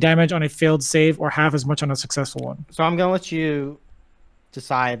 piercing damage on a failed save, or half as much on a successful one. So I'm gonna let you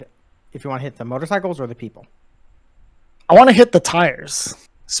decide if you want to hit the motorcycles or the people. I want to hit the tires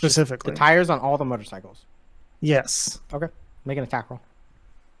specifically. The tires on all the motorcycles. Yes. Okay. Make an attack roll.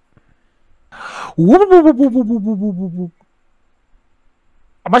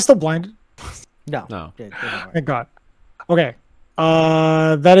 Am I still blinded? No. No. Thank God. Okay.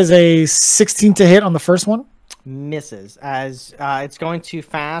 That is a 16 to hit on the first one. Misses as it's going too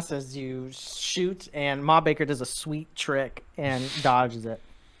fast as you shoot, and Ma Baker does a sweet trick and dodges it.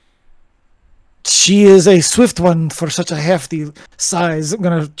 She is a swift one for such a hefty size. I'm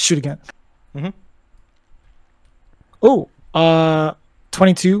gonna shoot again. Oh,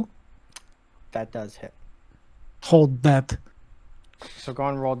 22. That does hit. Hold that. So go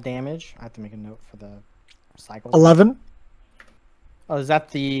and roll damage. I have to make a note for the cycle. 11. Oh, is that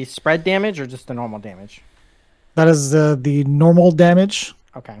the spread damage or just the normal damage? That is the normal damage.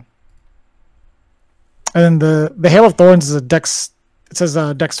 Okay. And then the Hail of Thorns is a Dex. It says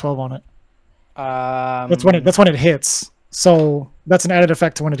Dex 12 on it. That's when it hits. So that's an added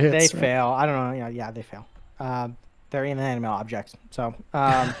effect to when it hits. They right? fail. I don't know. Yeah, they fail. They're inanimate objects. So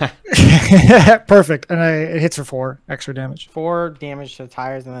perfect. And it hits for 4 extra damage. 4 damage to the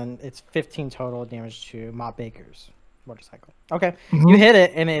tires, and then it's 15 total damage to Ma Baker's motorcycle. Okay. You hit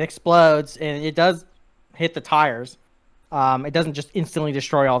it, and it explodes, and it does hit the tires. It doesn't just instantly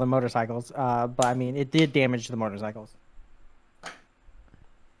destroy all the motorcycles, but I mean, it did damage the motorcycles.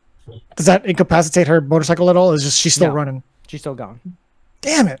 Does that incapacitate her motorcycle at all? Is just she's still running? She's still going.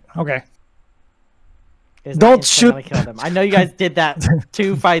 Damn it. Okay. It's Don't not shoot. kill them. I know you guys did that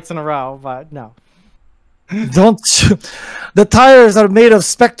 2 fights in a row, but no. Don't shoot. The tires are made of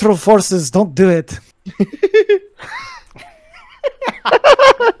spectral forces. Don't do it.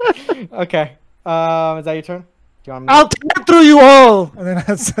 Okay. Is that your turn? Do you want me I'll tear through you all. And then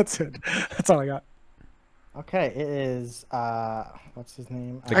that's it. That's all I got. Okay, it is what's his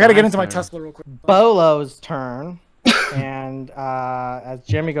name? I gotta get into my Tesla real quick. Bolo's turn. And as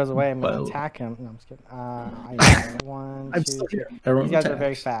Jeremy goes away, I'm gonna attack him. No, I'm just kidding. One, I'm two, still here. Everyone these guys are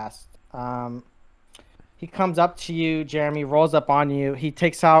very fast. He comes up to you, Jeremy, rolls up on you. He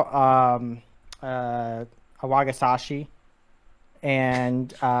takes out a Wagasashi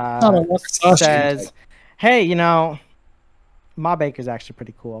and says, "Hey, you know, Ma Baker's actually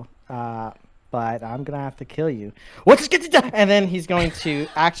pretty cool. But I'm gonna have to kill you. What's get to And then he's going to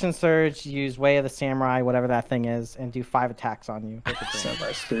action surge, use Way of the Samurai, whatever that thing is, and do 5 attacks on you.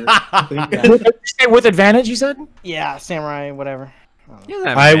 With advantage, you said? Yeah, Samurai, whatever.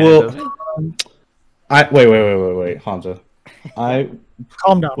 I will. Wait, Honzo. I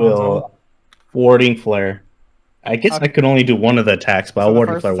Calm down. will warding flare. I guess I could only do one of the attacks, but I'll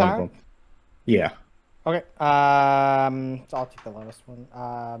warding flare one of them. Yeah. Okay. So I'll take the lowest one.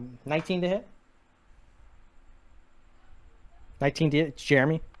 19 to hit. 19 to hit. It's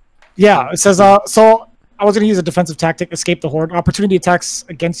Jeremy. Yeah, it says, so I was going to use a defensive tactic, escape the horde. Opportunity attacks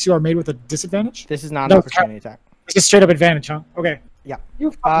against you are made with a disadvantage? This is not an opportunity attack. It's just straight up advantage, huh? Okay. Yeah.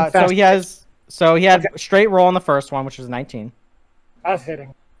 So he had straight roll on the first one, which was 19. That's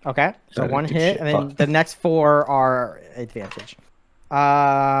hitting. Okay. So That one good hit, shit. and then the next 4 are advantage.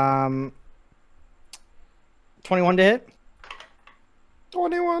 21 to hit.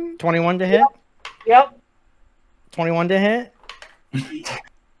 21 to hit. Yep. 21 to hit.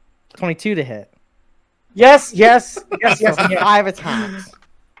 22 to hit. Yes. So 5 attacks.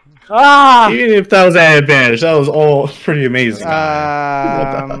 Even if that was at advantage, that was all pretty amazing.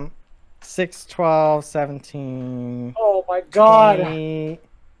 6, 12, 17. Oh my god. 20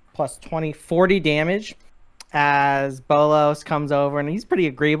 plus 20, 40 damage as Bolos comes over, and he's pretty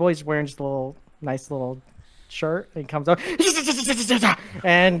agreeable. He's wearing just a nice little shirt, and he comes over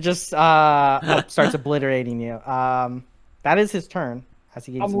and just starts obliterating you. That is his turn. As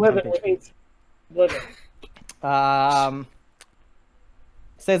he I'm living with 8.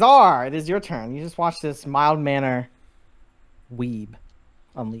 Cczzaar, it is your turn. You just watch this mild manner weeb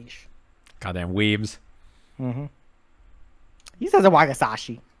unleash. Goddamn weebs. He says a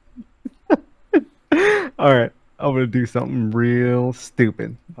Wagasashi. All right, I'm gonna do something real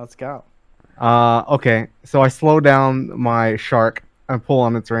stupid. Let's go. Okay, so I slow down my shark and pull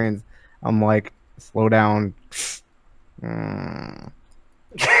on its reins. I'm like, slow down.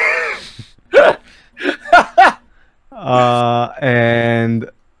 And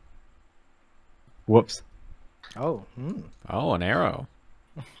whoops. Oh. Oh, an arrow.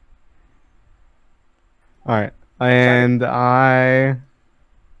 All right, and I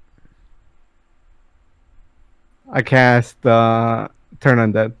I cast Turn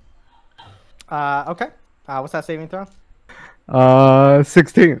Undead. Okay. What's that saving throw?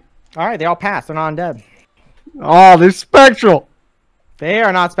 16. All right, they all pass. They're not undead. Oh, they're spectral. They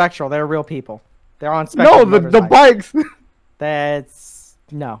are not spectral. They're real people. They're on spectral. No, the bikes.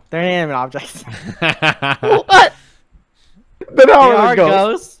 No, they're inanimate objects. What? Then They how are are ghosts?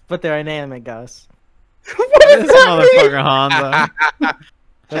 ghosts, but they're inanimate ghosts. What is This that mean? motherfucker Honzo.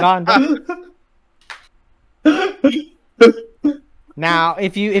 They're not undead. Now,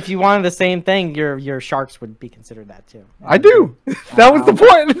 if you wanted the same thing, your sharks would be considered that too. I do. That was the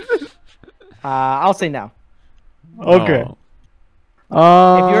point. I'll say no. Okay.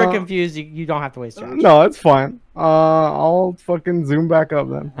 If you're confused, you don't have to waste your action. No, it's fine. I'll fucking zoom back up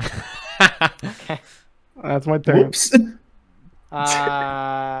then. Okay. That's my turn. Whoops.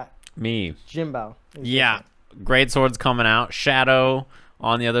 Me. Jimbo. Yeah. Great sword's coming out. Shadow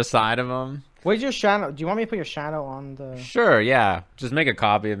on the other side of him. Where's your shadow? Do you want me to put your shadow on the? Sure, yeah. Just make a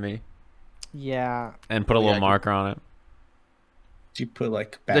copy of me Yeah. and put a little marker on it. You put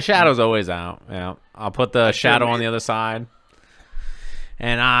like The shadow's always out. Yeah. I'll put the shadow on the other side.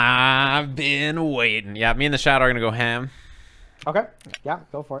 And I've been waiting. Yeah, me and the shadow are going to go ham. Okay. Yeah,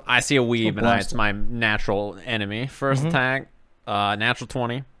 go for it. I see a weeb, and blast it's my natural enemy. First attack, natural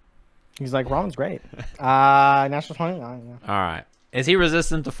 20. He's like, Roman's great. National 20? Yeah. All right. Is he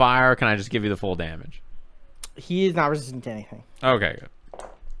resistant to fire, or can I just give you the full damage? He is not resistant to anything. Okay, good.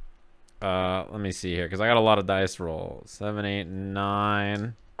 Let me see here, because I got a lot of dice rolls. 7, 8,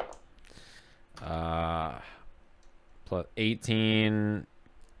 9. Plus 18,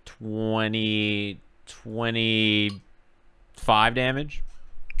 20, 25 damage.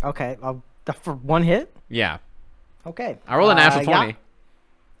 Okay. For one hit? Yeah. Okay. I rolled a natural 20. Yeah.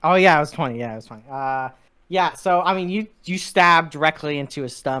 Oh, yeah, it was 20. Yeah, it was 20. Yeah, so, I mean, you stab directly into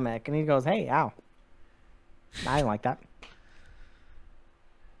his stomach, and he goes, hey, ow. I didn't like that.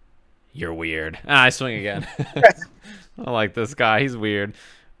 You're weird. I swing again. I like this guy. He's weird.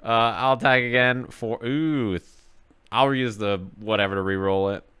 I'll attack again for... Ooh. I'll use the whatever to re-roll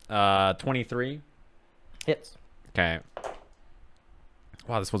it. 23. Hits. Okay.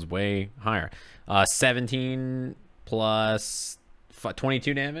 Wow, this was way higher. 17 plus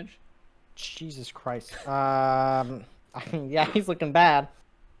 22 damage. Jesus Christ. I mean, yeah, he's looking bad.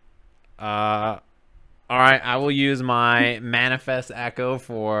 All right, I will use my Manifest Echo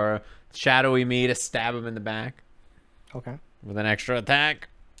for shadowy me to stab him in the back. Okay. With an extra attack.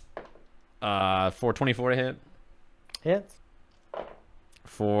 For 24 to hit. Hits.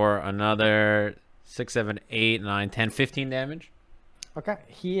 For another 6, 7, 8, 9, 10, 15 damage. Okay.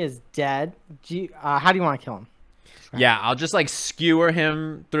 He is dead. How do you want to kill him? Yeah, I'll just like skewer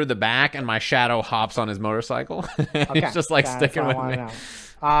him through the back, and my shadow hops on his motorcycle. Okay. He's just like That's sticking what I with wanna me.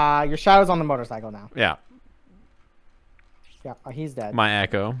 know. Your shadow's on the motorcycle now. Yeah, Yeah, he's dead. my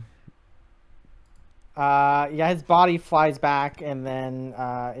echo. Yeah, his body flies back and then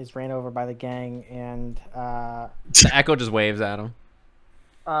is ran over by the gang, and The echo just waves at him.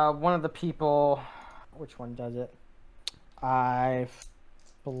 one of the people, which one does it? I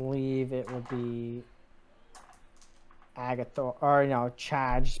believe it would be Agatha, or no,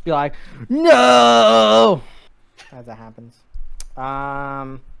 Chad. Just be like, no, as that happens.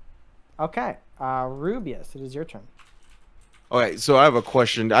 Okay, Rubeus, it is your turn. Okay, so I have a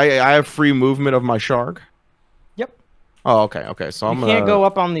question. I have free movement of my shark. Yep. Oh, okay. So You I'm can't gonna go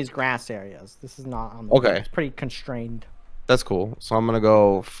up on these grass areas. This is not on the Okay. It's pretty constrained. That's cool. So I'm gonna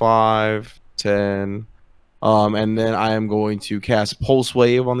go 5, 10, and then I am going to cast Pulse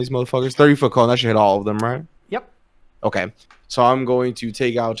Wave on these motherfuckers. 30-foot cone. That should hit all of them, right? Yep. Okay. So I'm going to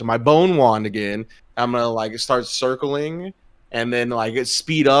take out my bone wand again. I'm gonna like start circling, and then like it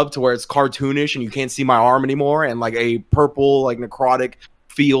speed up to where it's cartoonish and you can't see my arm anymore, and like a purple like necrotic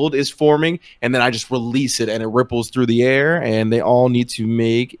field is forming, and then I just release it and it ripples through the air, and they all need to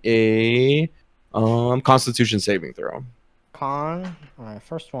make a Constitution saving throw. Con. All right,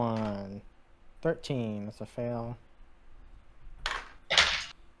 first one. 13. That's a fail.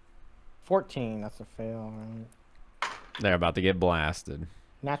 14. That's a fail. They're about to get blasted.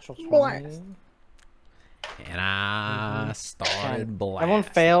 Natural 20. Blast. And I started blasting. Everyone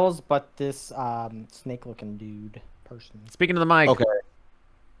fails, but this snake-looking dude person. Speaking of the mic. Okay.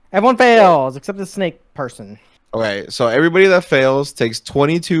 Everyone fails except the snake person. Okay, so everybody that fails takes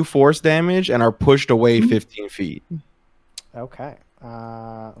 22 force damage and are pushed away 15 feet. Okay.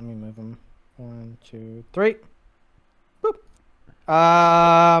 Let me move him. 1, 2, 3. Boop.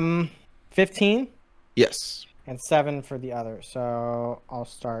 15 Yes. and 7 for the other. So I'll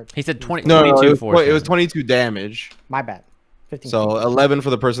start. He said 20, No, 22 it force. was damage. 22 damage. My bad. 15. So 11 for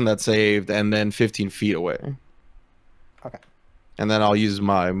the person that saved, and then 15 feet away. And then I'll use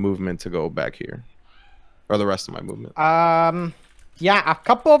my movement to go back here. Or the rest of my movement. Yeah, a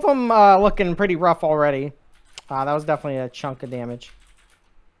couple of them looking pretty rough already. That was definitely a chunk of damage.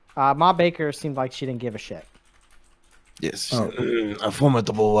 Ma Baker seemed like she didn't give a shit. Yes. A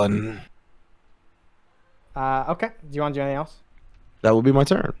formidable one. Okay. Do you want to do anything else? That will be my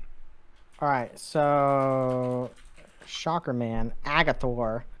turn. All right. So, Shocker Man,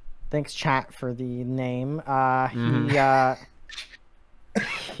 Agathor. Thanks, chat, for the name.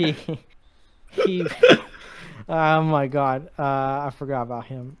 He. Oh my God. I forgot about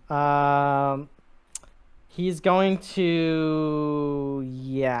him. He's going to.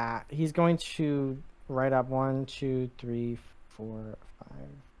 Yeah. He's going to write up 1, 2, 3, 4, 5.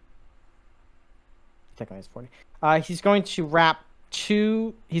 Technically, it's 40. He's going to wrap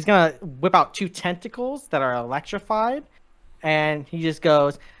 2. He's gonna whip out 2 tentacles that are electrified, and he just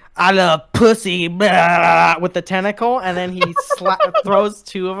goes, "I love pussy," blah, with the tentacle, and then he throws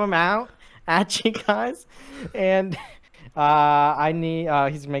 2 of them out at you guys, and I need.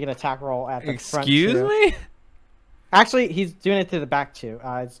 He's making an attack roll at the front. Excuse me? Actually, he's doing it to the back too.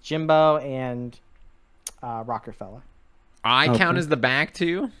 It's Jimbo and Rockerfella. I count as the back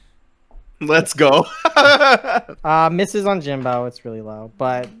too. Let's go. Misses on Jimbo. It's really low,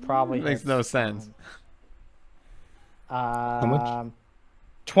 but probably Makes no sense. How much?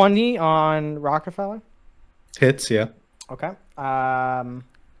 20 on Rockerfella. Hits, yeah. Okay. So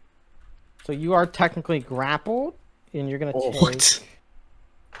you are technically grappled, and you're gonna take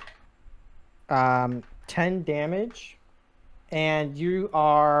 10 damage, and you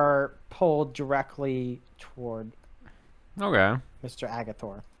are pulled directly toward Okay. Mr.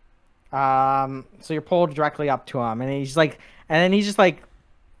 Agathor. So you're pulled directly up to him, and he's like, and then he's just like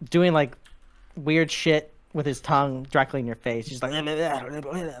doing like weird shit with his tongue directly in your face. He's like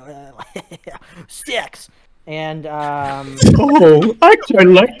 6, and Oh, I quite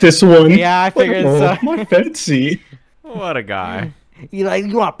like this one. yeah, I figured so. My fancy. What a guy. You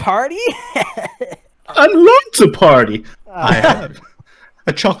want to party? I'd love to party. I have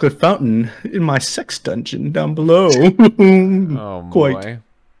a chocolate fountain in my sex dungeon down below. Oh boy. Quite.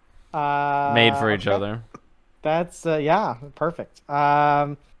 Made for each other. That's yeah, perfect.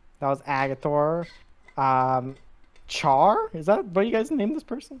 That was Agathor. Cczzaar? Is that what you guys named this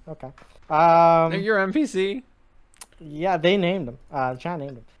person? Okay. Your NPC? Yeah, they named him. Chat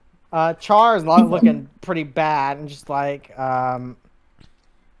named him. Cczzaar is looking pretty bad, and just like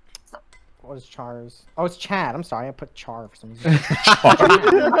what is Czaar's? Oh, it's Chad. I'm sorry, I put Cczzaar for some reason.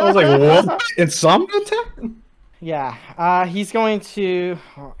 I was like, what? Insomnia attack? Yeah. He's going to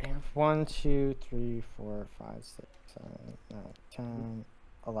 1, 2, 3, 4, 5, 6, 7, 8, 9, 10,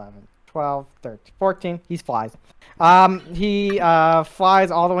 11, 12, 13, 14. He flies. He flies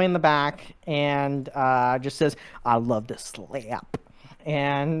all the way in the back and just says, "I love to slap,"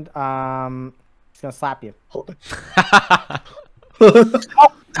 and he's gonna slap you.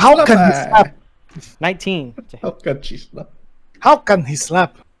 How can he slap? 19 to hit. How can she slap? How can he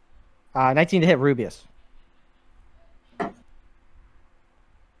slap? 19 to hit Rubeus.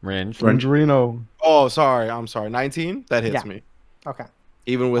 Rynge. Rangerino. Oh, sorry. I'm sorry. 19? That hits Yeah. me. Okay.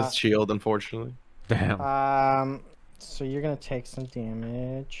 Even with shield, unfortunately. Damn. So you're gonna take some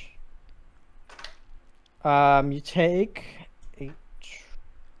damage. You take 8,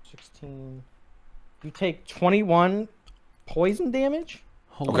 16. You take 21 poison damage.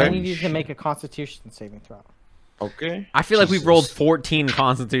 Holy I need you to shit. make a Constitution saving throw. Okay. I feel like we've rolled Jesus. 14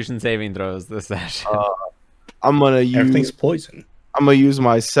 Constitution saving throws this session. I'm gonna use. Everything's poison. I'm gonna use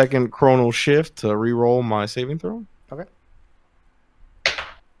my second chronal shift to re-roll my saving throw. Okay.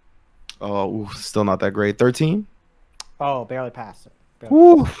 Oh, still not that great. 13. Oh, barely passed it.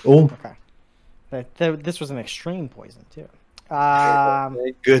 Barely passed Oh, it. Okay. This was an extreme poison too.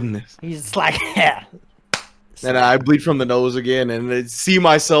 Thank goodness. He's like, yeah. And I bleed from the nose again, and I see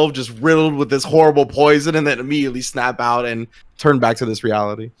myself just riddled with this horrible poison, and then immediately snap out and turn back to this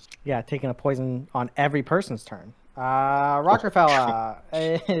reality. Yeah, taking a poison on every person's turn. Rockerfella,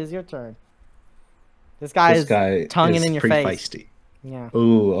 it is your turn. This guy is tonguing in your pretty face. feisty. Yeah.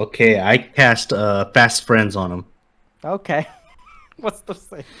 Ooh, okay. I cast Fast Friends on him. Okay. What's the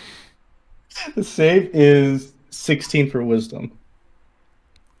save? The save is 16 for wisdom.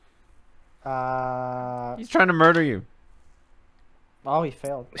 He's trying to murder you. Oh, he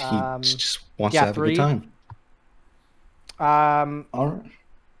failed. He just wants yeah, to have 3. a good time. All right.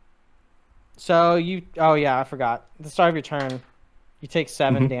 So you. Oh yeah, I forgot. At the start of your turn, you take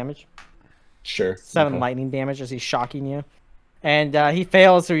 7 damage. Sure. 7 Okay. lightning damage as he's shocking you, and he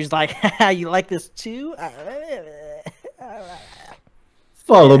fails. So he's like, "You like this too?"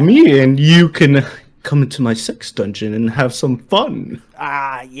 Follow me, and you can come into my sex dungeon and have some fun.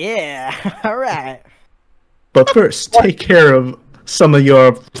 Ah, yeah. All right. But first, take care of some of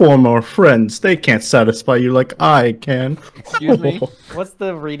your former friends. They can't satisfy you like I can. Excuse me? What's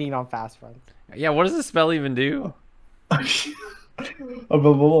the reading on fast friends? Yeah, what does this spell even do? Let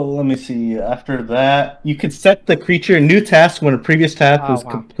me see. After that, you could set the creature a new task when a previous task was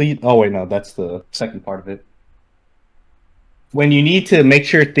complete. Oh, wait, no, that's the second part of it. When you need to make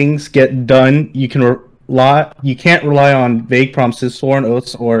sure things get done, you can't rely on vague promises, sworn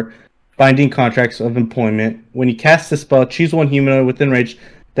oaths, or binding contracts of employment. When you cast the spell, choose one humanoid within range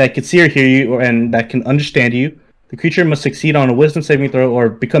that can see or hear you and that can understand you. The creature must succeed on a wisdom saving throw or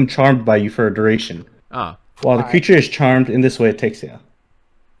become charmed by you for a duration. Ah. While the creature is charmed, in this way it takes you.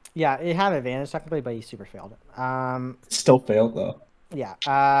 Yeah, it had advantage technically, but you super failed it. Still failed though. Yeah.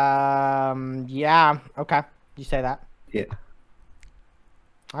 Yeah. Okay. You say that. Yeah.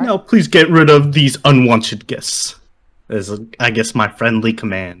 Right. Now, please get rid of these unwanted guests. As I guess my friendly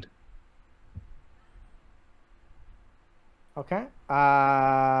command. Okay.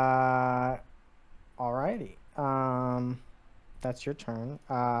 Alrighty. That's your turn.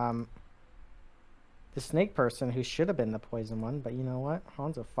 The snake person who should have been the poison one, but you know what?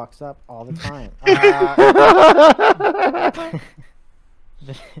 Honzo fucks up all the time.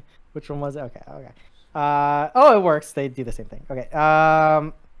 Which one was it? Okay. Okay. Oh, it works. They do the same thing. Okay.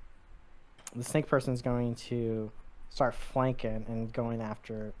 The snake person is going to start flanking and going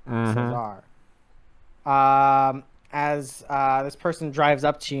after Cczzaar. As this person drives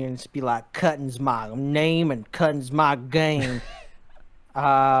up to you and just be like, "Cutting's my name and cutting's my game."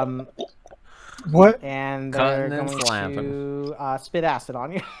 What? And they're Cutting and going slapping. to spit acid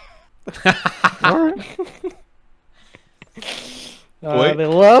on you. All right. They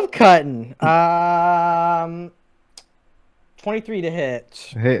love cutting. 23 to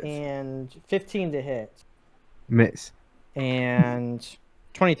hit. Hits. And 15 to hit. Miss. And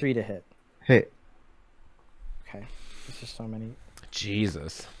 23 to hit. Hit. Okay. This is so many.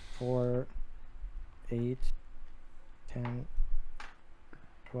 Jesus. 4, 8, 10,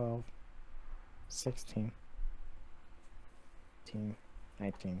 12, 16, 18,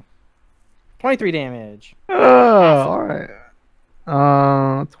 19. 23 damage. Oh, all right.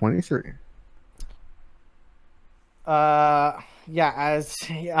 23. Yeah, as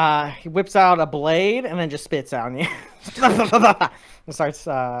he whips out a blade and then just spits out on you. And starts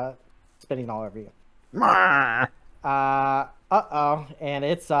spitting all over you. Uh-oh. And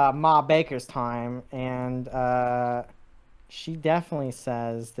it's Ma Baker's time, and she definitely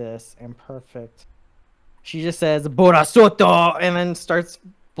says this in perfect. She just says "Borasoto" and then starts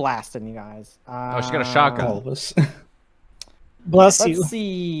blasting you guys. Oh, she got a shotgun. All of us. Bless Let's you.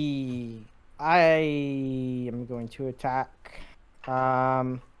 see. I am going to attack.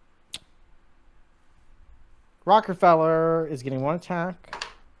 Rockerfella is getting one attack.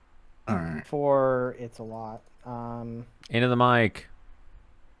 All right. For it's a lot. Into the mic.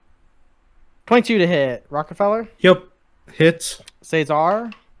 22 to hit. Rockerfella. Yep. Hits.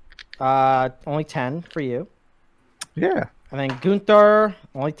 Cczzaar. Only 10 for you. Yeah. And then Gunther.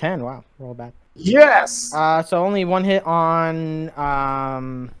 Only 10. Wow. Roll back. Yes. So only one hit on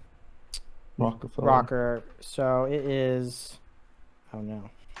Rockerfella. Rocker. So it is. Oh no.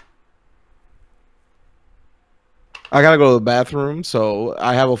 I gotta go to the bathroom, so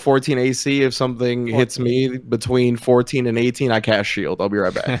I have a 14 AC. If something hits me between 14 and 18, I cast shield. I'll be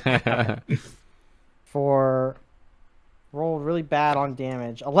right back. For rolled really bad on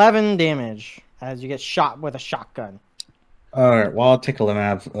damage. 11 damage as you get shot with a shotgun. All right. Well, I'll take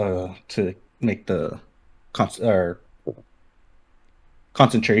 11 to make the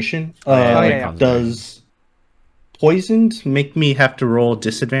concentration. yeah. Does poisoned make me have to roll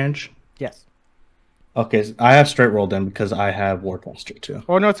disadvantage? Yes. Okay, so I have straight roll then because I have Wardmaster too.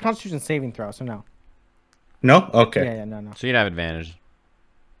 Oh no, it's Constitution saving throw, so no. No? Okay. Yeah, no. So you'd have advantage.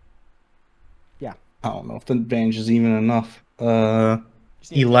 Yeah. I don't know if the advantage is even enough.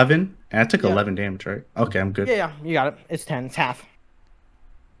 11? I took 11 damage, right? Okay, I'm good. Yeah, you got it. It's 10. It's half.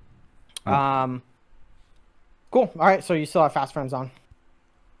 Oh. Cool. All right, so you still have fast friends on.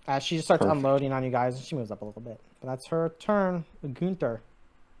 She just starts unloading on you guys, and she moves up a little bit. But that's her turn. Gunther.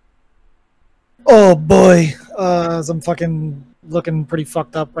 Oh boy, as I'm fucking looking pretty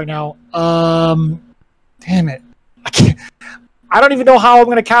fucked up right now. Damn it, I don't even know how I'm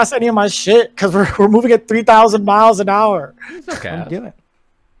gonna cast any of my shit because we're moving at 3,000 miles an hour. It's okay. Don't do it.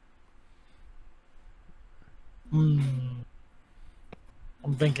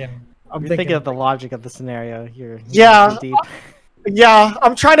 I'm thinking. You're thinking of the logic of the scenario here. Yeah. Deep. Yeah,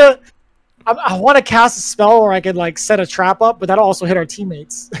 I'm trying to. I want to cast a spell where I could like set a trap up, but that'll also hit our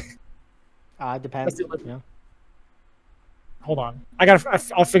teammates. Depends. Yeah. Hold on.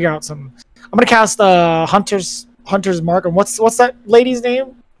 I'll figure out some. I'm gonna cast Hunter's Mark. And what's that lady's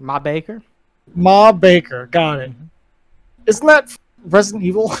name? Ma Baker. Ma Baker. Got it. Isn't that Resident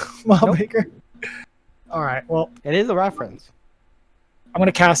Evil? Ma Nope. Baker. All right. Well, It is a reference. I'm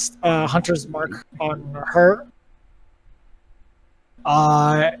gonna cast Hunter's Mark on her.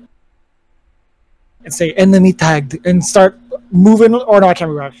 And say enemy tagged and start moving. Or no, I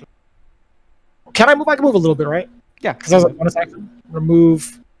can't move actually. Can I move? I can move a little bit, right? Yeah. Because I was like, bonus action.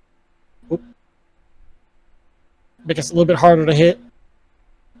 Remove. Oop. Make it a little bit harder to hit.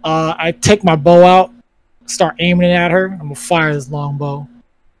 I take my bow out, start aiming it at her. I'm gonna fire this long bow.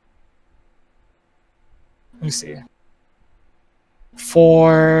 Let me see.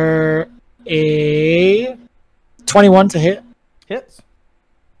 For a 21 to hit. Hits.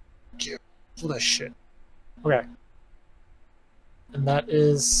 For that shit. Okay. And that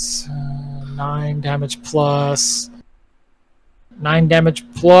is 9 damage plus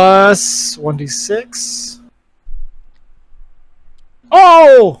 1d6.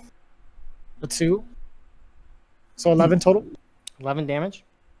 Oh! A 2. So 11 total? 11 damage.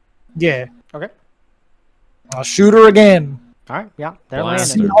 Yeah. Okay. I'll shoot her again. All right. Yeah. They're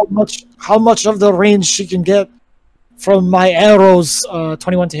Blast landing. See how much of the range she can get from my arrows.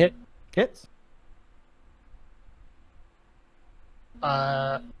 21 to hit. Hits.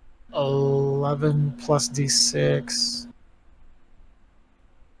 11 plus d6.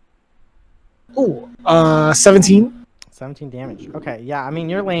 Ooh, 17. 17 damage. Okay. Yeah. I mean,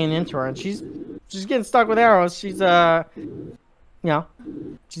 you're laying into her, and she's getting stuck with arrows. She's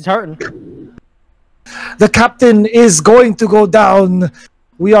she's hurting. The captain is going to go down.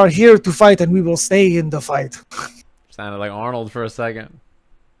 We are here to fight, and we will stay in the fight. Sounded like Arnold for a second.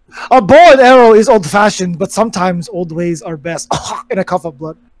 A bow and arrow is old-fashioned, but sometimes old ways are best. In a cup of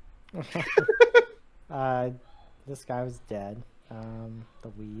blood. This guy was dead. The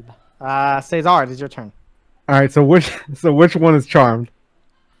weeb. Cczzaar, it's your turn. All right. So which one is charmed?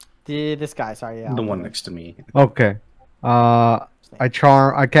 This guy. Sorry. Yeah. The one next to me. Okay. I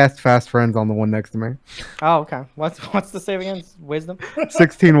cast Fast Friends on the one next to me. Oh, okay. What's the save against wisdom?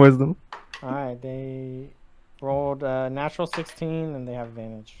 16 wisdom. All right. They rolled natural 16, and they have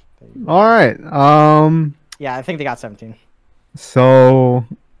advantage. All right. Yeah, I think they got 17. So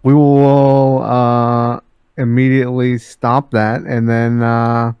we will immediately stop that and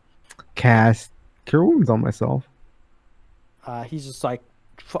then cast Cure Wounds on myself. He's just like,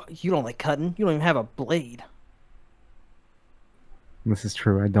 you don't like cutting. You don't even have a blade. This is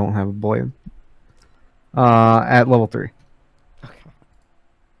true. I don't have a blade. At level 3. Okay.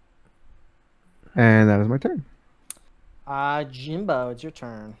 And that is my turn. Jimbo, it's your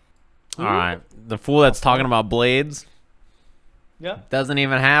turn. All right. The fool that's talking about blades Yep. doesn't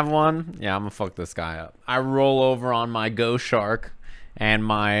even have one. Yeah, I'm gonna fuck this guy up. I roll over on my ghost shark, and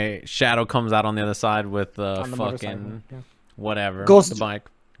my shadow comes out on the other side with the On the fucking whatever. Ghost- the bike.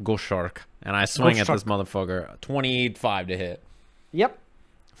 Ghost shark. And I swing Ghost at this motherfucker. 25 to hit. Yep.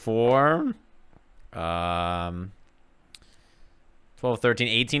 For 12, 13,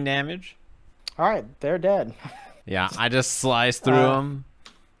 18 damage. All right, they're dead. Yeah, I just slice through them.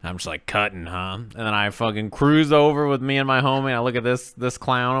 I'm just like, cutting, huh? And then I fucking cruise over with me and my homie. And I look at this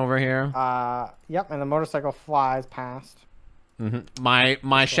clown over here. Yep, and the motorcycle flies past.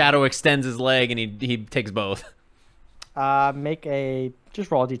 My shadow extends his leg and he takes both.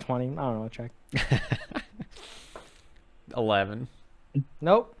 Just roll a d20. I don't know, check. 11.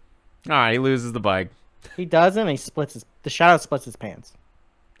 Nope. All right, he loses the bike. He doesn't. The shadow splits his pants.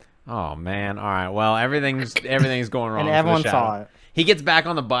 Oh man. All right. Well, everything's going wrong. And for the everyone shadow. saw it. He gets back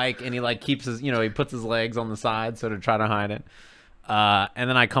on the bike and he like keeps his, he puts his legs on the side so to try to hide it. And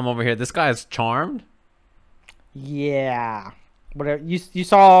then I come over here. This guy's charmed. Yeah. Whatever. You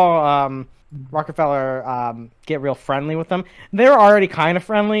saw Rockerfella get real friendly with them. They're already kind of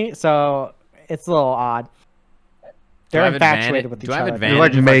friendly, so it's a little odd. They're infatuated with each other. Do I have other. advantage? You're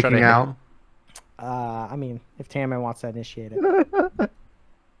like if I try to making hit out. him? I mean, if Tanman wants to initiate it.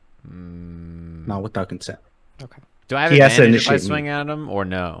 Not without consent. Okay. Do I have He has to advantage if I initiate me. swing at him or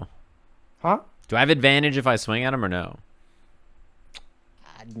no? Huh? Do I have advantage if I swing at him or no?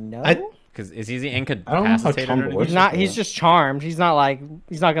 No. Because is he I don't know how incapacitated or charmed anything? works. He's not. He's just charmed. He's not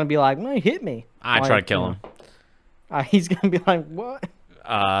gonna be like, no, hit me. I Like, try to kill him. He's gonna be like, what?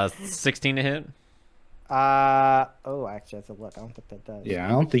 16 to hit. Oh, actually, that's a look. I don't think that does. Yeah, I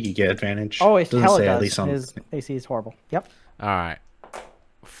don't think you get advantage. Oh, it's Doesn't hell it say, does. at least on. His AC is horrible. Yep. All right.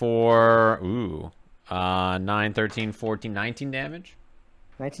 For 9, 13, 14, 19 damage.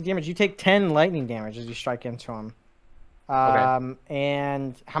 19 damage. You take 10 lightning damage as you strike into him. Okay.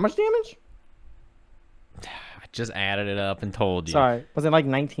 And how much damage? I just added it up and told you. Sorry, was it like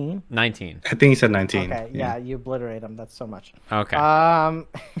 19? 19. I think he said 19. Okay, yeah, you obliterate him. That's so much. Okay.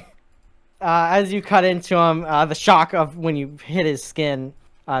 As you cut into him, the shock of when you hit his skin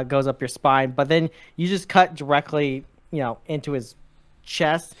goes up your spine, but then you just cut directly, into his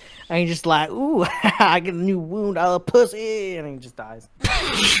chest, and he just like, ooh, I get a new wound out of pussy, and he just dies.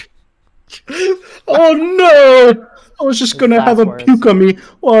 Oh no! I was just gonna have a puke on me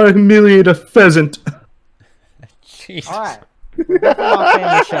while I humiliate a pheasant. Jesus. All right,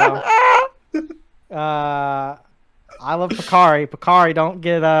 family show. I love Picari. Picari, don't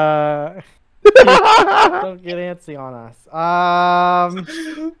get don't get antsy on us.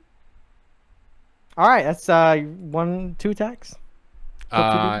 All right, that's 1, 2 attacks.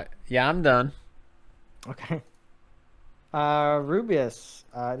 Yeah, I'm done. Okay. Rubeus,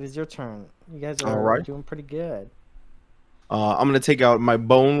 it is your turn. You guys are Alright. doing pretty good. I'm gonna take out my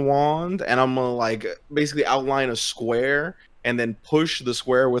bone wand and I'm gonna like basically outline a square and then push the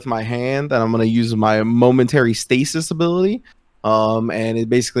square with my hand, and I'm gonna use my momentary stasis ability. And it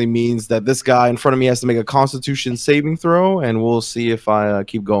basically means that this guy in front of me has to make a Constitution saving throw, and we'll see if I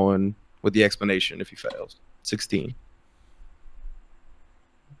keep going with the explanation if he fails. 16.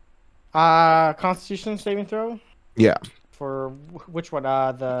 Constitution saving throw Yeah, for which one?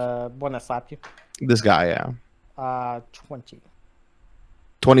 The one that slapped you. this guy. Yeah, 20.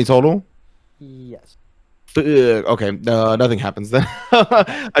 20 total. Yes. Okay, nothing happens then.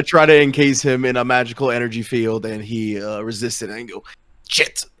 I try to encase him in a magical energy field, and he resists it, and I go,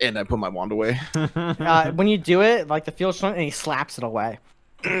 shit, and I put my wand away. When you do it, like the field shrunk, and he slaps it away.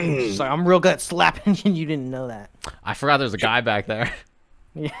 He's like, I'm real good at slapping, and you didn't know that. I forgot there's a guy back there.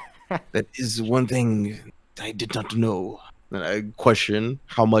 Yeah. That is one thing I did not know. And I question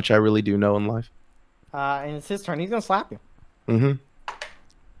how much I really do know in life. And it's his turn. He's gonna slap you. Mm-hmm.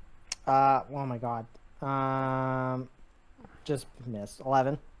 Oh my god. Just miss.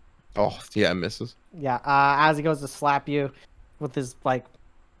 11. Oh, yeah, it misses. Yeah. As he goes to slap you with his like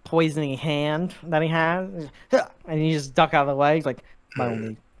poisoning hand that he has, and you just duck out of the way. He's like,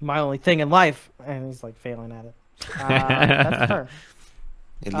 my only thing in life, and he's like failing at it. That's his turn.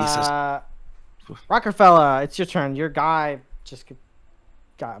 At least Rockerfella, it's your turn. Your guy just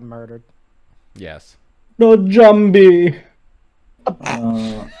got murdered. Yes. No zombie.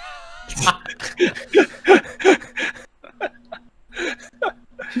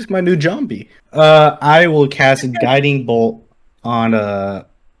 He's my new zombie. I will cast a guiding bolt on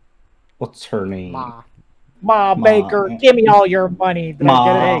what's her name? Ma Baker, give me all your money. Did I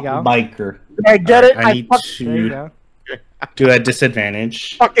get it? There you go. Biker. Did I get it? I need There you to go. do a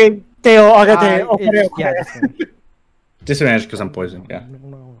disadvantage. Fucking Teo, okay. Yeah, Disadvantage because I'm poisoned.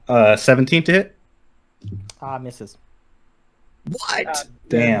 Yeah. 17 to hit. Misses. What?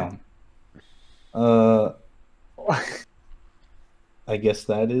 Damn. I guess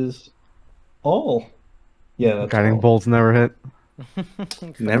that is all. Yeah. That's Guiding all. bolts never hit.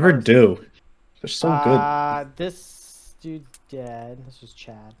 Never do. They're so good. This dude's dead. This was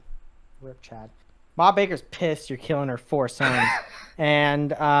Chad. Rip Chad. Ma Baker's pissed you're killing her 4 sons.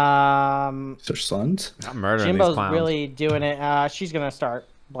 And Is there sons? I'm murdering Jimbo's these clowns. really doing it. She's gonna start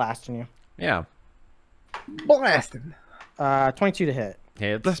blasting you. Yeah. Blasting. 22 to hit.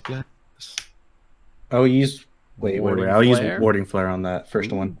 Hits. I'll use. Wait. Warding I'll use flare? warding flare on that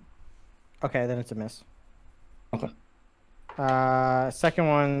first one. Okay, then it's a miss. Okay. Second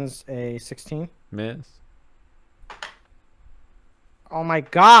one's a 16. Miss. Oh my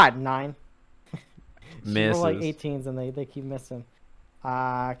god, 9. She Misses. roll like 18s and they keep missing.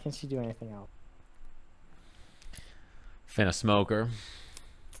 Can she do anything else? Finna smoker.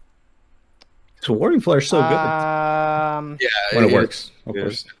 So warding flare is so good Yeah, when it works. Of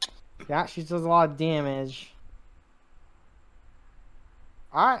course. yeah, she does a lot of damage.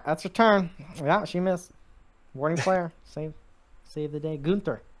 Alright, that's her turn. Yeah, she missed. Warning flare. Save the day.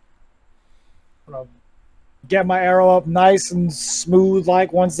 Gunther. Get my arrow up nice and smooth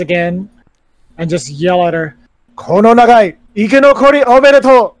like once again, and just yell at her. Kono nagai ikenokori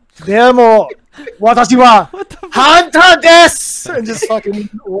omedetou. Demo watashi wa hunter desu. And just fucking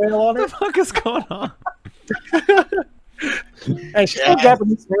wail on her. What the fuck is going on? Hey, she's from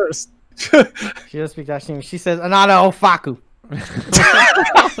Japanese first. She doesn't speak that name. She says, Anada Ofaku.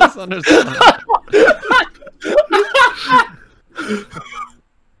 That's understandable.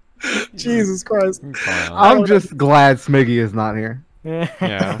 Jesus Christ. Clown. I'm just glad Smiggy is not here.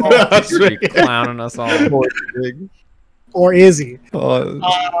 Yeah. Be clowning us all. Or is he?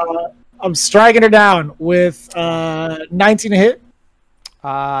 Oh, I'm striking her down with 19 to hit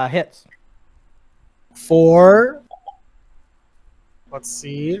Hits. for, let's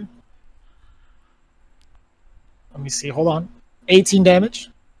see, Let me see. Hold on. 18 damage.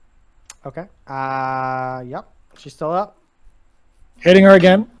 Okay. Yep. She's still up. Hitting her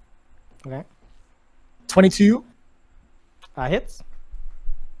again. Okay. 22 Hits.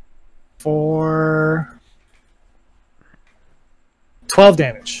 for 12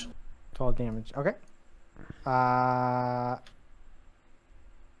 damage. 12 damage. Okay.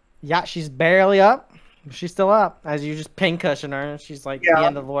 Yeah, she's barely up. She's still up as you just pincushion her. She's like the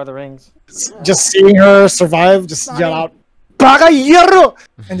end of Lord of the Rings. Just seeing her survive, just yell out, "Baga hierro!"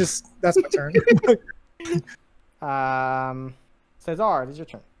 And just that's my turn. Cczzaar, this is your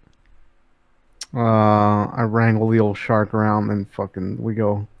turn. I wrangle the old shark around and fucking we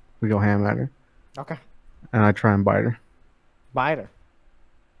go ham at her. Okay. And I try and bite her. Bite her.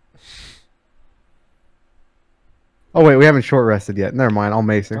 Oh wait, we haven't short rested yet. Never mind, I'll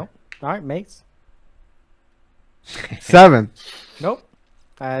mace her. Nope. All right, mates. 7. Nope.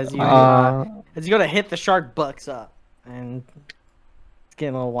 As you go to hit, the shark bucks up and it's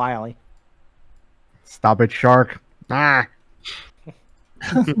getting a little wily. Stop it, shark. Ah.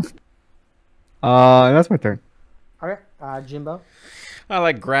 That's my turn. Okay. Jimbo. I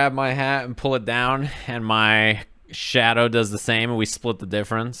like grab my hat and pull it down, and my shadow does the same, and we split the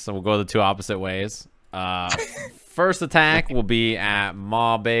difference. So we'll go the two opposite ways. First attack will be at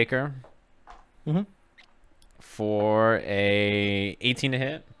Ma Baker for a 18 to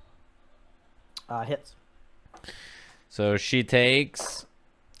hit. Hits. So she takes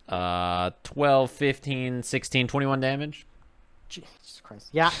 12, 15, 16, 21 damage. Jesus Christ.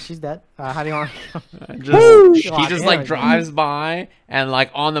 Yeah, she's dead. How do you want He just like drives by and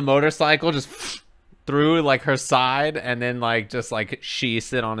like on the motorcycle just through like her side and then like just like she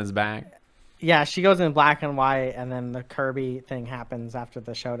sit on his back. Yeah, she goes in black and white, and then the Kirby thing happens after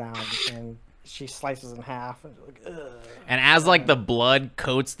the showdown, and she slices in half. And, like, and as like the blood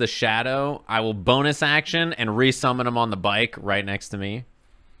coats the shadow, I will bonus action and resummon him on the bike right next to me.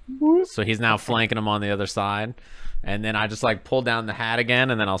 So he's now flanking him on the other side. And then I just like pull down the hat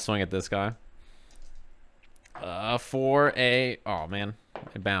again, and then I'll swing at this guy. For a... Oh, man.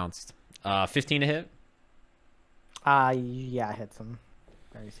 It bounced. 15 to hit? Yeah, it hits him.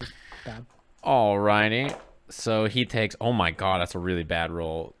 Very bad. Alrighty. So he takes... Oh, my God. That's a really bad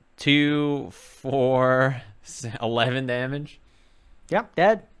roll. 2, 4, 11 damage. Yep,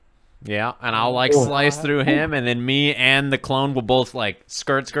 dead. Yeah, and I'll like slice through him, and then me and the clone will both like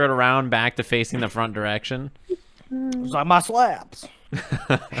skirt around back to facing the front direction. It's like my slaps.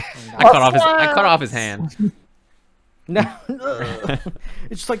 I cut off his hand. No,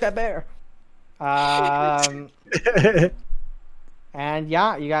 it's just like that bear. And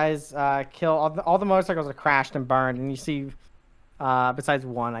yeah, you guys kill all the motorcycles are crashed and burned, and you see, besides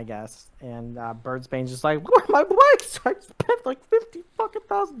one, I guess. And Birdsbane's just like, where are my bikes? I spent like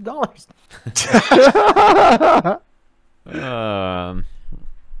 $50,000.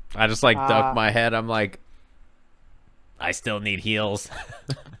 I just like duck my head. I'm like, I still need heals.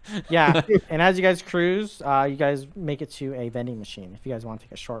 Yeah, and as you guys cruise, you guys make it to a vending machine. If you guys want to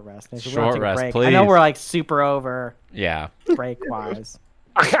take a short rest, and if you want to take a break, please. I know we're like super over. Yeah. Break wise.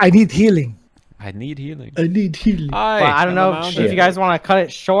 I need healing. I need healing. I need healing. But I don't know if you guys want to cut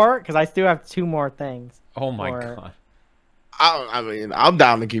it short because I still have 2 more things. Oh my God. I mean, I'm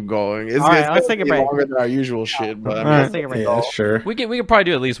down to keep going. It's, all right, let's take a break. Longer than our usual shit, but I mean, let's take a break. Yeah, sure. We could probably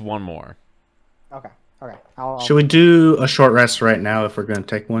do at least one more. Okay. Should we do a short rest right now if we're going to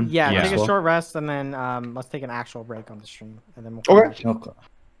take one? Yeah, Yeah. take a short rest and then let's take an actual break on the stream and then we'll come back. Okay.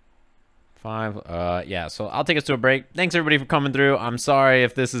 5. Yeah, so I'll take us to a break. Thanks everybody for coming through. I'm sorry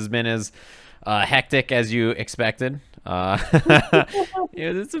if this has been as hectic as you expected.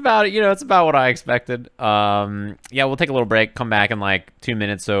 It's about what I expected. Yeah, we'll take a little break, come back in like 2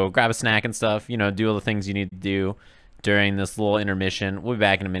 minutes, so grab a snack and stuff, do all the things you need to do during this little intermission. We'll be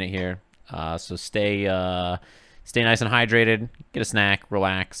back in a minute here. So stay nice and hydrated, get a snack,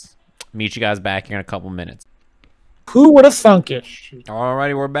 relax. Meet you guys back here in a couple minutes. Who would have thunk it?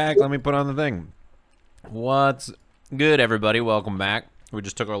 Alrighty, we're back. Let me put on the thing. What's good, everybody? Welcome back. We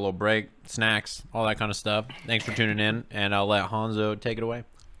just took our little break, snacks, all that kind of stuff. Thanks for tuning in, and I'll let Honzo take it away.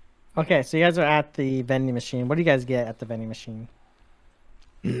 Okay, so you guys are at the vending machine. What do you guys get at the vending machine?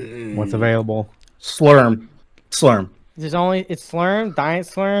 What's available? Slurm. It's Slurm, Diet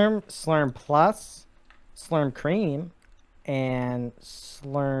Slurm, Slurm Plus, Slurm Cream, and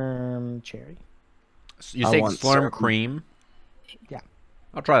Slurm Cherry. You say Slurm Cream? Yeah.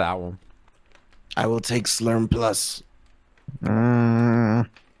 I'll try that one. I will take Slurm Plus. Slurm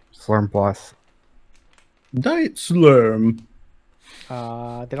Plus. Diet Slurm.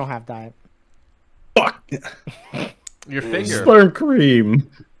 They don't have diet. Fuck. Your finger. Slurm Cream.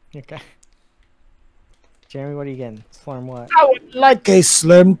 Okay. Jeremy, what are you getting? Slurm what? I would like a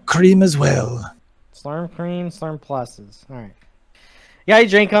Slurm cream as well. Slurm cream, Slurm pluses. All right. Yeah, you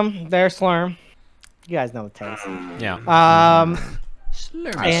drink them. They're Slurm. You guys know the taste. Yeah.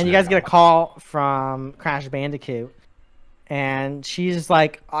 And you guys get a call from Crash Bandicoot, and she's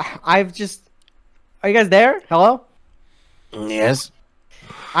like, "I've just, are you guys there? Hello? Yes.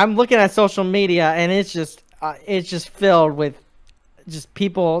 I'm looking at social media, and it's just filled with just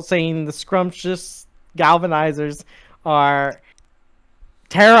people saying the scrumptious galvanizers are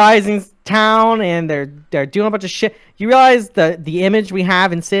terrorizing town, and they're doing a bunch of shit. You realize the image we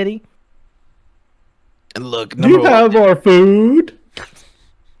have in city? And look, Do you have our food?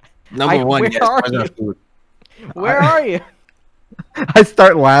 number one, where yes, are where's our you? food? Where are you? I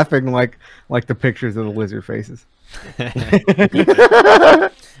start laughing like the pictures of the lizard faces.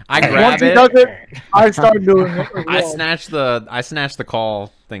 I grab Once he it. does it, I start doing it. as I well. snatch the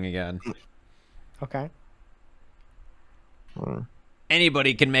call thing again. Okay.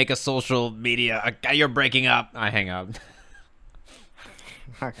 Anybody can make a social media. You're breaking up. I hang up.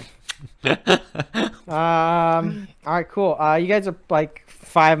 All right, cool. You guys are like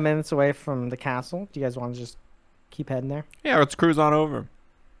 5 minutes away from the castle. Do you guys want to just keep heading there? Yeah, let's cruise on over.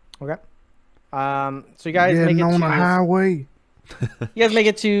 Okay. So you guys make Getting it on to the highway. you guys make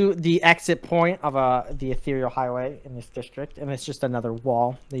it to the exit point of the ethereal highway in this district, and it's just another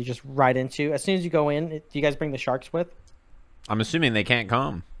wall that you just ride into. As soon as you go in, do you guys bring the sharks with? I'm assuming they can't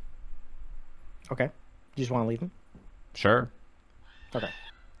come. Okay. You just want to leave them? Sure. Okay.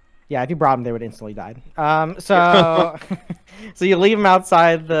 Yeah, if you brought them, they would instantly die. So so you leave them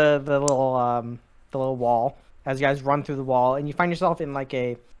outside the little wall as you guys run through the wall, and you find yourself in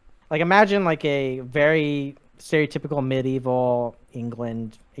imagine like a very stereotypical medieval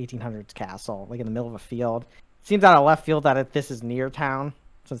England 1800s castle, like in the middle of a field. Seems out of left field that this is near town,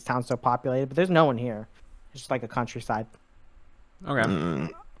 since town's so populated, but there's no one here. It's just like a countryside. Okay.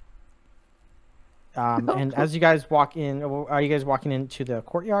 And as you guys walk in, are you guys walking into the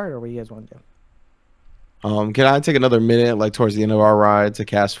courtyard, or what do you guys want to do? Can I take another minute, like towards the end of our ride, to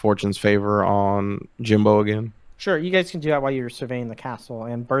cast Fortune's Favor on Jimbo again? Sure, you guys can do that while you're surveying the castle,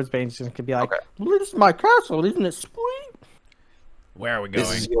 and Birdsbane could be like, well, "This is my castle, isn't it sweet?" Where are we This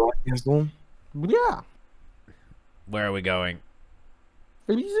going? is your castle? Yeah, Where are we going?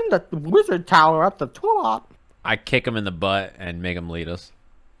 he's in the wizard tower at the top. I kick him in the butt and make him lead us.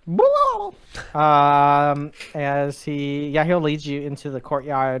 As he'll lead you into the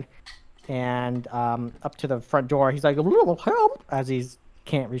courtyard and up to the front door. He's like, "A little help," as he's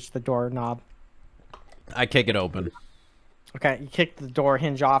can't reach the doorknob. I kick it open. Okay, you kick the door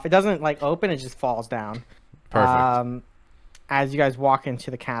hinge off. It doesn't like open; it just falls down. Perfect. As you guys walk into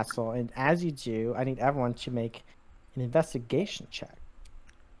the castle, and as you do, I need everyone to make an investigation check.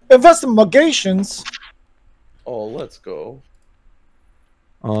 Investigations. Oh, let's go.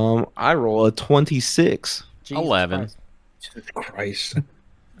 I roll a 26. Jesus 11. Christ. Jesus Christ.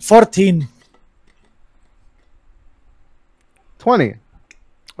 14. 20.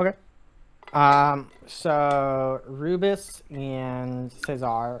 Okay. So Rubeus and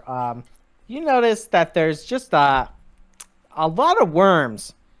Cczzaar, you notice that there's just a lot of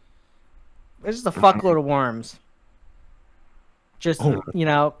worms. There's just a fuckload of worms. Just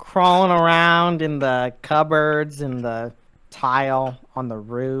crawling around in the cupboards and the tile on the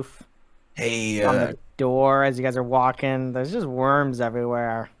roof, Hey, on the door as you guys are walking. There's just worms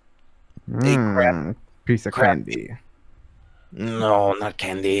everywhere. Piece of Crap. candy. no, not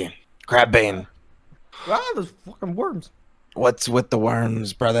candy. Crabbane. Ah, there's fucking worms. What's with the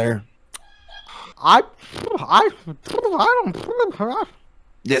worms, brother? I don't.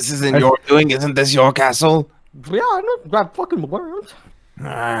 This isn't your doing. Isn't this your castle? Yeah, I know. Grab fucking worms.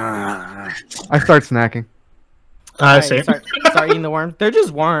 Ah. I start snacking. Alright, Same. start eating the worms. They're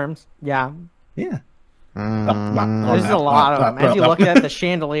just worms. Yeah. Yeah. There's a lot of them. As you look at it, the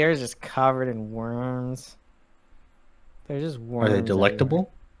chandelier is just covered in worms. They're just Are worms. they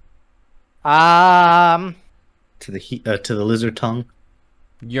delectable everywhere. to the lizard tongue?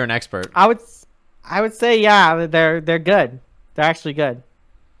 You're an expert. I would say yeah, they're good. They're actually good.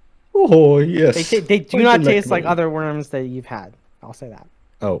 Oh yes. They do Quite not taste like delectable. other worms that you've had. I'll say that.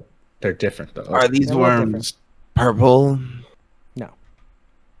 Oh, they're different though. Are these They're a little worms purple? No.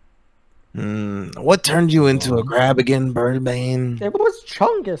 What turned you into a crab again, Birdbane? It was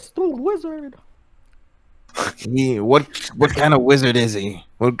Chungus, the wizard. What kind of wizard is he?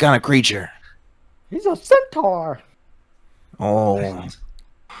 What kind of creature? He's a centaur. Oh.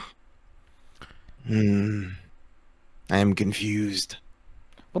 I am confused.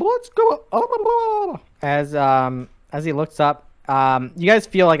 Let's go. As he looks up You guys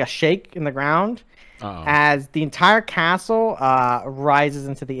feel like a shake in the ground Uh-oh. as the entire castle rises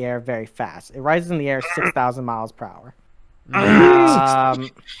into the air very fast. It rises in the air 6,000 miles per hour.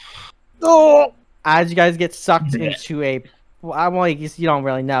 As you guys get sucked into a, well, I guess you don't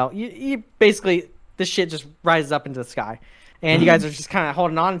really know. You basically, this shit just rises up into the sky, and you guys are just kind of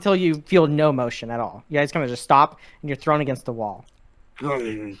holding on until you feel no motion at all. You guys kind of just stop, and you're thrown against the wall.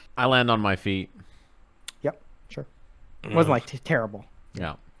 I land on my feet. Yep, sure. It wasn't like terrible.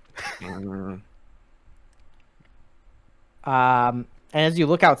 Yeah. And as you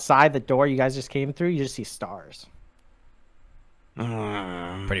look outside the door you guys just came through, you just see stars.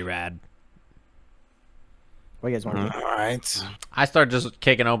 Pretty rad. What do you guys want to do? All right. I start just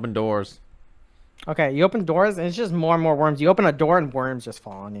kicking open doors. Okay, you open doors and it's just more and more worms. You open a door and worms just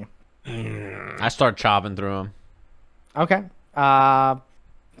fall on you. I start chopping through them. Okay.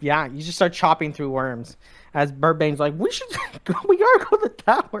 Yeah, you just start chopping through worms. As Birdbane's like, we gotta go to the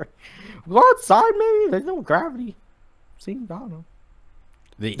tower. Go outside, maybe. There's no gravity. See, I don't know.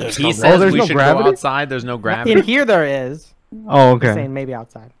 He no says there's we no should gravity? go outside. There's no gravity. In here there is. Oh, I'm okay. saying maybe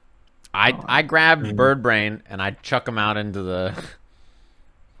outside. I grabbed Bird Brain and I chuck him out into the.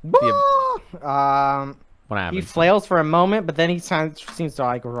 What What he happened? flails for a moment, but then he seems to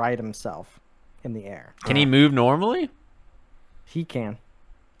like right himself in the air. Can he move normally? He can.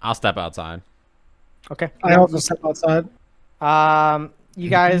 I'll step outside. Okay. I also step outside. You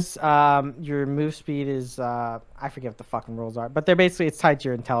guys, your move speed is I forget what the fucking rules are, but they're basically it's tied to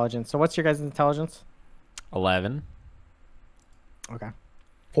your intelligence. So what's your guys' intelligence? 11. Okay.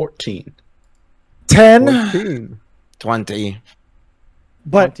 14. 10. 14. 20.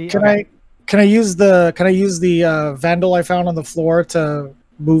 But 20? can Okay. I use the vandal I found on the floor to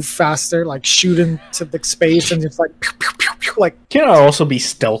move faster, like shoot into the space and just like pew, pew, pew, pew, like Can I also be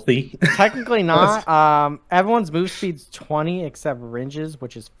stealthy? Technically not. Everyone's move speed's 20 except Rynge's,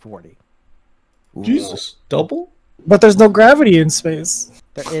 which is 40. Jesus. Double? but there's no gravity in space.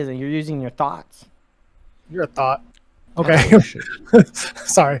 There is, and you're using your thoughts. You're a thought. Okay.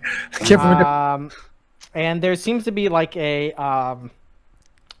 Sorry. Can't remember. And there seems to be like a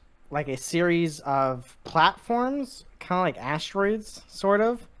series of platforms, kind of like asteroids, sort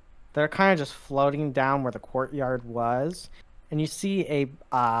of. They're kind of just floating down where the courtyard was, and you see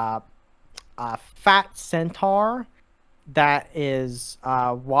a fat centaur that is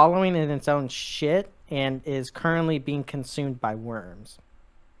wallowing in its own shit and is currently being consumed by worms.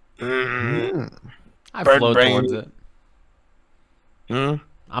 I Bird float brain. towards it.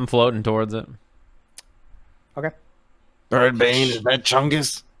 I'm floating towards it. Okay. Birdbane, is that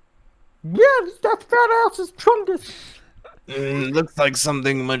Chungus? Yeah, that fat ass is Chungus. Looks like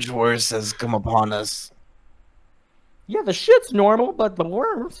something much worse has come upon us. Yeah, the shit's normal, but the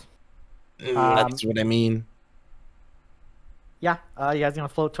worms. That's what I mean. Yeah, you guys gonna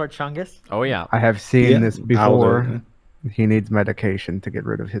float toward Chungus? Oh yeah. I have seen Yeah, this I before. would. He needs medication to get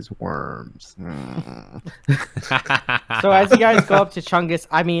rid of his worms. So as you guys go up to Chungus,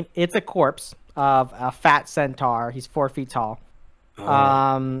 I mean, it's a corpse of a fat centaur. He's 4 feet tall.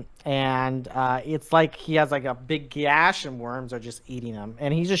 And it's like he has like a big gash and worms are just eating him.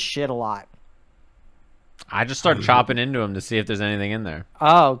 And he just shit a lot. I just start chopping into him to see if there's anything in there.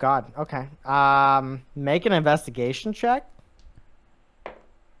 Oh, God. Okay. Make an investigation check.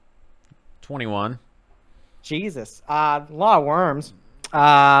 21. Jesus. A lot of worms.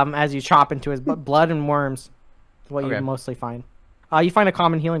 As you chop into his blood and worms is what Okay. you mostly find. You find a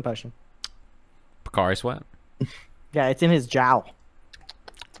common healing potion. Picari sweat. Yeah, it's in his jowl.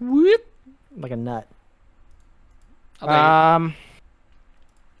 Whoop. Like a nut. I'll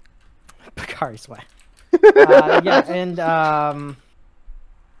Picari sweat. Yeah, and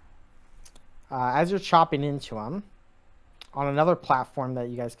as you're chopping into him, on another platform that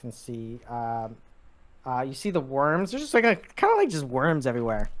you guys can see, you see the worms. There's just like kind of like just worms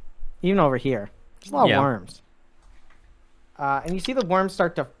everywhere, even over here. There's a lot Yeah. of worms. And you see the worms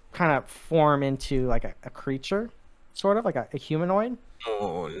start to kind of form into like a creature, sort of like a humanoid.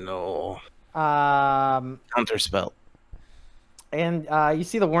 Oh no. Counter spell. And you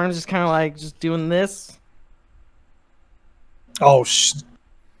see the worms just kind of like just doing this. Oh, That's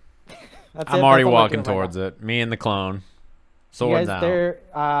I'm already walking towards it. Me and the clone. Swords out. There.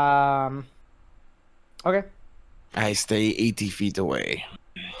 Okay. I stay 80 feet away.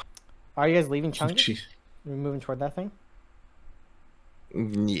 Are you guys leaving Chungus? Jeez. Are we moving toward that thing?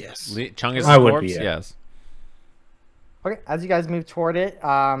 Yes. Chungus' I would corpse? be, yeah. Yes. Okay. As you guys move toward it, it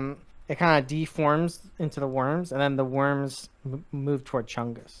kind of deforms into the worms, and then the worms move toward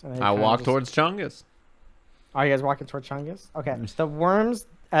Chungus. And then it I kinda walk just- towards Chungus. Are you guys walking toward Chungus? Okay. The worms,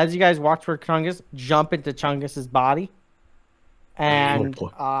 as you guys walk toward Chungus, jump into Chungus's body, And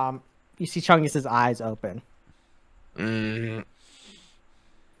you see Chungus's eyes open.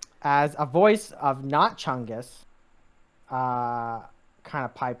 As a voice of not Chungus kind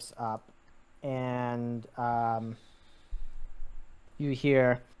of pipes up, and you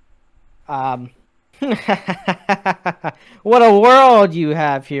hear, what a world you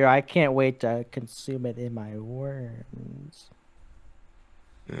have here. I can't wait to consume it in my worms.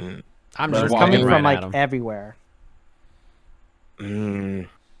 I'm It's just coming walking from right like at him. everywhere.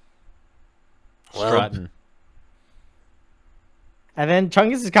 Strutting. And then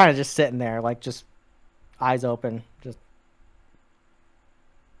Chungus is kind of just sitting there, like just eyes open, just.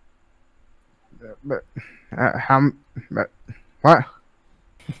 But, what?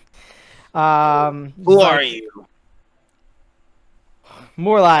 Who are you?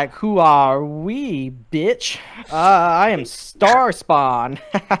 More like, who are we, bitch? I am Starspawn.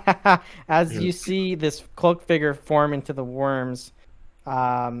 As you see this cloaked figure form into the worms,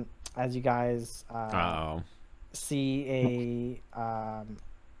 as you guys see a,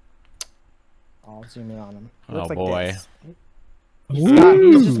 I'll zoom in on him. He looks like boy. this.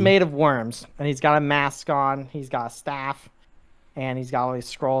 He's just made of worms, and he's got a mask on. He's got a staff, and he's got all these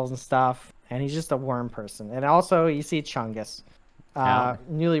scrolls and stuff. And he's just a worm person. And also, you see Chungus,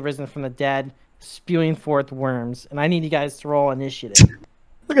 newly risen from the dead, spewing forth worms. And I need you guys to roll initiative.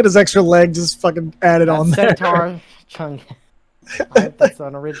 Look at his extra leg just fucking added on there. Centaur Chungus. That's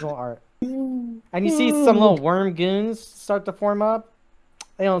an original art. And you see some little worm goons start to form up.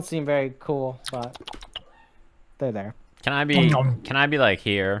 They don't seem very cool, but they're there. Can I be like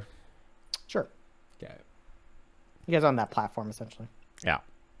here? Sure. Okay. You guys are on that platform essentially. Yeah.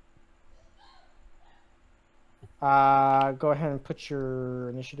 Go ahead and put your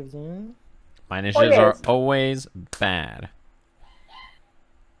initiatives in. My initiatives are always bad.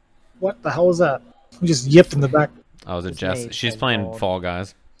 What the hell was that? We just yipped in the back. Oh, is it It's Jess? made She's by playing gold. Fall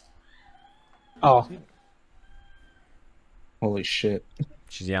Guys. Oh. Holy shit.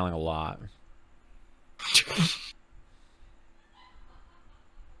 She's yelling a lot.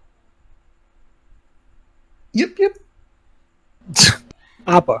 Yep.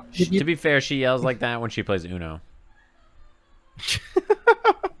 Appa. To be fair, she yells like that when she plays Uno.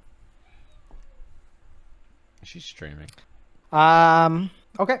 She's streaming. Okay. Are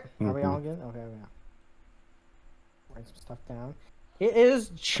we all good? Okay, yeah. Write some stuff down. It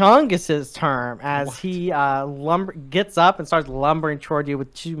is Chungus's turn as he gets up and starts lumbering toward you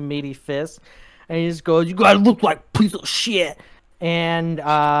with two meaty fists, and he just goes, "You guys look like piece of shit," and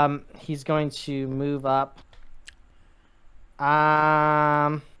he's going to move up.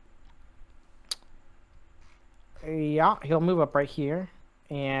 Yeah, he'll move up right here,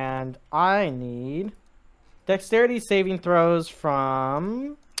 and I need dexterity saving throws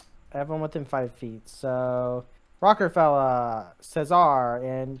from everyone within 5 feet. So Rockerfella, Cczzaar,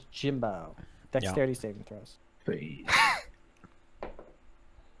 and Jimbo. Dexterity saving throws.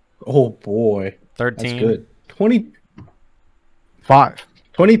 Oh boy. 13. That's good. 25.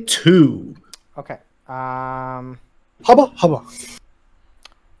 22. Okay. Hubba.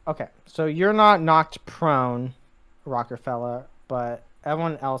 Okay. So you're not knocked prone, Rockerfella, but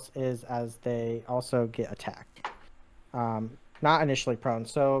everyone else is as they also get attacked. Not initially prone.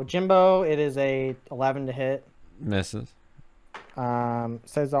 So Jimbo, it is a 11 to hit. Misses.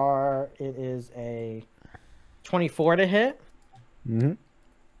 Cczzaar, it is a 24 to hit. Mm-hmm.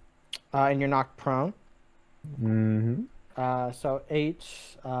 And you're knocked prone. Mm-hmm. So 8,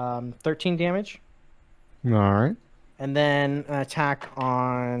 13 damage. All right. And then an attack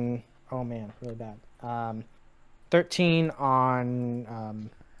on, oh man, really bad. 13 on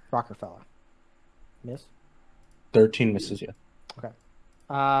Rockerfella. Miss? 13 misses, yeah. Okay.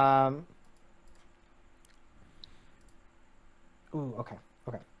 Ooh, okay.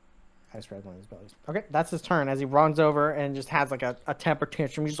 Okay. I just read one of his bellies. Okay, that's his turn as he runs over and just has like a temper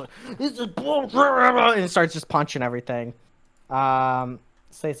tantrum. He's like, "This is bullshit," and starts just punching everything.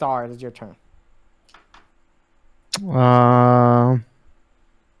 Cczzaar, it is your turn.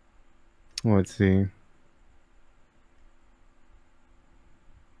 Let's see.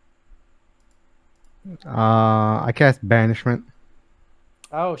 I cast banishment.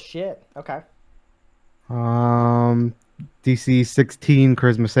 Oh shit. Okay. DC 16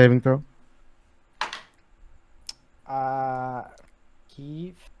 charisma saving throw.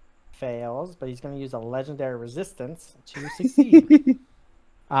 He fails, but he's going to use a legendary resistance to succeed.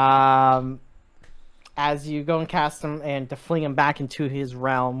 As you go and cast him and to fling him back into his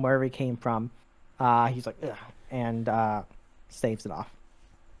realm wherever he came from, he's like, ugh, and saves it off.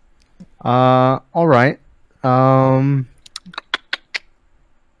 All right. I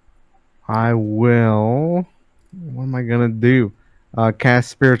will. What am I gonna do? Cast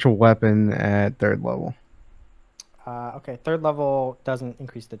spiritual weapon at 3rd level. Okay, 3rd level doesn't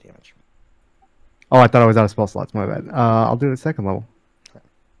increase the damage. Oh, I thought I was out of spell slots. My bad. I'll do it at 2nd level.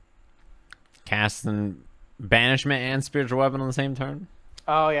 Casting banishment and spiritual weapon on the same turn.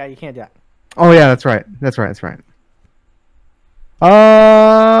 Oh yeah, you can't do that. Oh yeah, that's right. That's right.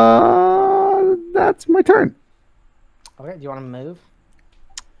 That's my turn. Okay, do you want to move?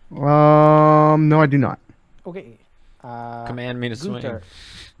 No, I do not. Okay. Command me to swing. Guhnter,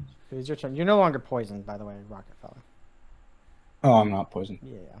 it is your turn. You're no longer poisoned, by the way, Rockerfella. Oh, I'm not poisoned.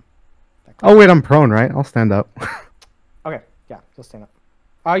 Yeah. Oh wait, I'm prone, right? I'll stand up. Okay, yeah, you'll stand up.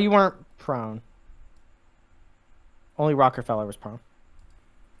 Oh, you weren't prone. Only Rockerfella was prone.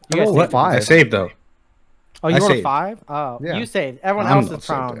 You guys Oh, saved. five. I saved though. Oh, you I were saved. 5? Oh, Yeah. you saved. Everyone I'm else not is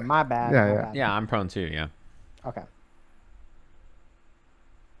saved prone. yet. My bad. Yeah, my yeah. bad. Yeah, I'm prone too. Yeah. Okay.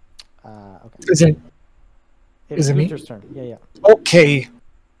 Okay. Is it It's it me? Gunther's turn. Yeah, yeah. okay?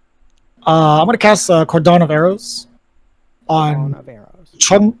 I'm gonna cast Cordon of Arrows Cone on of arrows.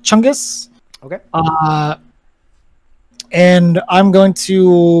 Chungus. Okay. And I'm going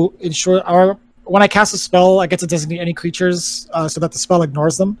to ensure when I cast a spell, I get to designate any creatures so that the spell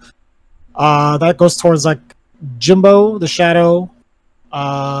ignores them. That goes towards like Jimbo, the Shadow,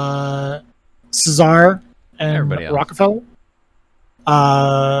 Cczzaar, and Everybody else. Rockerfella.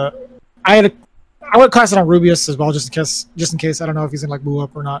 I would cast it on Rubeus as well, just in case. I don't know if he's gonna like move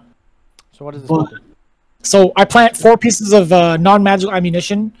up or not. So what does this But- do? So I plant 4 pieces of non-magical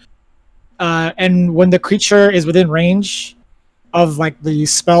ammunition, and when the creature is within range of like the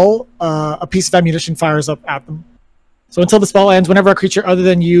spell, a piece of ammunition fires up at them. So until the spell ends, whenever a creature other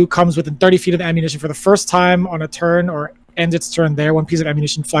than you comes within 30 feet of the ammunition for the first time on a turn or ends its turn there, 1 piece of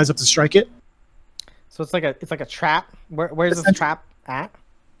ammunition flies up to strike it. So it's like a trap. Where's this trap at?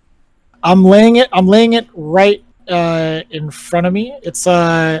 I'm laying it right in front of me. It's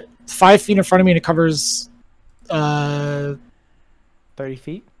 5 feet in front of me, and it covers 30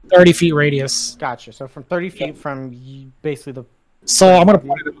 feet. 30 feet radius. Gotcha. So from 30 feet from you, basically the. So I'm gonna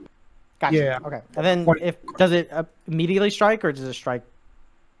point it. Gotcha. Yeah. Okay. And then does it immediately strike, or does it strike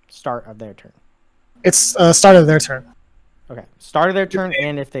start of their turn? It's start of their turn. Okay. Start of their turn,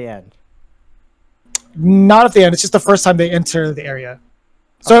 and if they end. Not at the end. It's just the first time they enter the area.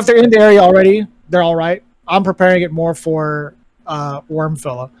 So if they're in the area already, they're all right. I'm preparing it more for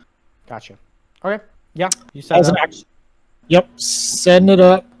Wormfella. Gotcha. Okay. Yeah. You said As an that. action. Yep. Send it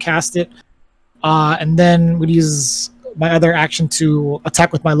up, cast it, and then we'd use my other action to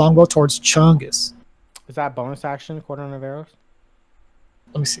attack with my longbow towards Chungus. Is that bonus action? Cordon of arrows.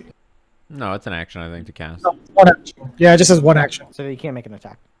 Let me see. No, it's an action I think to cast. No, 1 action. Yeah, it just says 1 action. So you can't make an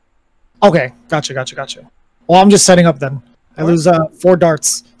attack. Okay, gotcha. Well, I'm just setting up then. I lose 4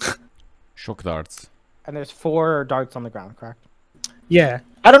 darts. Shock darts. And there's 4 darts on the ground, correct? Yeah,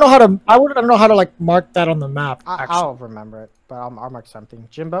 I don't know how to. I don't know how to like mark that on the map. Actually, I'll remember it, but I'll mark something.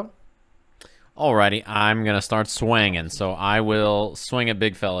 Jimbo. Alrighty, I'm gonna start swinging. So I will swing a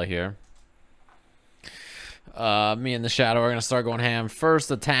big fella here. Me and the Shadow are gonna start going ham. First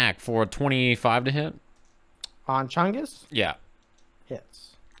attack for 25 to hit. On Chungus. Yeah.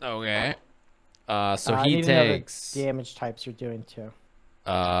 Hits. Okay. So I he need to know the takes. damage types you're doing too.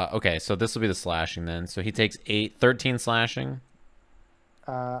 Okay, so this will be the slashing then. So he takes 13 slashing,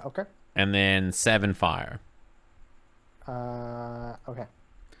 Okay. and then 7 fire. Okay.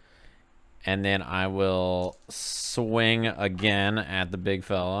 And then I will swing again at the big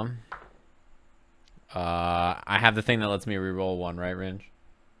fella. I have the thing that lets me reroll 1, right, Rynge?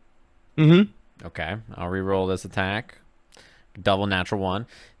 Mm-hmm. Okay, I'll reroll this attack. Double natural 1.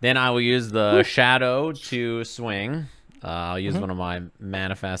 Then I will use the Shadow to swing. I'll use one of my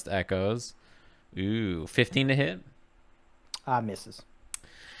Manifest Echoes. Ooh, 15 to hit. Misses.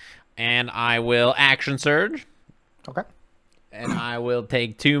 And I will Action Surge. Okay. And I will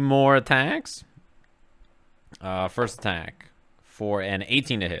take 2 more attacks. First attack for an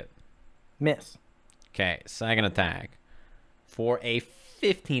 18 to hit. Miss. Okay, second attack for a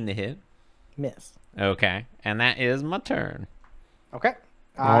 15 to hit. Miss. Okay, and that is my turn. Okay.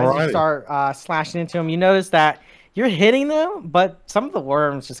 As you Alrighty. start slashing into him, you notice that you're hitting them, but some of the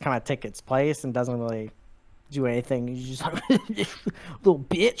worms just kind of take its place and doesn't really do anything. You just little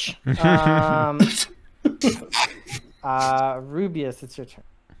bitch. Rubeus, it's your turn.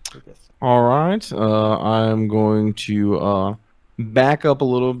 Rubeus. All right. I'm going to back up a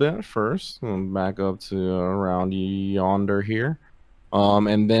little bit first. Back up to around yonder here.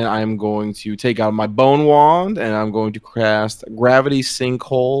 And then I'm going to take out my bone wand and I'm going to cast Gravity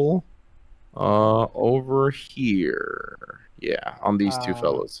Sinkhole over here. Yeah, on these 2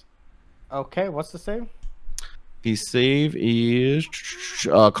 fellas. Okay, what's the save? His save is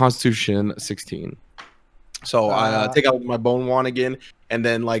Constitution 16. So I take out my bone wand again, and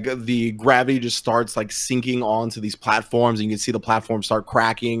then like the gravity just starts like sinking onto these platforms, and you can see the platforms start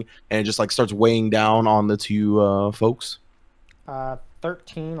cracking, and it just like starts weighing down on the two folks.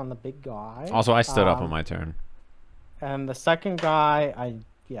 13 on the big guy. Also, I stood up on my turn. And the second guy,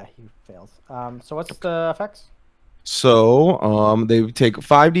 he fails. So what's the effects? So they take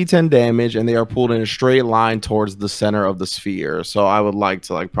 5d10 damage, and they are pulled in a straight line towards the center of the sphere. So I would like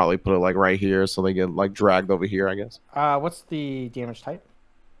to like probably put it like right here, so they get like dragged over here, I guess. What's the damage type?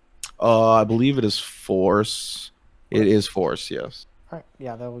 I believe it is force. It is force, yes. All right,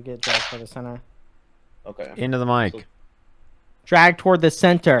 yeah, that will get dragged to the center. Okay. Into the mic. Drag toward the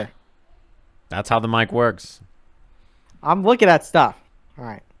center. That's how the mic works. I'm looking at stuff. All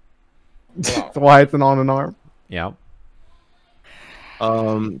right. That's why it's an on and arm. Yep.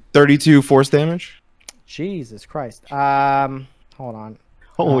 32 force damage. Jesus Christ. Hold on.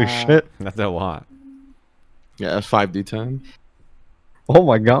 Holy shit. That's a lot. Yeah, 5d10. Oh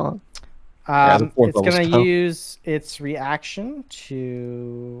my god. the fourth It's level gonna spell. use its reaction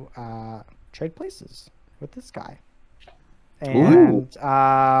to trade places with this guy. And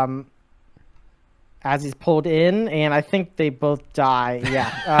as he's pulled in, and I think they both die.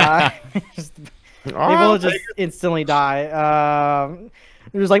 Yeah. They both just instantly die.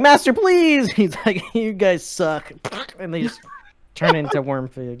 He was like, "Master, please." He's like, "You guys suck," and they just turn into worm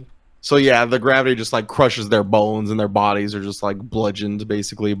food. So yeah, the gravity just like crushes their bones, and their bodies are just like bludgeoned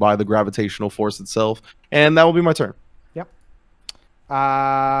basically by the gravitational force itself. And that will be my turn. Yep.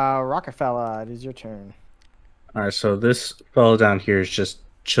 Rockerfella, it is your turn. All right, so this fellow down here is just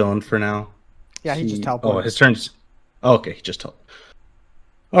chilling for now. Yeah, he just Oh, teleported. his turn's... Okay, he just teleported.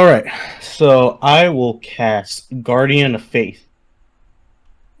 All right, so I will cast Guardian of Faith.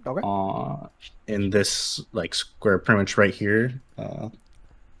 Okay. In this like square pretty much right here. I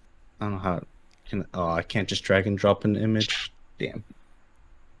don't know how it can... Oh, I can't just drag and drop an image. Damn.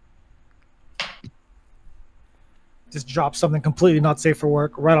 Just drop something completely not safe for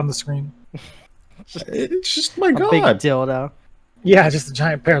work right on the screen. It's just my A big god. dildo. Yeah, just a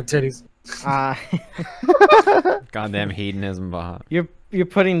giant pair of titties. Goddamn hedonism behind. You're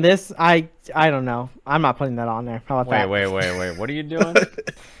putting this. I don't know. I'm not putting that on there. How about that? Wait. What are you doing?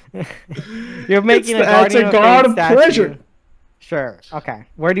 You're making a It's a Guardian god Faith of statue. pleasure. Sure. Okay.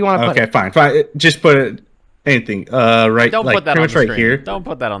 Where do you want to put Okay, it? fine. Just put it anything. Right, Don't like put that pretty on much the right screen. here. Don't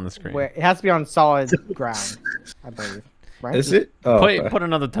put that on the screen. Where it has to be on solid ground, I believe. Right? Is it? Oh, okay. Put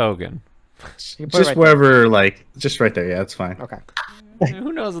another token. You put it Just right wherever, like, just right there. Yeah, that's fine. there. Okay.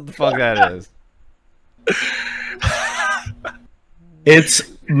 Who knows what the fuck that is? It's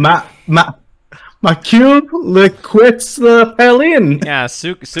my cube liquids the Pelin. Yeah,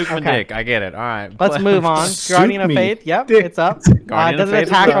 Suk Okay. Dick. I get it. All right. Let's move on. Suit Guardian of me. Faith. Yep, Dick. it's up. Guardian Does of it Faith is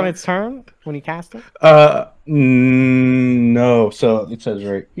attack up. on its turn when you cast it? No. So it says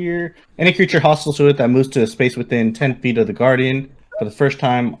right here, any creature hostile to it that moves to a space within 10 feet of the Guardian for the first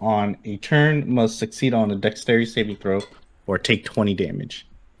time on a turn must succeed on a Dexterity saving throw or take 20 damage.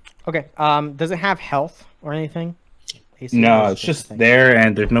 Okay. Does it have health or anything? AC No, or it's just something? there,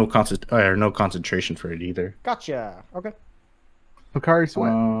 and there's no concentration for it either. Gotcha. Okay. Hikari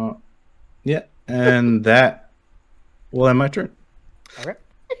Sweat. Yeah, and that will end my turn. Okay.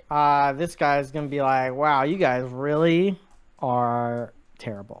 This guy's gonna be like, "Wow, you guys really are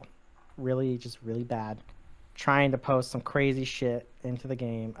terrible. Really, just really bad. Trying to post some crazy shit into the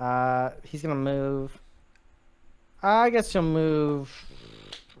game." He's gonna move. I guess he'll move.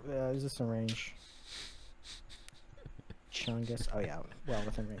 Is this in range? Chungus. Oh yeah, well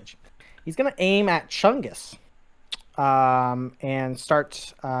within range. He's gonna aim at Chungus. And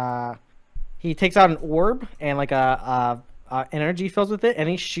start. He takes out an orb and like a energy fills with it, and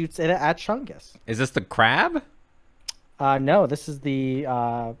he shoots it at Chungus. Is this the crab? No, this is the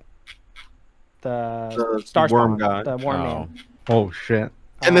star worm spawn, guy. the worm Oh. man. Oh shit.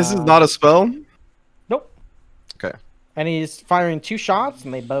 And this is not a spell? Nope. Okay. And he's firing 2 shots,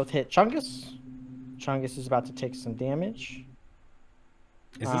 and they both hit Chungus. Chungus is about to take some damage.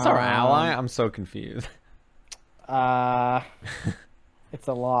 Is this our ally? I'm so confused. It's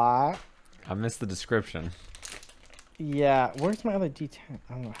a lot. I missed the description. Yeah, where's my other D10?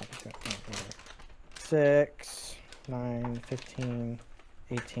 I don't know how to go. Oh, there. 6, 9, 15,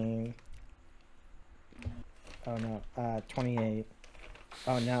 18. Oh no, 28.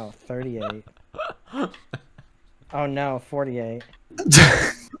 Oh no, 38. Oh no, 48.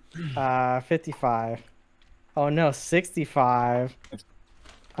 55. Oh no, 65.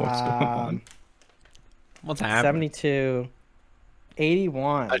 What's going on? What's happening? 72.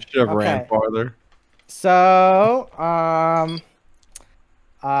 81. I should have ran farther. So,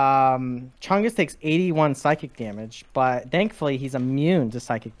 Chungus takes 81 psychic damage, but thankfully he's immune to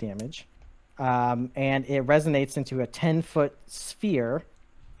psychic damage. And it resonates into a 10-foot sphere,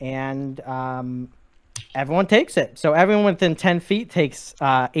 and everyone takes it. So everyone within 10 feet takes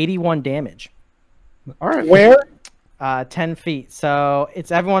 81 damage. All right. Where? 10 feet. So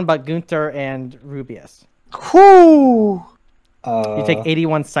it's everyone but Guhnter and Rubeus. Whoo! You take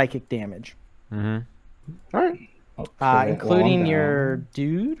 81 psychic damage. Mm-hmm. All right. Including your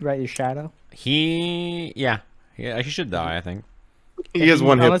dude, right? Your shadow. Yeah, he should die, I think. He has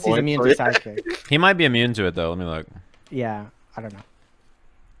one hit Unless he's point. immune so to yeah. psychic. He might be immune to it, though. Let me look. Yeah, I don't know.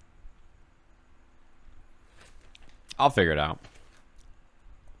 I'll figure it out.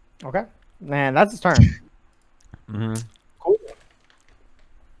 Okay. Man, that's his turn. Mm-hmm.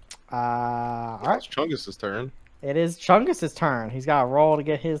 All right. It's Chungus' turn. It is Chungus' turn. He's got to roll to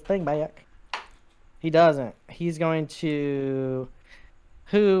get his thing back. He doesn't. He's going to...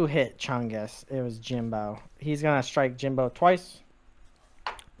 Who hit Chungus? It was Jimbo. He's going to strike Jimbo twice.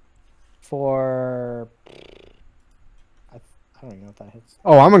 For... I don't even know if that hits.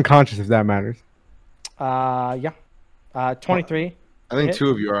 Oh, I'm unconscious if that matters. Yeah. 23. I think Hit. 2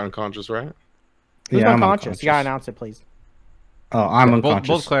 of you are unconscious, right? Who's I'm unconscious? You got to announce it, please. Oh, I'm Both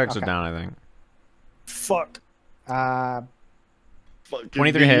unconscious. clerics Okay. are down, I think. Fuck.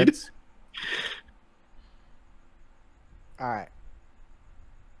 23 hits. All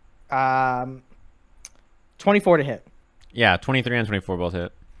right. 24 to hit. Yeah, 23 and 24 both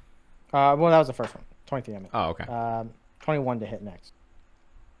hit. Well, that was the first one. 23 I meant. Oh, okay. 21 to hit next.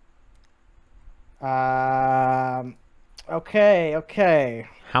 Okay.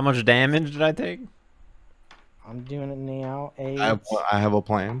 How much damage did I take? I'm doing it now. 8, I have a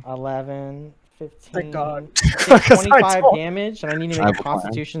plan. 11, 15. Thank God. Take 'Cause I 25 don't- damage, and I need to I make have a a plan.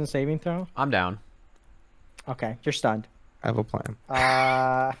 Constitution saving throw. I'm down. Okay, you're stunned. I have a plan.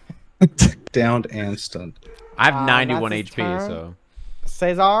 Downed and stunned. I have 91 that's his HP, turn. so...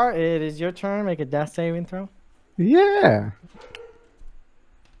 Cczzaar, it is your turn. Make a death saving throw. Yeah.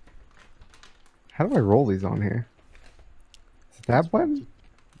 How do I roll these on here? Is it that button?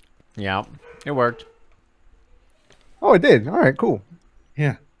 Yeah, it worked. Oh, it did. All right, cool.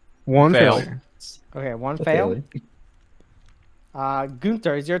 Yeah. One Fail. failure. Okay, one fail.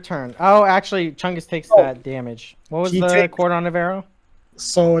 Guhnter, it's your turn. Oh, actually, Chungus takes that damage. What was He the take- cooldown of arrow?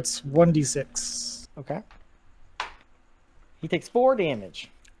 So it's 1d6. Okay. He takes 4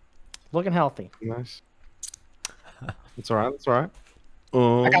 damage. Looking healthy. Nice. That's all right. That's all right.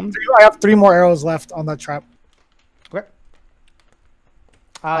 I have 3 more arrows left on that trap. Okay.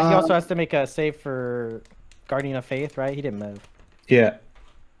 He also has to make a save for Guardian of Faith, right? He didn't move. Yeah.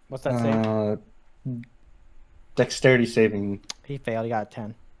 What's that save? Dexterity saving. He failed. He got a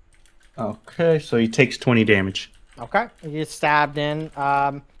 10. Okay, so he takes 20 damage. Okay. He gets stabbed in.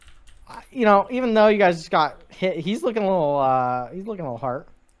 You know, even though you guys just got hit, he's looking a little. He's looking a little hurt.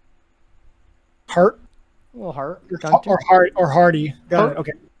 Heart A little hurt. or heart or hardy. Got Hurt. it.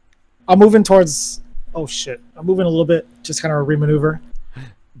 Okay. I'm moving towards. Oh shit! I'm moving a little bit. Just kind of remaneuver.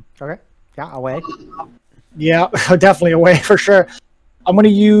 Okay. Yeah, away. Yeah, definitely away for sure. I'm gonna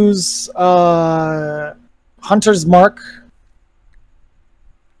use Hunter's Mark.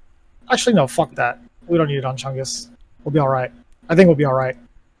 Actually, no. Fuck that. We don't need it on Chungus. We'll be all right. I think we'll be all right.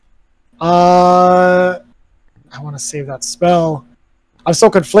 I want to save that spell. I'm so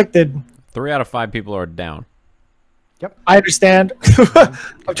conflicted. 3 out of 5 people are down. I understand.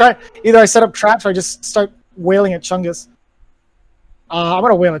 I'm trying. Either I set up traps or I just start wailing at Chungus. I'm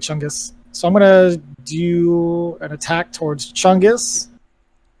gonna wail at Chungus. So I'm gonna do an attack towards Chungus.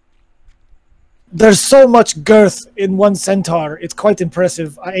 There's so much girth in one centaur. It's quite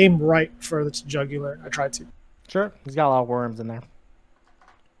impressive. I aim right for the jugular. I tried to. Sure. He's got a lot of worms in there.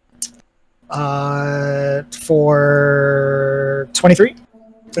 For 23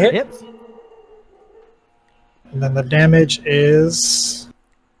 to hit. Hits. And then the damage is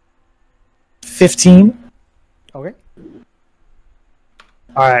 15. Okay.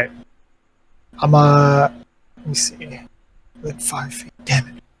 All right. Let me see. Within 5 feet. Damn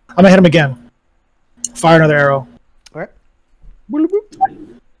it. I'm gonna hit him again. Fire another arrow. All right.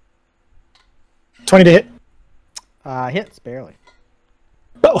 20 to hit. Hits barely.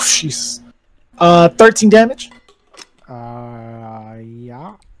 Oh, jeez. 13 damage.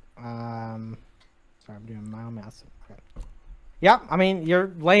 Yeah. Sorry, I'm doing my own math. Okay. Yeah, I mean,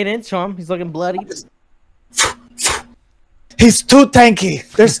 you're laying into him. He's looking bloody. He's too tanky.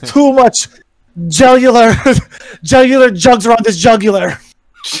 There's too much jugular jugs around this jugular.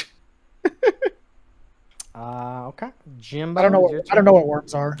 Okay. Jimbo. I don't know. is your I don't know what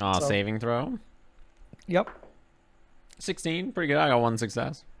worms are. Oh, so. saving throw. Yep. 16, pretty good. I got 1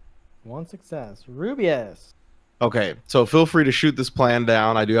 success. 1 success. Rubeus. Okay, so feel free to shoot this plan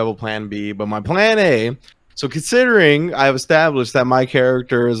down. I do have a plan B, but my plan A. So considering I've established that my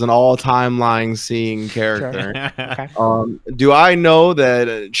character is an all timeline seeing character, Okay. do I know that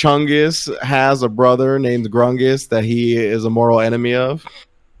Chungus has a brother named Grungus that he is a mortal enemy of?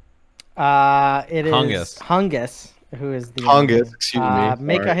 It is Hungus. Hungus, who is the Hungus, enemy. excuse me.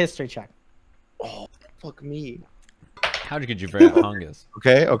 Make a Sorry. history check. Oh, fuck me. How'd you get you forget Hungus?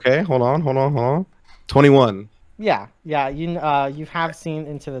 Okay. Hold on. 21. Yeah. You have seen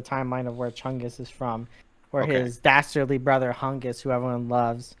into the timeline of where Chungus is from, where Okay. his dastardly brother Hungus, who everyone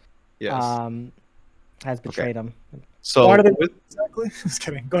loves, Yes. has betrayed him. So Why do they- with, Exactly. Just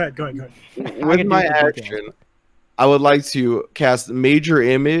kidding. Go ahead. with can my do the details. action, I would like to cast Major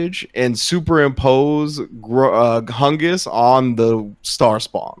Image and superimpose Hungus on the star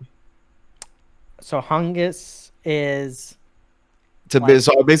spawn. So Hungus is So Like-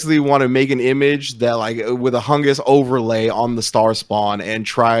 I basically want to make an image that like with a Hungus overlay on the star spawn and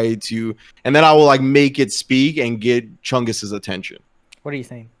try to, and then I will like make it speak and get Chungus's attention. what are you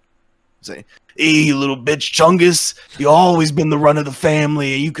saying? Say, hey, you little bitch Chungus, you always been the run of the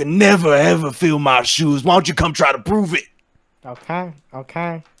family, and you can never ever fill my shoes. Why don't you come try to prove it? Okay.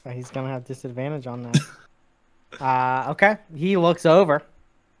 He's gonna have disadvantage on that. Okay. He looks over.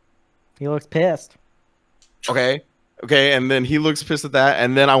 He looks pissed. Okay, and then he looks pissed at that,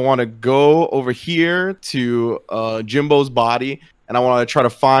 and then I want to go over here to Jimbo's body, and I want to try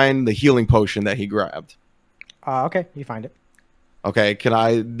to find the healing potion that he grabbed. Okay, you find it. Okay, can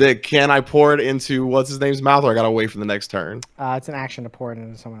I pour it into what's his name's mouth, or I gotta wait for the next turn? It's an action to pour it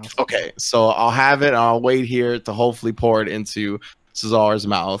into someone else. Okay, so I'll have it, and I'll wait here to hopefully pour it into Cczzaar's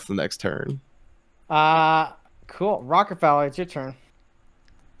mouth the next turn. Cool. Rockerfella, it's your turn.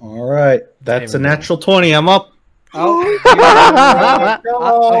 All right, that's a Everybody. natural 20. I'm up. Oh.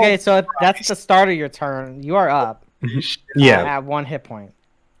 Okay, so that's the start of your turn. You are up. Yeah. At 1 hit point.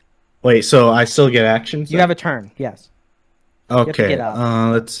 Wait, so I still get actions? You have a turn. Yes. have to Okay. get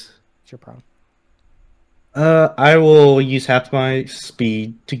up. Let's. It's your problem. I will use half my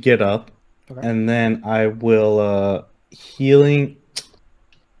speed to get up, Okay. and then I will healing.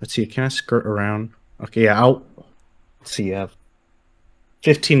 Let's see. Can I skirt around? Okay. Yeah. Let's see. I have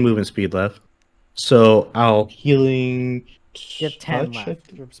 15 movement speed left, so I'll healing. You have 10 touch left.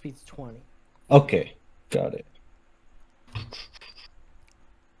 it. Your speed's 20. Okay. Got it.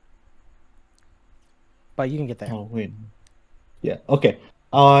 But you can get there. Oh wait. Yeah. Okay.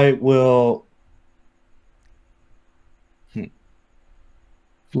 I will.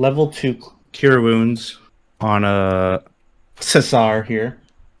 Level 2 cure wounds on a Cczzaar here.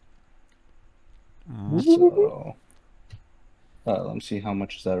 So, let me see how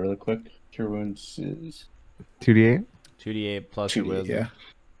much is that really quick. Cure wounds is 2d8. 2d8 plus your 2d8, wisdom. yeah.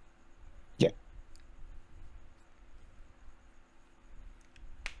 Yeah.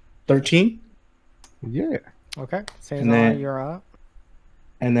 13, Yeah. Okay. Cczzaar, And then- you're up.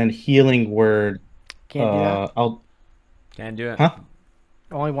 and then healing word. Can't do that. I'll. Can't do it. Huh?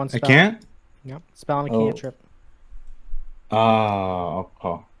 Only one I spell. can't. Yep. Spell and a Oh. cantrip.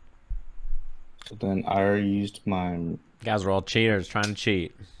 Okay. So then I already used my. Guys are all cheaters trying to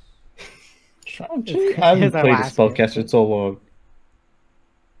cheat. I haven't Here's our played the last game. spellcaster in so long.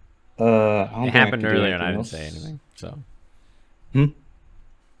 I don't It think I happened can do earlier and I anything didn't say else. anything. So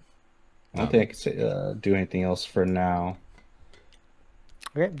I don't think I can say, do anything else for now.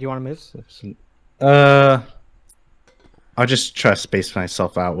 Okay. Do you want to move? I'll just try to space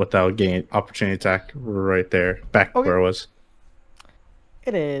myself out without getting opportunity attack right there, back Okay. where I was.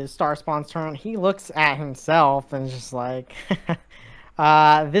 It is Starspawn's turn. He looks at himself and is just like,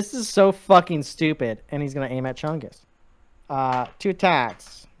 this is so fucking stupid. And he's going to aim at Chungus. 2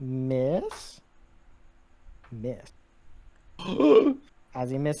 attacks. Miss. As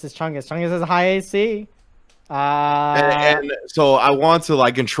he misses Chungus. Chungus has a high AC. And so I want to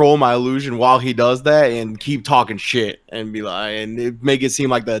like control my illusion while he does that and keep talking shit and be like, and make it seem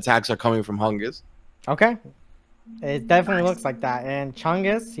like the attacks are coming from Hungus. Okay. It definitely looks like that. And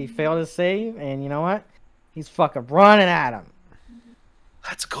Chungus, he failed his save. And you know what? He's fucking running at him.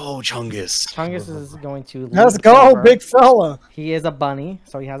 Let's go, Chungus. Chungus is going to leap Let's go, over. big fella. He is a bunny,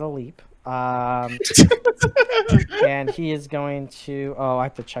 so he has a leap. And he is going to. Oh, I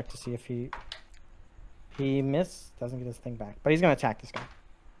have to check to see if he missed. Doesn't get his thing back, but he's going to attack this guy.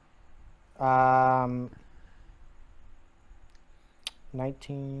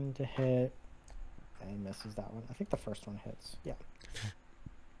 19 to hit. And he misses that one. I think the first one hits. Yeah.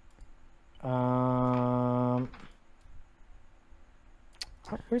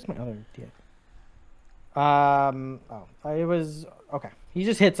 Where's my other D8? It was okay. He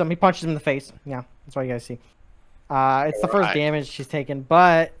just hits him. He punches him in the face. Yeah, that's what you guys see. It's the first damage she's taken,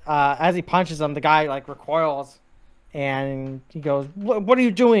 but as he punches him, the guy like recoils, and he goes, "What are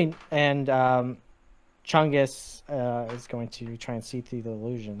you doing?" And Chungus is going to try and see through the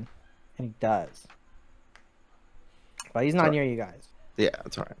illusion, and he does, but he's not near you guys. Yeah,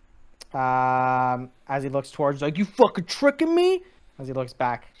 that's all right. As he looks towards, like, "You fucking tricking me?" As he looks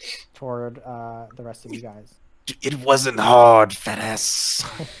back toward the rest of you guys. It wasn't hard, fat ass.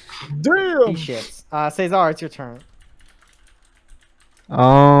 Damn. He shits. Cczzaar, it's your turn.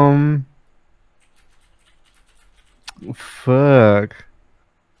 Fuck.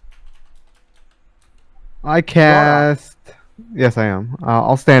 I cast. Yes, I am.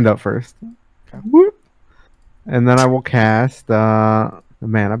 I'll stand up first. Okay. Whoop. And then I will cast. Man,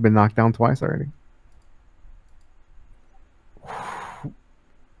 I've been knocked down twice already.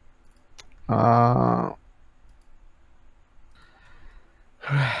 I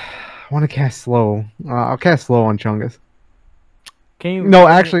want to cast slow. I'll cast slow on Chungus. Can you? No,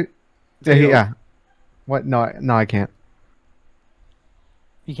 actually, yeah. What? No, I can't.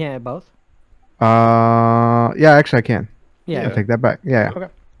 You can't hit both. Yeah, actually, I can. Yeah. I'll take that back. Yeah. Okay.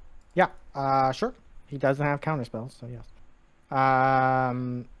 Yeah. Sure. He doesn't have counter spells, so yes.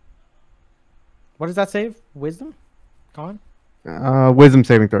 What does that save? Wisdom? Gone? Wisdom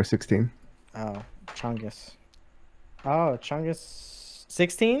saving throw 16. Oh, Chungus. Oh, Chungus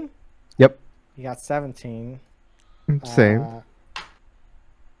 16? Yep. You got 17. Save.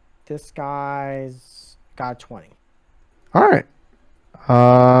 This guy's got 20. All right.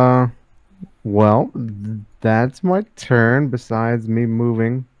 Well, that's my turn. Besides me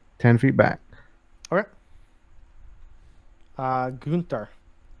moving 10 feet back. Okay. Gunther.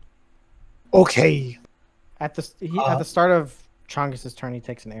 Okay. At the start of Chungus's turn, he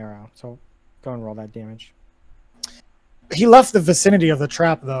takes an arrow. So go and roll that damage. He left the vicinity of the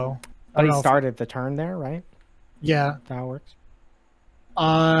trap, though. But he started the turn there, right? Yeah. That's how it works.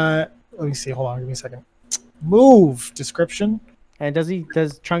 Let me see. Hold on. Give me a second. Move description. And does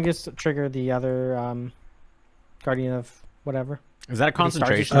Chungus trigger the other guardian of whatever? Is that a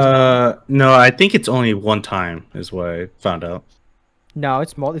concentration? No, I think it's only one time is what I found out. No,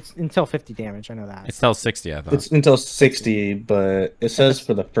 it's until 50 damage. I know that. It's till 60, I thought. It's until 60, but it says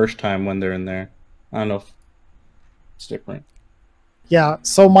for the first time when they're in there. I don't know if it's different. Yeah,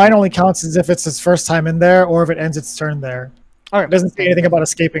 so mine only counts as if it's his first time in there or if it ends its turn there. Okay. It doesn't say anything about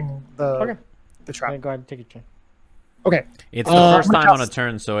escaping the trap. Go ahead and take your turn. Okay. It's the first time on a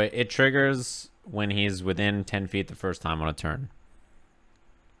turn, so it triggers when he's within 10 feet the first time on a turn.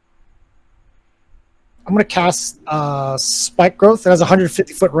 I'm going to cast Spike Growth. It has a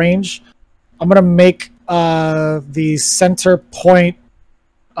 150-foot range. I'm going to make the center point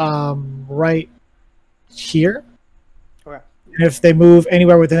right here. Okay. And if they move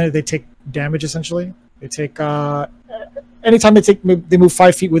anywhere within it, they take damage, essentially. They take... anytime they move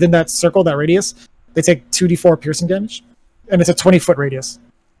 5 feet within that circle, that radius, they take 2d4 piercing damage. And it's a 20-foot radius.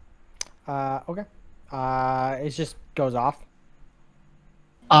 Okay. It just goes off.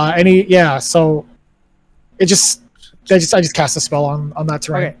 So... I just cast a spell on that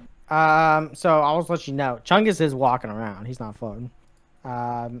terrain. Okay. So I'll just let you know. Chungus is walking around. He's not floating.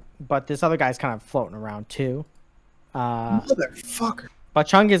 But this other guy's kind of floating around too. Motherfucker. But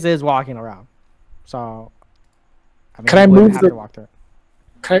Chungus is walking around. So I mean, can I move the walk through?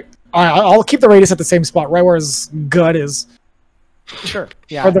 Okay. I'll keep the radius at the same spot, right where his gut is. Sure.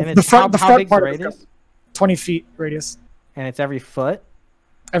 Yeah. Or the front part the radius? 20 feet radius. And it's every foot?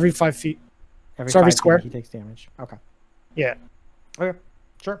 Every 5 feet. Every square. He takes damage. Okay. Yeah. Okay.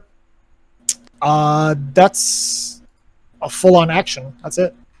 Sure. That's a full-on action. That's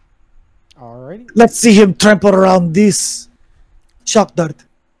it. Alrighty. Let's see him trample around this shock dart.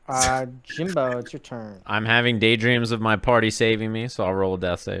 Jimbo, it's your turn. I'm having daydreams of my party saving me, so I'll roll a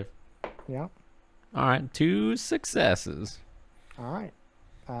death save. Yeah. All right, 2 successes. All right.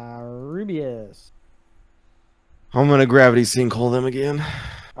 Rubeus. I'm gonna gravity sinkhole them again.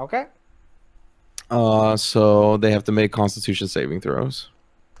 Okay. So they have to make Constitution saving throws.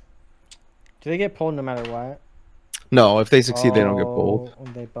 Do they get pulled no matter what? No, if they succeed, they don't get pulled.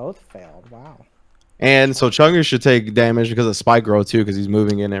 They both failed. Wow. And so Chungus should take damage because of Spike Growth too, because he's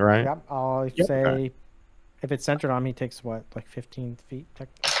moving in it, right? Yep. I'll say if it's centered on me, it takes what, like 15 feet?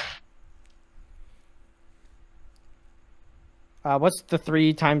 What's the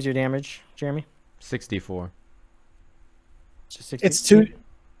 3 times your damage, Jeremy? 64. Just 60? It's 2.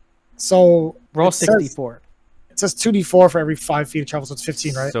 So roll 64. It says 2d4 for every 5 feet of travel, so it's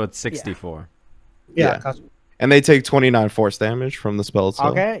 15, right? So it's 64. Yeah. Gotcha. And they take 29 force damage from the spell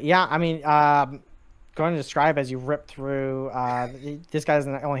itself. Okay. Yeah. I mean, go ahead and describe as you rip through. This guy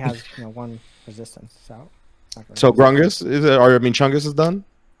only has one resistance, so. So Grungus is it, or I mean Chungus is done.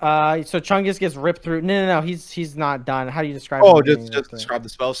 So Chungus gets ripped through. No. He's not done. How do you describe? Oh, him being just ripped through? describe the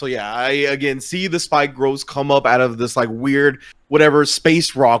spell. So yeah, I again see the spike growths come up out of this like weird whatever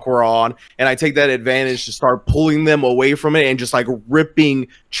space rock we're on, and I take that advantage to start pulling them away from it and just like ripping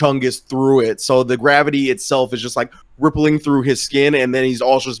Chungus through it. So the gravity itself is just like rippling through his skin, and then he's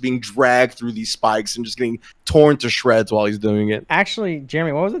also just being dragged through these spikes and just getting torn to shreds while he's doing it. Actually,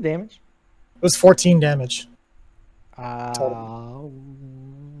 Jeremy, what was the damage? It was 14 damage.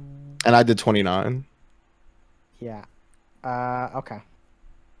 And I did 29. Yeah. Okay.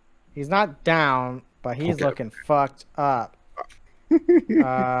 He's not down, but he's Okay. looking fucked up.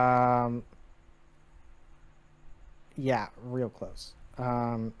 Yeah, real close.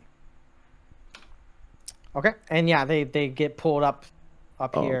 Okay, and yeah, they get pulled up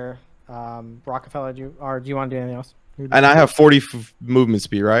Oh. here. Rockerfella, do you want to do anything else? And I have 40 movement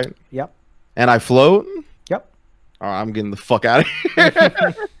speed, right? Yep. And I float. Yep. All right, I'm getting the fuck out of here.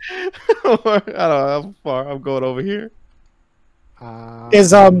 I don't know how far. I'm going over here. Does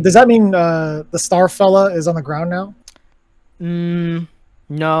that mean the star fella is on the ground now?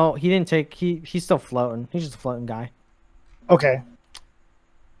 No, he didn't take. He's still floating. He's just a floating guy. Okay.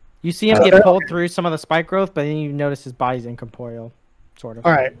 You see him get pulled through some of the spike growth, but then you notice his body's incorporeal, sort of.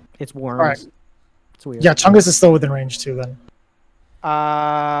 All right. It's worms. All right. It's weird. Yeah, Chungus is still within range too. Then.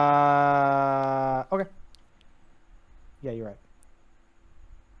 Okay. Yeah, you're right.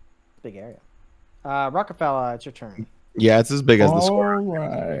 Big area. Rockerfella, it's your turn. Yeah, it's as big as the square. All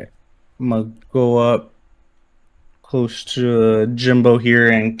right. I'm gonna go up close to Jimbo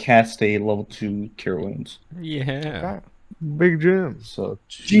here and cast a level 2 Cure Wounds. Yeah. Okay. Big Jim. So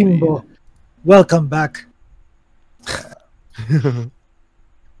Jimbo, welcome back.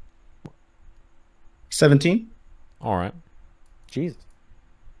 17. All right. Jesus.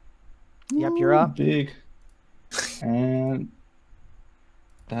 Yep, you're up. Big. And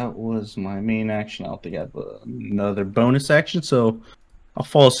that was my main action. I don't think I have another bonus action, so I'll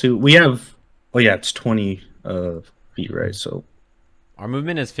follow suit. We have, oh yeah, it's 20 feet, right? So Our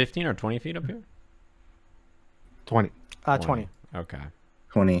movement is 15 or 20 feet up here? 20. 20. Okay.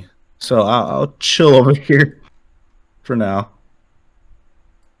 20. So I'll chill over here for now.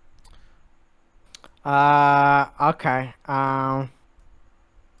 Okay.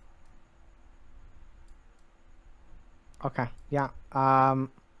 Okay. Yeah.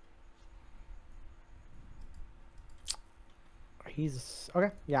 He's okay.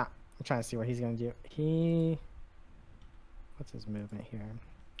 Yeah. I'm trying to see what he's gonna do. What's his movement here?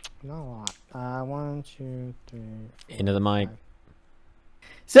 Not a lot. 1, 2, 3. 4, Into the mic. 5,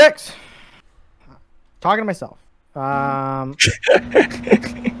 6. Talking to myself.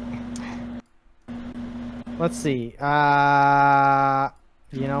 Let's see.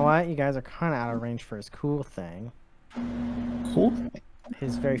 You know what? You guys are kind of out of range for his cool thing. Cool.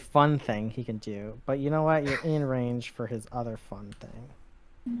 His very fun thing he can do. But you know what? You're in range for his other fun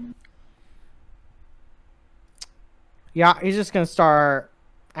thing. Yeah, he's just going to start...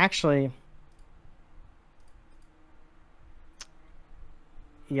 Actually...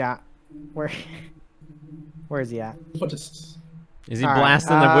 Yeah. Where is he at? What is? Is he All right,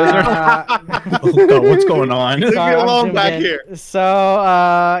 blasting the wizard? Oh God, what's going on? Leave me Sorry, I'm alone zoomed back in. here.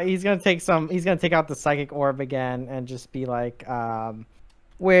 So he's gonna take out the psychic orb again and just be like,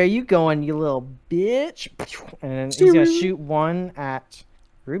 where are you going, you little bitch? And he's gonna shoot one at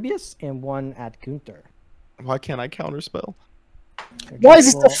Rubeus and one at Guhnter. Why can't I counterspell? Why is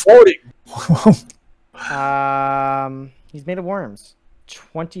he still floating? He's made of worms.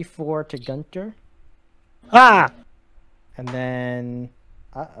 24 to Guhnter. Ah! And then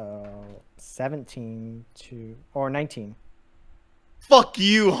 17 to 19. Fuck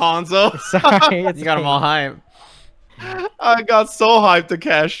you, Honzo. Sorry, it's You got them all hype. I got so hyped to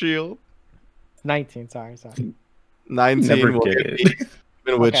cast shield. 19. Sorry. 19 Never will get get it. me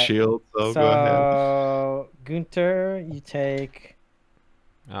even with Okay. shield. So, go ahead. Guhnter, you take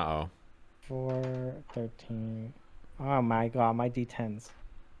Uh-oh. 4, 13. Oh my god, my D10s.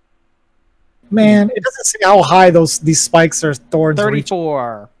 Man, it doesn't say how high these spikes or thorns reach.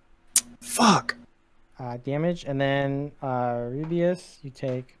 34 Fuck. damage, and then Rubeus, you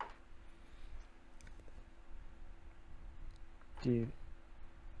take. Dude.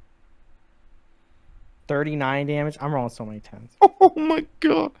 39 damage. I'm rolling so many 10s. Oh my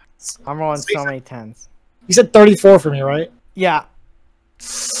god. I'm rolling so many 10s. You said 34 for me, right? Yeah.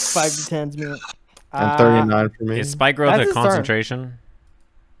 5 to 10s, man. And 39 for me. Is spike growth That's a his turn. concentration?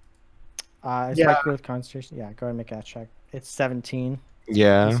 Is Yeah. spike growth concentration? Yeah, go ahead and make that check. It's 17.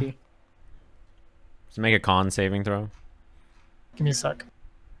 Yeah. DC. So make a con saving throw. Give me a sec.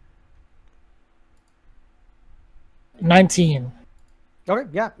 19. Okay,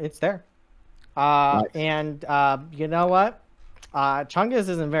 yeah, it's there. And you know what? Chungus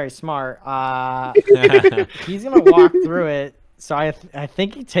isn't very smart. He's gonna walk through it. So I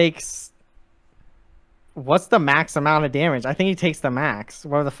think he takes. What's the max amount of damage? I think he takes the max.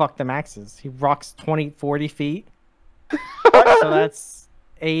 Whatever the fuck the max is. He rocks 40 feet. So that's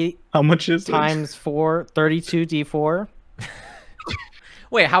 8 How much is it? times 4, 32 d4.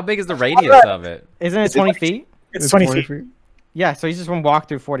 Wait, how big is the radius of it? Isn't it 20 feet? It's 20 feet. Yeah, so he's just gonna walk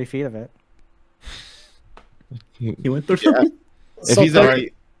through 40 feet of it. He went through. If So he's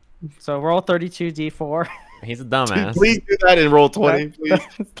already, So roll 32 d4. He's a dumbass. please do that and roll 20, please.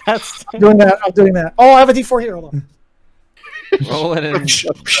 That's I'm doing that. I'm doing that. Oh, I have a D4 here. Hold on. Roll it in.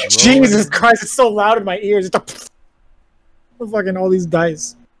 Jesus Christ, it's so loud in my ears. It's fucking all these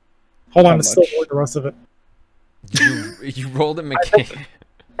dice. Hold on, it's still rolling the rest of it. You rolled it mechanic.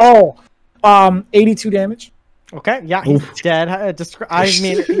 Oh, 82 damage. okay. Yeah, he's dead. I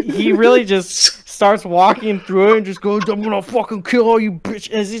mean, he really just starts walking through it and just goes, "I'm gonna fucking kill all you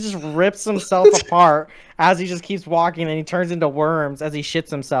bitch!" As he just rips himself apart as he just keeps walking, and he turns into worms as he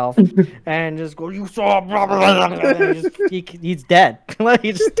shits himself, and just goes, "You saw," blah, blah, blah, blah, and he's dead. Like,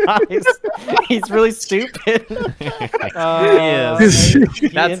 he just dies. He's really stupid. He He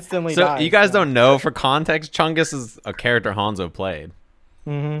That's, instantly so dies. you guys don't know, for context, Chungus is a character Honzo played.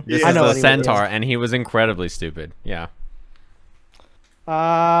 Mm-hmm. This I is know a what he centaur, and he was incredibly stupid. Yeah.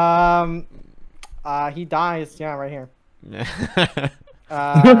 He dies. Yeah, right here.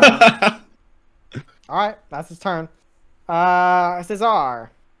 All right, that's his turn. Cczzaar.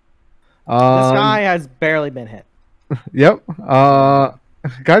 This guy has barely been hit. Yep.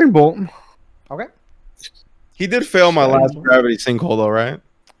 Guiding bolt. Okay. He did fail my last gravity sinkhole, though, right?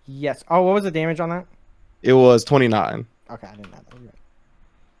 Yes. Oh, what was the damage on that? It was 29. Okay, I didn't know that. You're right.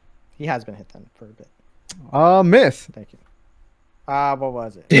 He has been hit then for a bit. Miss. Thank you. What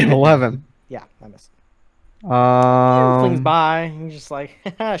was it? 11. Yeah, I missed. Flings Um. by. And he's just like,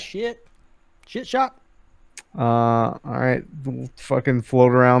 shit. Shit shot. All right. We'll fucking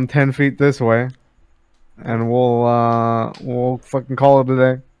float around 10 feet this way, and we'll fucking call it a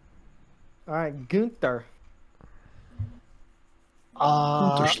day. All right, Gunther.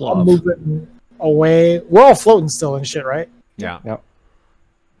 I'm moving away. We're all floating still and shit, right? Yeah. Yep.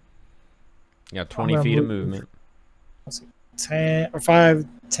 You got 20 gonna feet of move. movement. 10 or 5,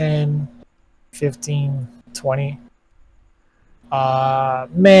 10, 15, 20.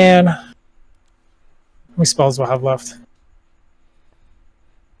 Man. How many spells do I have left?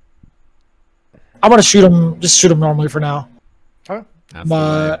 I'm gonna shoot him. Just shoot him normally for now. Okay. That's the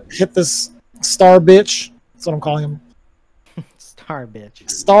way. Hit this star bitch. That's what I'm calling him. Star bitch.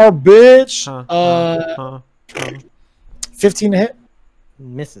 Star bitch. Huh. 15 to hit.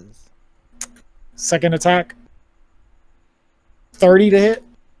 Misses. Second attack. 30 to hit.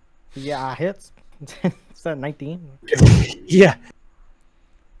 Yeah, hits. Is that 19? Yeah.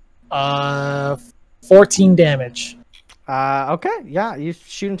 14 damage. Okay, yeah, you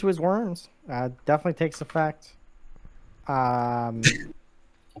shoot into his worms. Definitely takes effect. Yeah.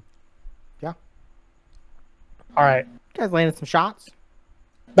 All right. You guys landed some shots.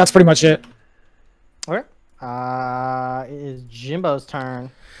 That's pretty much it. Okay. It is Jimbo's turn.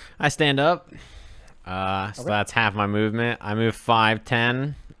 I stand up. So that's half my movement. I move 5,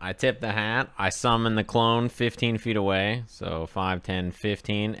 10. I tip the hat. I summon the clone 15 feet away. So 5, 10,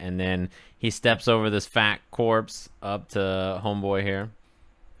 15. And then he steps over this fat corpse up to homeboy here.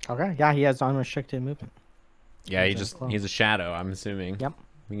 Okay, yeah, he has unrestricted movement. Yeah, He's a clone. he's a shadow, I'm assuming. Yep.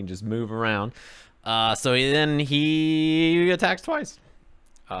 We can just move around. So then he attacks twice.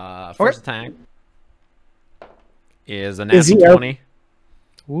 First attack is a Is he natural 20.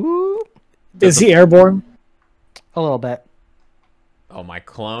 Woo! Is he airborne? A little bit. Oh, my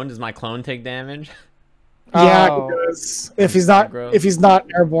clone? Does my clone take damage? Yeah, Oh. because if he's not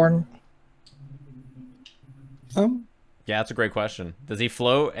airborne, Yeah, that's a great question. Does he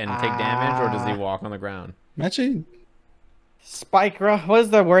float and take damage, or does he walk on the ground? Actually, Spike growth. What is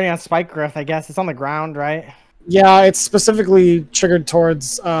the wording on spike growth? I guess it's on the ground, right? yeah, it's specifically triggered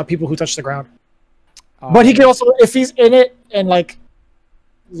towards people who touch the ground. But he can also, if he's in it and like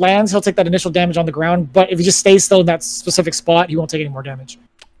lands, he'll take that initial damage on the ground. But if he just stays still in that specific spot, he won't take any more damage.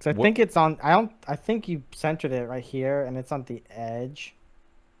 I think it's on. I think you centered it right here, and it's on the edge.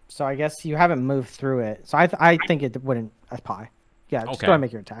 So I guess you haven't moved through it. So I think it wouldn't apply. Yeah, just go ahead and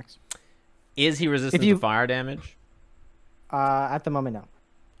make your attacks. Is he resistant to fire damage? At the moment, no.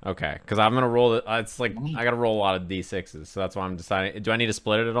 Okay, because I'm gonna roll it. It's like I gotta roll a lot of d6s, so that's why I'm deciding. Do I need to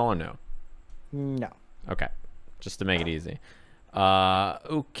split it at all or no? No. Okay, just to make it easy.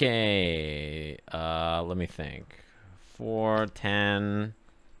 Okay. Let me think. 4, 10,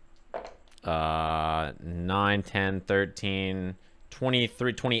 9, 10, 13,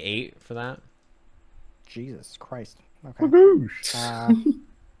 23, 28 for that. Jesus Christ. Okay.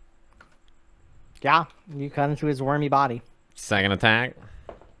 Yeah, you cut into his wormy body. Second attack.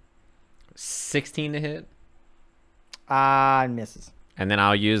 16 to hit. Misses. And then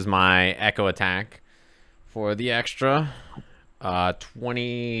I'll use my echo attack for the extra.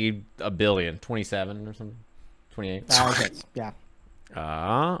 20 a billion. 27 or something. 28. Hits.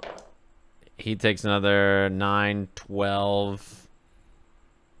 Yeah. He takes another 9, 12,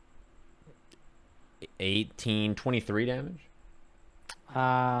 18, 23 damage.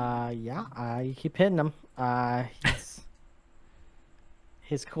 Yeah, you keep hitting him.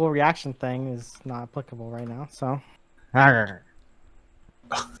 His cool reaction thing is not applicable right now, so. Yeah,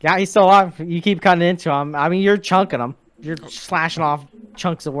 he's still alive. You keep cutting into him. I mean, you're chunking him. You're slashing off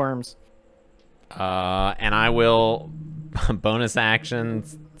chunks of worms. And I will bonus action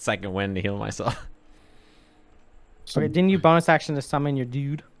second wind to heal myself. Okay, didn't you bonus action to summon your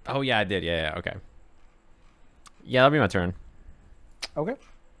dude? Oh yeah, I did. Yeah, okay. Yeah, that'll be my turn. Okay.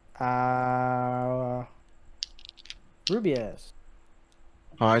 Rubeus.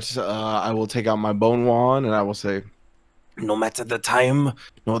 All right, I will take out my bone wand and I will say, No matter the time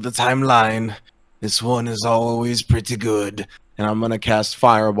nor the timeline, this one is always pretty good. and I'm gonna cast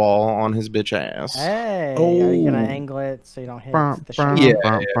Fireball on his bitch ass. Hey, are you gonna angle it so you don't hit the shot? Yeah,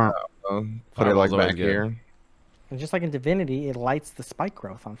 put it like Fireball's always back good. here. And just like in Divinity, it lights the spike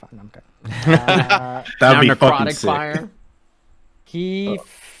growth on fire. No, I'm good. That'd Now be fucking necrotic sick. fire. He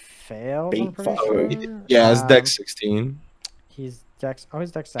failed, I'm pretty fire. sure. Yeah, it's Dex 16. His Dex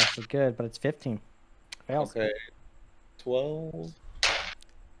is actually good, but it's 15. Fails. Okay. 12.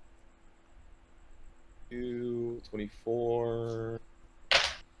 24.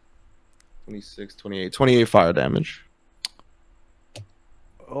 26, 28. 28 fire damage.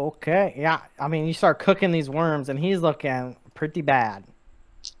 Okay, yeah. I mean, you start cooking these worms, and he's looking pretty bad.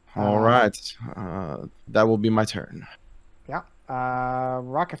 All right. That will be my turn. Yeah.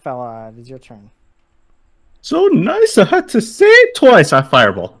 Rockerfella, it's your turn. So nice, I had to say it twice. I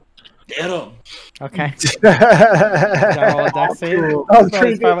fireball. Get him. Okay. Roll a dex save? Oh,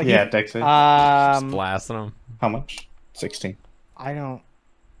 pretty good. Yeah, Dex save. Just blasting them. How much? 16. I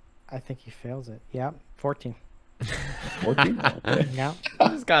think he fails it. Yeah, 14. 14? Okay. Yeah.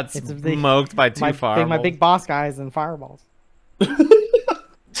 Just got It's a big- smoked by two fireballs. My big boss guys and fireballs.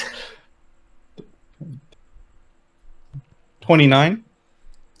 29.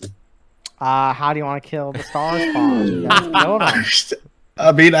 How do you want to kill the star spawn? You guys killed him.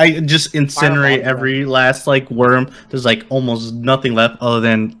 I mean, I just incinerate Fireball, every last like worm. There's like almost nothing left other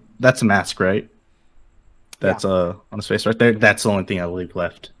than that's a mask, right? That's on his face right there. That's the only thing I leave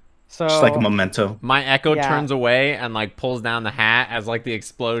left. So Just like a memento. My echo Yeah. turns away and like pulls down the hat as like the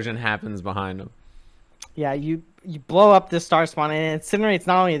explosion happens behind him. yeah, you blow up this star spawn and it incinerates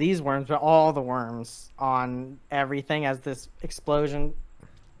not only these worms but all the worms on everything as this explosion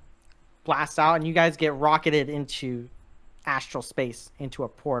blasts out, and you guys get rocketed into astral space, into a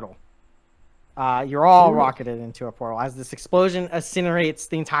portal. You're all rocketed into a portal as this explosion incinerates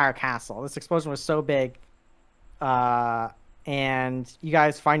the entire castle. This explosion was so big, and you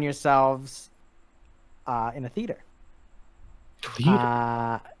guys find yourselves in a theater.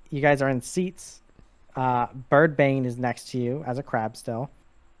 You guys are in seats. Birdbane is next to you as a crab still.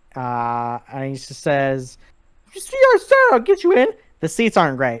 And he just says, "You see our sir, I'll get you in." The seats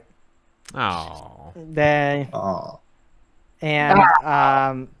aren't great. Oh.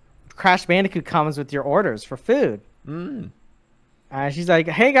 Crash Bandicoot comes with your orders for food. Mm. She's like,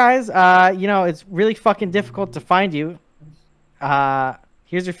 "Hey guys, it's really fucking difficult to find you.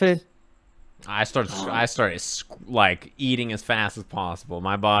 Here's your food." I started like eating as fast as possible.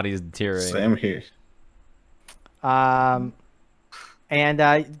 My body's deteriorating. Same here. And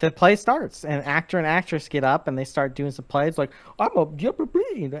the play starts, and actor and actress get up, and they start doing some plays like, "I'm a jumper,"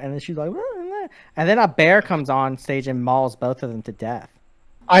 and then she's like, and then a bear comes on stage and mauls both of them to death.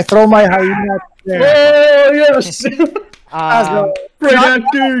 I throw my hyena there. Oh yes! Um, Great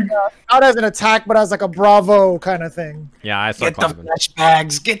acting. Not as an attack, but as like a bravo kind of thing. Yeah, I start Get the clapping.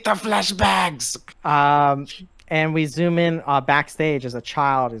 flashbags. Get the flashbags. And we zoom in backstage as a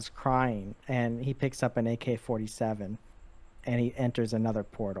child is crying, and he picks up an AK-47, and he enters another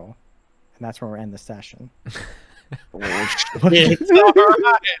portal, and that's where we're end the session.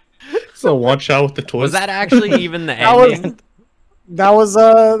 So watch out with the toys. Was that actually even the That was- ending? That was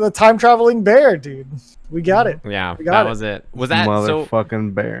the time traveling bear, dude. We got it. Yeah, We got that it. was it. Was that so?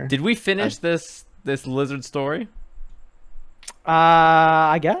 Motherfucking bear. Did we finish this this lizard story?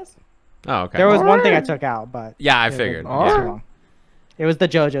 I guess. Oh, okay. There was one thing I took out, but Yeah, I it was figured. too Yeah. long. It was the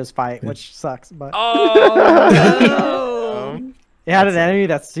JoJo's fight, which sucks, but Oh no! it had an enemy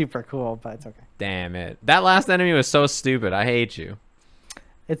that's super cool, but it's okay. Damn it! That last enemy was so stupid. I hate you.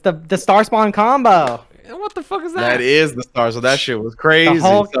 It's the Star Spawn combo. What the fuck is that? That is the star. So that shit was crazy. The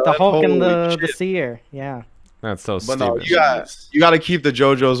Hulk, son. the Hulk and Holy the shit. Seer. Yeah. That's so But stupid. no, you got to keep the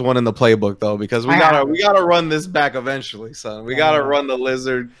JoJo's one in the playbook though, because we gotta run this back eventually, son. We gotta run the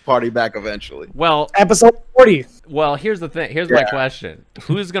lizard party back eventually. Well, Episode 40. well, here's the thing. Here's my question: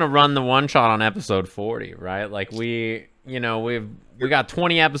 who's gonna run the one shot on episode 40? Right? Like we got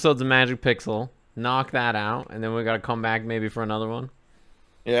 20 episodes of Magic Pixel. Knock that out, and then we gotta come back maybe for another one.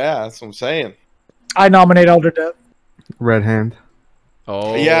 Yeah, that's what I'm saying. I nominate Elderdeath. Red hand.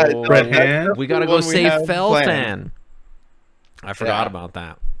 Oh, Yeah, Red Hand. we gotta the go one we save have Felfan. planned. I forgot Yeah. about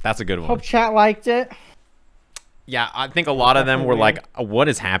that. That's a good one. Hope chat liked it. Yeah, I think a lot of them were like, "What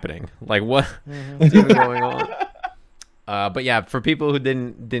is happening? Like, what's even going on?" But yeah, for people who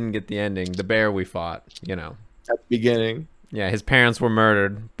didn't get the ending, the bear we fought, At the beginning. yeah, his parents were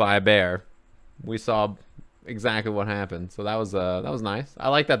murdered by a bear. We saw exactly what happened, so that was nice. I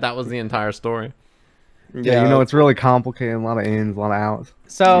like that was the entire story. Yeah, you know, it's really complicated. A lot of ins, a lot of outs.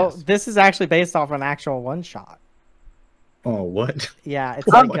 So this is actually based off an actual one shot. Oh, what? Yeah, it's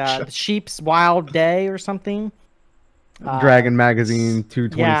One like shot. Sheep's Wild Day or something. Dragon Magazine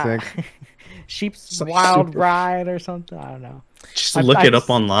 226. Yeah. Sheep's Something Wild super- Ride or something. I don't know. Just I- look I it up just-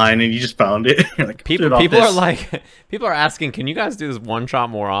 online and you just found it. You're like, People "Put it off are this." like, people are asking, "Can you guys do this one shot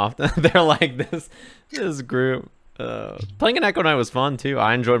more often?" They're like, this group. Playing an Echo Knight was fun too.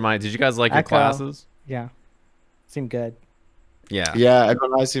 I enjoyed my. Did you guys like your Echo. classes? Yeah. Seemed good. Yeah. Yeah, Echo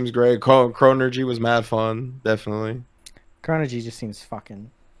Knight seems great. Chronergy was mad fun, definitely. Chronergy just seems fucking.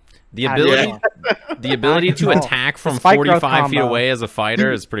 The out of ability, control. the ability to Oh, attack the from spike growth 45 feet combo. away as a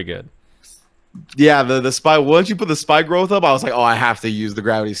fighter is pretty good. Yeah, the spy. Once you put the spy growth up, I was like, oh, I have to use the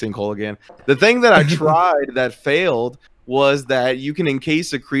gravity sinkhole again. The thing that I tried that failed was that you can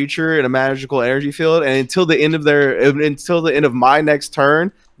encase a creature in a magical energy field, and until the end of my next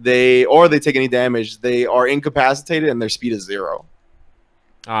turn, they take any damage, they are incapacitated and their speed is 0.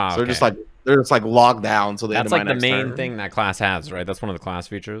 Ah, So okay. they're just like locked down till the end That's of my like the next main turn. thing that class has, right? That's one of the class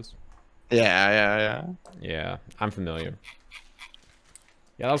features. Yeah. Yeah, I'm familiar.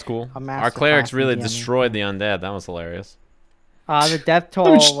 Yeah, that was cool. A master Our clerics class in really DMing. destroyed the undead. That was hilarious. The death toll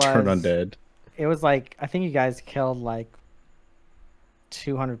Let me was. just turn undead. It was like I think you guys killed like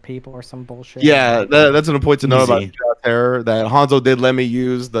 200 people or some bullshit. Yeah, that's an point to know about Easy. Terror. That Honzo did let me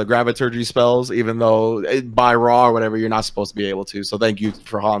use the graviturgy spells, even though by raw or whatever, you're not supposed to be able to. So thank you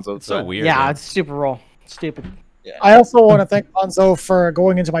for Honzo. It's so weird. Yeah, man. it's super roll. Stupid. I also want to thank Honzo for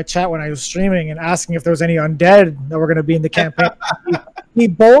going into my chat when I was streaming and asking if there was any undead that were going to be in the campaign. He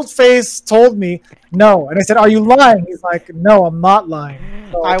bold-faced told me no, and I said, "Are you lying?" He's like, "No, I'm not lying."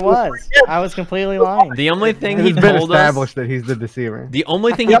 So- I was completely lying. The only thing he It's been told us. established that he's the deceiver. The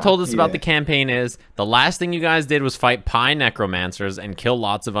only thing he Yep. told us about Yeah. the campaign is the last thing you guys did was fight pie necromancers and kill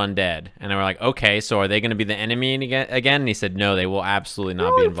lots of undead. And they were like, okay, so are they going to be the enemy again? And he said, no, they will absolutely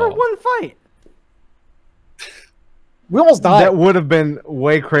not be Only for involved. one fight. We almost died. That would have been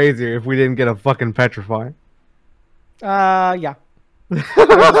way crazier if we didn't get a fucking petrify. Yeah.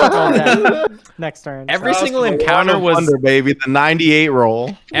 Okay. Next turn. Every Shout out single to the encounter One of was Wonder, baby, the 98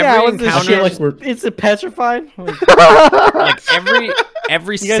 roll. every what's this encounter. shit? like we're- It's a petrified. Like, Like every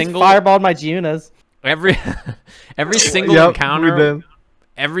you guys single fireballed my Junas. every single Yep, encounter. we did.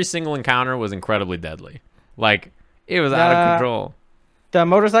 Every single encounter was incredibly deadly. Like it was out of control. The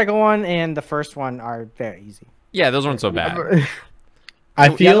motorcycle one and the first one are very easy. Yeah, those weren't so bad. I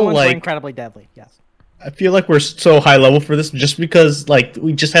The other feel ones were like incredibly deadly. Yes. we're so high level for this just because like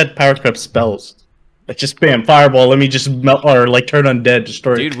we just had power creep spells. Like just bam, fireball, let me just melt or like turn undead,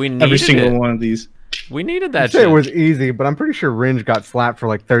 destroy Dude, we every needed single it. one of these. We needed I that say shit. it was easy, but I'm pretty sure Rynge got slapped for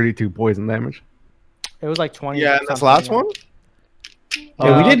like 32 poison damage. It was like 20. Yeah, and this last one?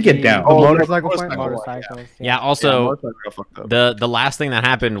 Yeah, we did get the down. Oh, motor- motorcycle fight? Motorcycles. Yeah, also motorcycle got fucked up. the last thing that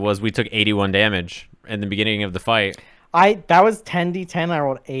happened was we took 81 damage in the beginning of the fight. That was 10d10. I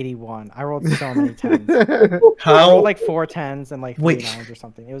rolled 81. I rolled so many 10s. I How rolled like 4 10s and like 3 Wait. 9s or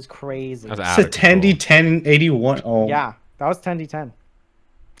something. It was crazy. That was it's out a of control. 10d10 81? Oh. Yeah, that was 10d10.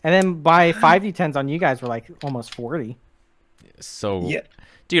 And then by 5d10s on you guys were like almost 40. So, Yeah.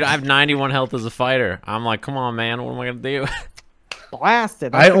 dude, I have 91 health as a fighter. I'm like, come on, man, what am I gonna do?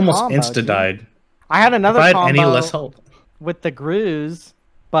 Blasted. I That's the almost combo, insta dude. died. I had If another I had combo any less health. with the Grews,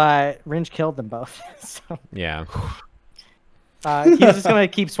 but Rynge killed them both. So Yeah. He's just gonna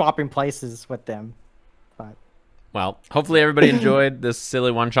keep swapping places with them. But Well, hopefully everybody enjoyed this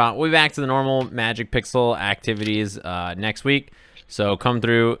silly one-shot. We'll be back to the normal Magic Pixel activities next week. So come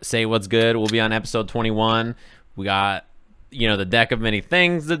through, say what's good. We'll be on episode 21. We got, the deck of many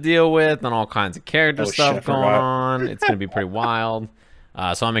things to deal with and all kinds of character stuff going on. It's going to be pretty wild.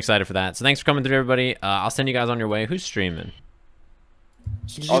 So I'm excited for that. So thanks for coming through, everybody. I'll send you guys on your way. Who's streaming?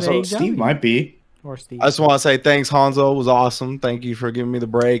 Also, Steve might be. Or Steve. I just want to say thanks, Honzo. It was awesome. Thank you for giving me the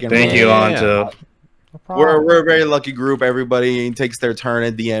break. And Thank you, Honzo. We're a very lucky group. Everybody takes their turn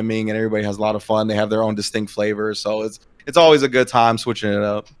at DMing, and everybody has a lot of fun. They have their own distinct flavors, so it's always a good time switching it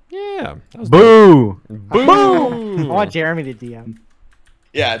up. Yeah. Boo! Boo! I want Jeremy to DM.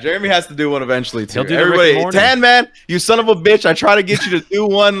 Yeah, Jeremy has to do one eventually too. He'll do the Everybody, Rick and Morty. Tanman, you son of a bitch! I tried to get you to do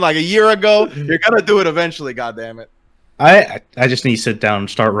one like a year ago. You're gonna do it eventually. God damn it! I just need to sit down and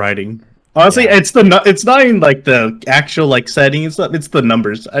start writing. Honestly, it's not even like the actual like setting. It's the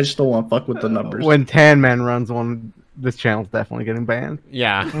numbers. I just don't want to fuck with the numbers. When Tanman runs one, this channel's definitely getting banned.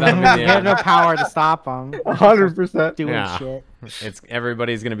 Yeah. We have no power to stop him. 100%. Doing shit.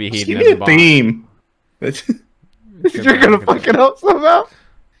 Everybody's going to be Just heating give me as a a boss. theme. You're gonna fuck it up somehow.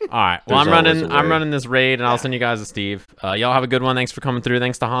 All right. Well, There's I'm running this raid, and I'll send you guys to Steve. Y'all have a good one. Thanks for coming through.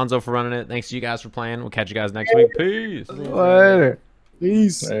 Thanks to Honzo for running it. Thanks to you guys for playing. We'll catch you guys next week. Peace. Later.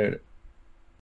 Peace. Later.